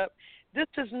brought up. This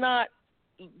is not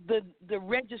the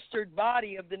registered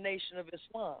body of the Nation of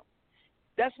Islam.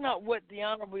 That's not what the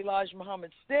Honorable Elijah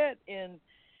Muhammad said in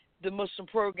the Muslim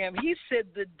program. He said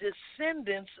the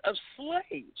descendants of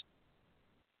slaves.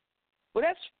 Well,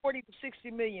 that's 40 to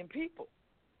 60 million people.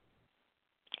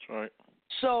 That's right.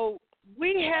 So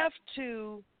we have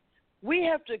to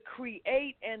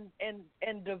create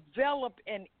and develop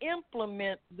and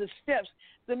implement the steps.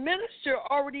 The minister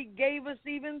already gave us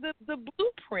even the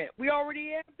blueprint. We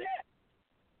already have that.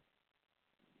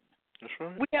 That's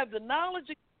right. We have the knowledge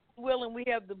of will and we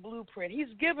have the blueprint.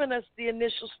 He's given us the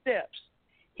initial steps.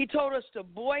 He told us to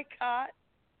boycott,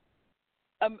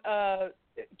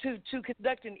 to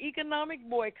conduct an economic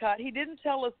boycott. He didn't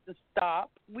tell us to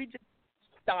stop. We just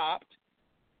stopped.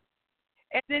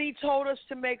 And then he told us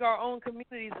to make our own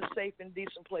communities a safe and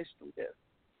decent place to live.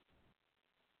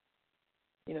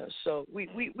 You know, so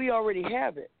we already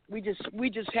have it. We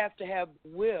just have to have the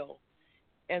will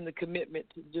and the commitment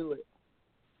to do it.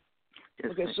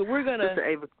 Yes, okay, so we're gonna. Sister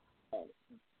Ava.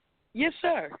 Yes,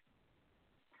 sir.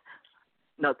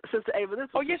 No, Sister Ava, this is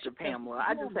yes, Sister Pamela.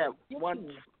 I just have yes,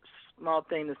 one small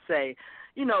thing to say.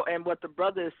 You know, and what the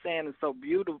brother is saying is so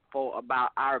beautiful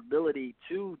about our ability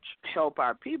to help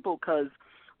our people, because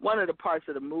one of the parts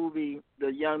of the movie,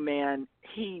 the young man,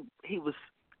 he was,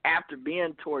 after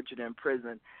being tortured in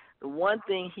prison, the one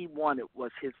thing he wanted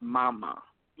was his mama,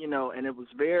 you know, and it was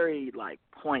very, like,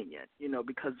 poignant, you know,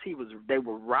 because they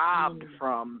were robbed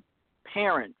from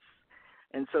parents.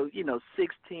 And so, you know,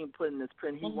 16 put in this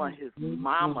prison, he wanted his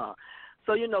mama.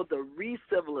 So, you know, the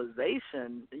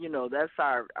re-civilization, you know, that's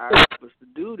our was the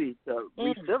duty to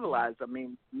re-civilize. I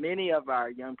mean, many of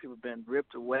our young people have been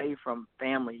ripped away from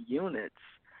family units,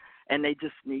 and they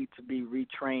just need to be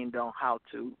retrained on how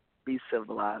to be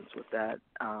civilized with that.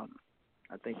 I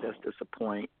think that's just a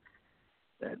point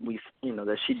that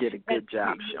that she did a good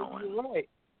job showing. You're right.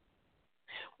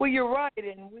 Well, you're right,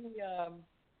 and we,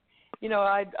 you know,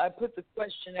 I put the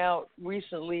question out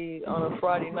recently on a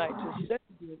Friday night to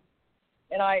Cindy.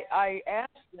 And I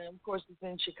asked them, of course, it's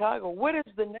in Chicago, what is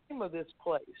the name of this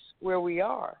place where we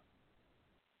are?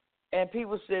 And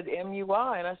people said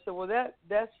MUI, and I said, well,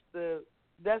 that's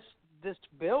this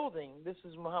building. This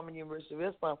is Muhammad University of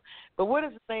Islam. But what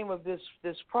is the name of this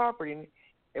property? And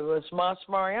it was Mas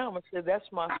Mariam. I said,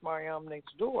 that's Mas Mariam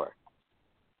next door.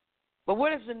 But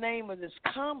what is the name of this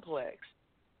complex?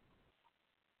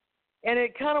 And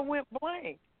it kind of went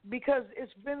blank because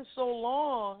it's been so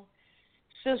long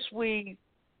since we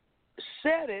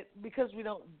said it, because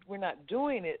we're not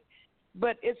doing it,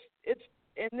 but it's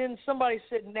and then somebody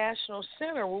said National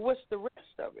Center. Well, what's the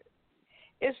rest of it?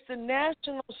 It's the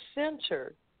National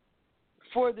Center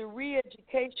for the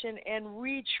re-education and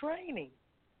retraining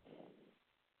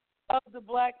of the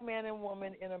black man and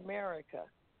woman in America.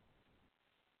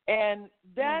 And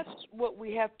that's what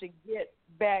we have to get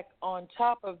back on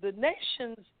top of. The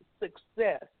nation's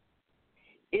success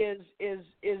is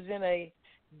in a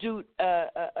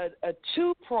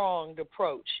two-pronged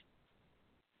approach.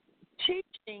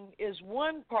 Teaching is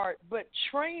one part, but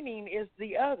training is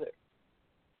the other.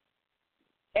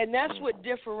 And that's what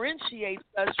differentiates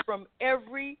us from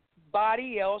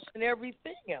everybody else and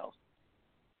everything else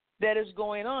that is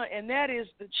going on, and that is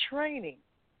the training.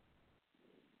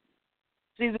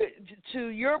 See, to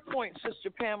your point,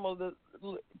 Sister Pamela,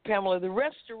 the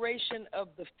restoration of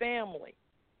the family.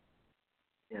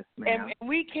 Yes, ma'am. And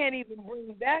we can't even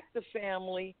bring back the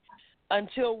family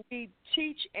until we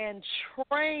teach and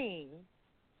train,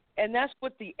 and that's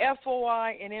what the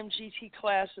FOI and MGT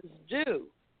classes do.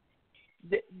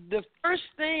 The first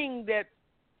thing that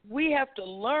we have to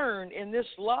learn in this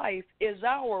life is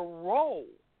our role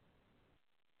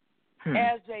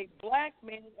as a black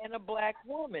man and a black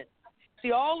woman.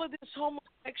 See, all of this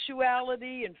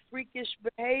homosexuality and freakish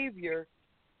behavior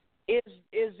is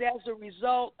as a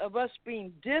result of us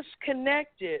being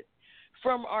disconnected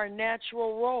from our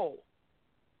natural role.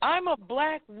 I'm a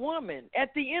black woman at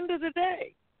the end of the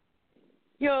day.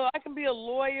 You know, I can be a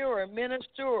lawyer or a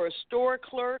minister or a store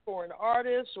clerk or an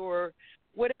artist or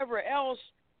whatever else.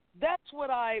 That's what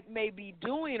I may be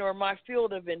doing or my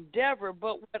field of endeavor.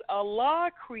 But what Allah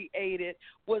created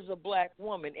was a black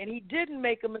woman, and He didn't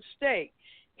make a mistake.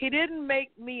 He didn't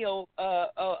make me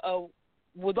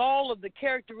with all of the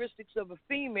characteristics of a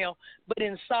female, but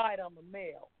inside I'm a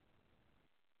male.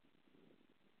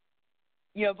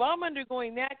 You know, if I'm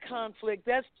undergoing that conflict,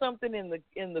 that's something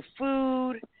in the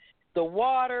food, the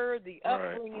water, the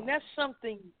upbringing. Right. That's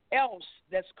something else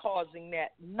that's causing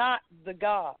that, not the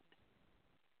God.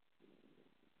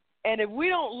 And if we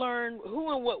don't learn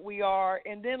who and what we are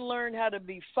and then learn how to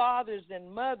be fathers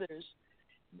and mothers,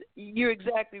 you're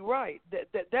exactly right.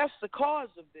 That's the cause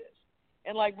of this.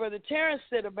 And like Brother Terrence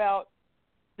said about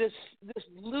this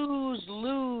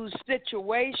lose-lose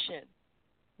situation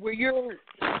where you're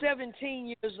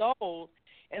 17 years old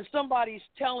and somebody's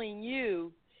telling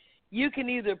you you can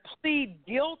either plead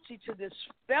guilty to this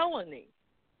felony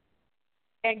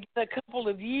and get a couple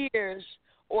of years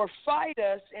or fight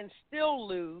us and still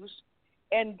lose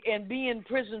and be in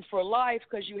prison for life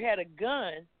because you had a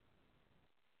gun.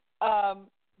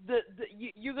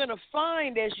 You're going to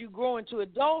find as you grow into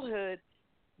adulthood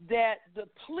that the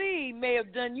plea may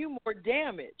have done you more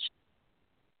damage.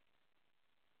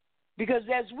 Because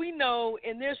as we know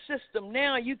in their system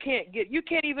now, you can't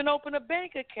even open a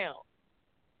bank account.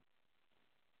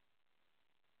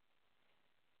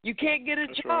 You can't get a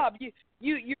That's job. Right.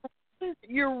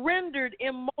 You're rendered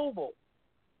immobile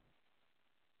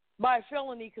by a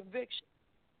felony conviction.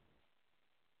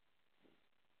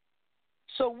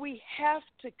 So we have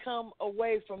to come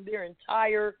away from their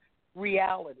entire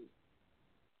reality.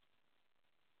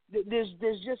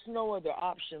 There's just no other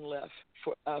option left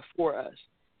for us.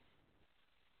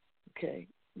 Okay,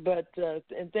 but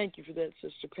and thank you for that,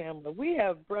 Sister Pamela. We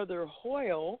have Brother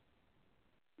Hoyle,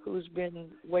 who's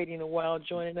been waiting a while,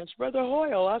 joining us. Brother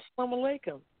Hoyle, assalamu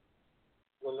alaikum.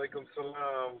 Wa alaikum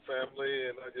salam, family,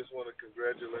 and I just want to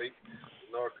congratulate you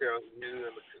and the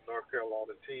North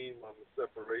Carolina team on the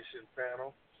separation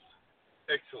panel.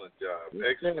 Excellent job.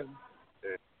 Excellent.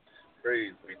 And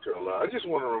praise be to Allah. I just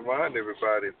want to remind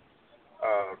everybody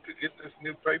to get this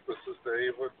new paper, Sister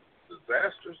Ava,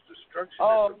 Disastrous Destruction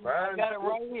and Divine. I got it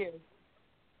right here.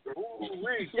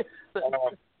 Ooh-wee. It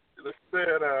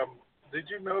said, did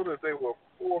you know that there were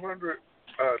 400,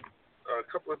 a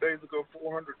couple of days ago,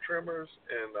 400 tremors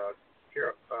in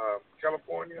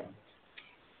California?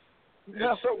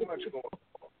 There's so much going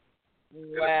on.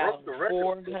 Wow, it broke the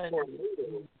record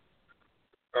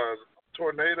for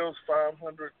tornadoes,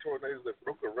 500 tornadoes that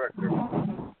broke a record.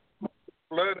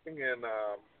 Flooding in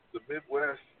the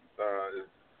Midwest is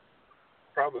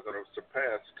probably going to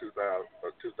surpass 2000.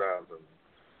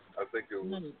 I think it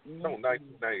was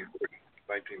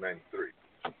 1993.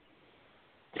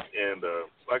 And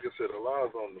like I said,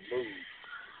 Allah's on the move,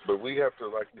 but we have to,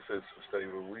 like you said, Sister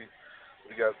Ava, we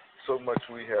got so much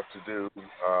we have to do.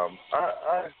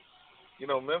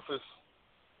 Memphis.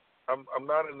 I'm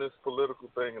not in this political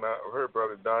thing, and I heard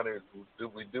Brother Donnie.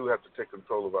 We do have to take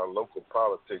control of our local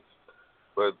politics,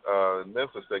 but in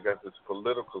Memphis they got this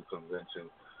political convention.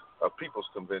 People's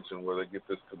convention where they get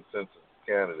this consensus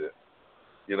candidate.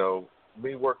 You know,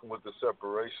 me working with the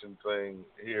separation thing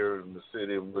here in the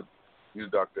city with you,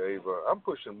 Dr. Ava, I'm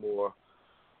pushing more,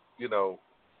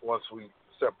 once we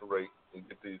separate and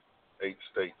get these 8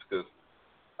 states, because,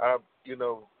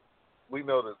 we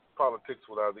know that politics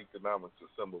without economics is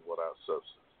similar without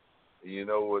substance. And you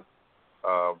know what,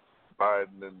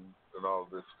 Biden and all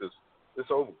this, because it's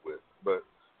over with. But,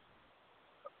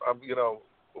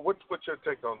 what's your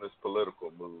take on this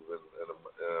political move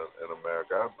in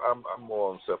America? I'm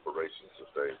more on separation,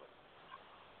 Sister Ava.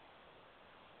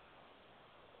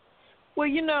 Well,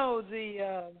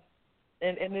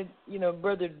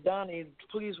 Brother Donnie,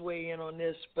 please weigh in on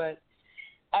this. But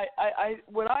I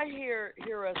what I hear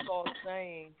us all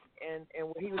saying, and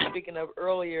what he was speaking of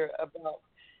earlier about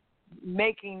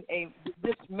making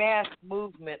this mass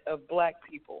movement of black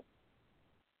people,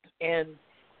 and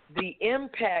the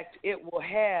impact it will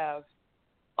have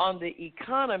on the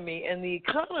economy, and the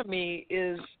economy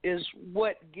is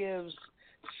what gives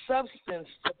substance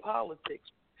to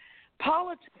politics.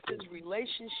 Politics is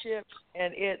relationships,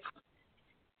 and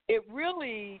it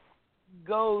really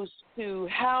goes to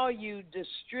how you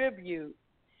distribute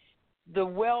the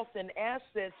wealth and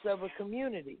assets of a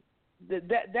community.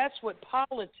 That's what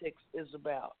politics is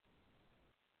about.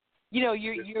 You know,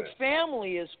 your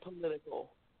family is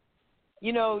political.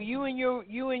 You know, you and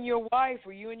your wife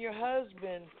or you and your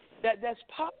husband, that's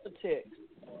politics.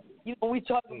 You know, we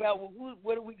talk about, well,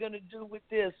 what are we going to do with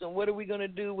this and what are we going to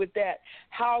do with that?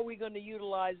 How are we going to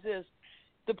utilize this?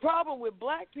 The problem with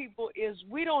black people is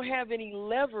we don't have any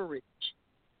leverage.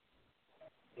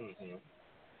 Mm-hmm.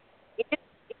 It's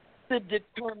the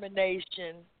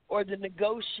determination or the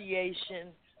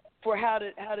negotiation for how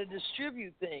to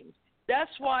distribute things.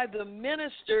 That's why the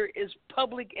minister is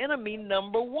public enemy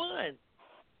number one.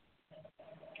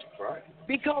 Right.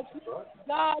 Because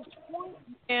God's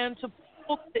plan to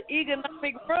pull the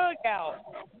economic rug out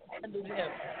under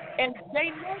them. And they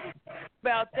never talk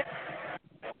about that.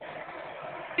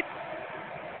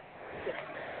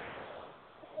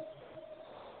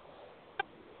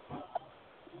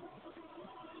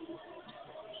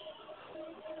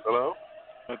 Hello?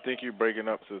 I think you're breaking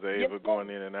up, Sister Ava, going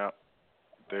in and out.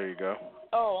 There you go.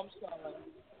 Oh, I'm sorry.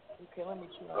 Okay, let me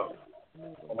try. Oh.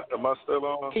 Am I still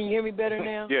on? Can you hear me better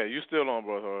now? Yeah, you're still on,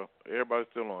 Brother Hoyle. Everybody's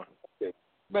still on. Okay.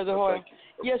 Brother Hoyle.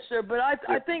 Yes, sir, but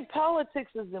I think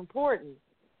politics is important.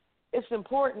 It's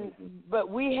important, but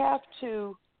we have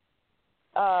to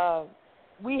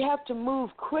move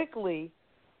quickly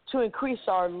to increase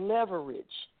our leverage.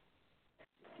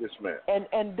 Yes, ma'am.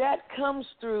 And that comes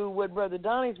through what Brother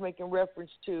Donnie's making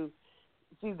reference to,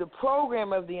 the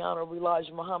program of the Honorable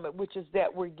Elijah Muhammad, which is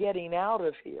that we're getting out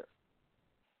of here.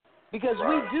 Because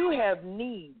we do have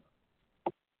needs.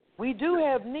 We do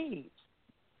have needs.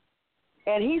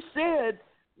 And he said,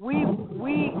 we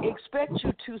expect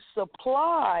you to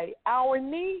supply our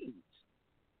needs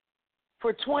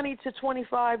for 20 to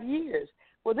 25 years.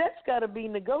 Well, that's got to be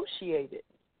negotiated.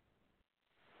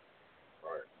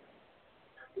 All right.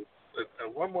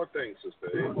 And one more thing,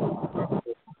 Sister Ava. A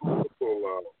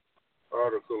wonderful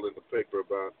article in the paper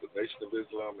about the Nation of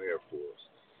Islam Air Force.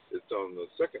 It's on the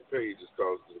second page. It's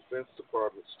called "The Defense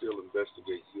Department Still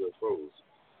Investigates UFOs."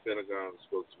 Pentagon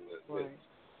spokesman admits.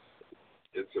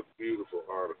 It's a beautiful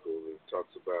article. It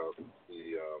talks about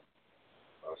the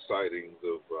sightings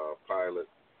of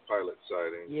pilot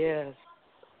sightings. Yes.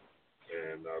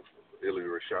 And Illy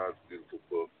Rashad's beautiful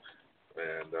book.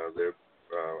 And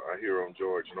I hear on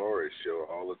George Norris' show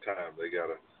all the time. They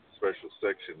got a special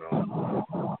section on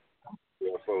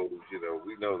UFOs. You know,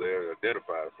 we know they're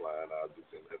identified flying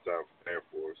objects, and that's our Air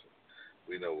Force.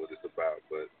 We know what it's about,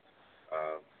 but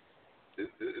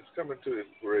it's coming to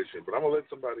fruition. But I'm going to let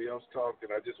somebody else talk,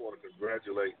 and I just want to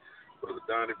congratulate Brother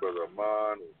Donnie, Brother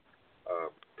Amon, and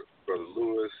Brother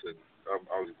Lewis, and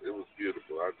it was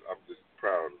beautiful. I'm just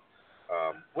proud.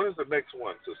 When is the next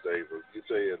one, Sister Ava? You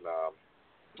say in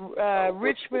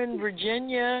Richmond,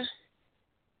 Virginia.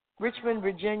 Richmond,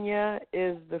 Virginia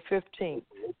is the 15th.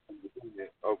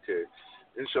 Okay.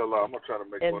 Inshallah, I'm going to try to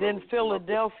make and one. And then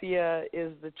Philadelphia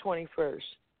is the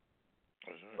 21st.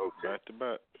 Okay. Back to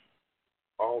back.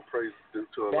 All praise due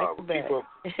to Allah. Back to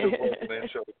back. Keep up, man.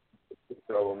 Show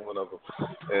one of them.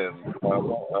 And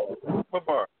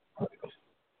Mubarak.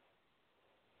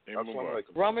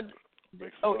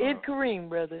 Ed Kareem,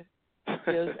 brother.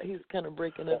 Yeah, he's kind of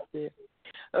breaking up there.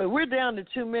 We're down to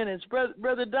 2 minutes.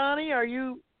 Brother Donnie, are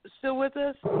you still with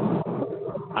us?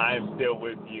 I'm still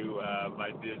with you,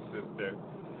 my dear sister.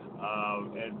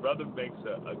 And brother makes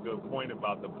a good point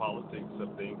about the politics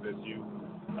of things, as you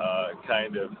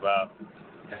kind of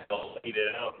laid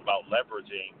it out about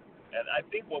leveraging. And I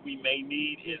think what we may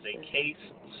need is a case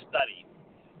study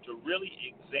to really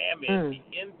examine the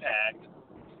impact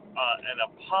in a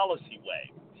policy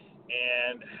way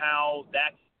and how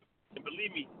that, and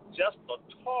believe me, just the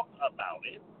talk about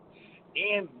it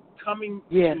and coming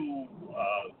to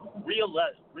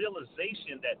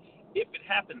realization that if it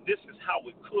happened, this is how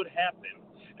it could happen,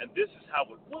 and this is how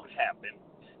it would happen,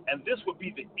 and this would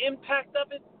be the impact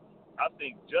of it. I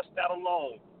think just that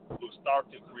alone will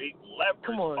start to create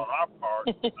leverage on our part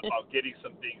about getting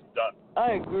some things done.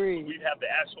 I agree. We'd have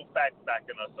the actual facts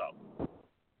backing us up.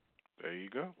 There you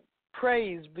go.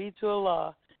 Praise be to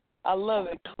Allah. I love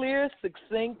it. Clear,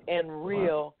 succinct, and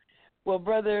real. Well,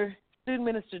 Brother Student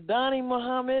Minister Donnie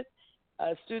Muhammad,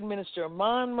 Student Minister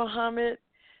Aman Muhammad,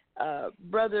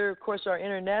 Brother, of course, our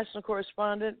international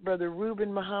correspondent, Brother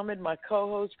Reuben Muhammad, my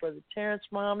co-host, Brother Terrence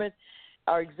Muhammad,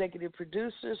 our executive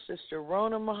producer, Sister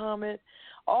Rona Muhammad,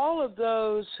 all of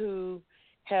those who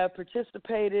have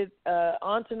participated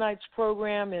on tonight's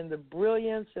program and the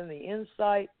brilliance and the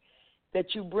insight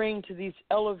that you bring to these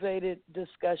elevated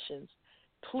discussions.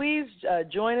 please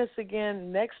join us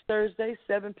again next Thursday,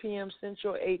 7 p.m.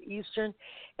 Central, 8 Eastern.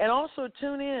 And also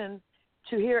tune in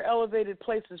to hear Elevated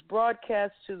Places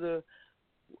broadcast to the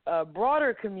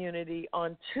broader community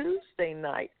on Tuesday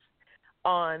nights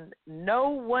on Know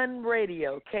One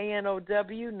Radio,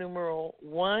 KNOW,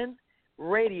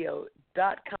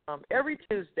 1radio.com. Every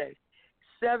Tuesday,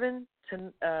 6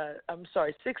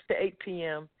 to 8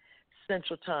 p.m.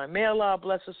 Central Time. May Allah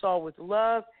bless us all with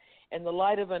love and the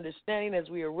light of understanding as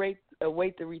we await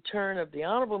the return of the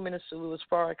Honorable Minister Louis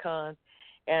Farrakhan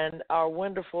and our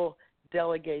wonderful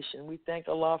delegation. We thank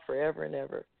Allah forever and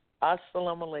ever.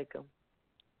 Assalamu alaikum.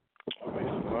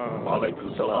 Wa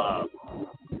alaikum salam.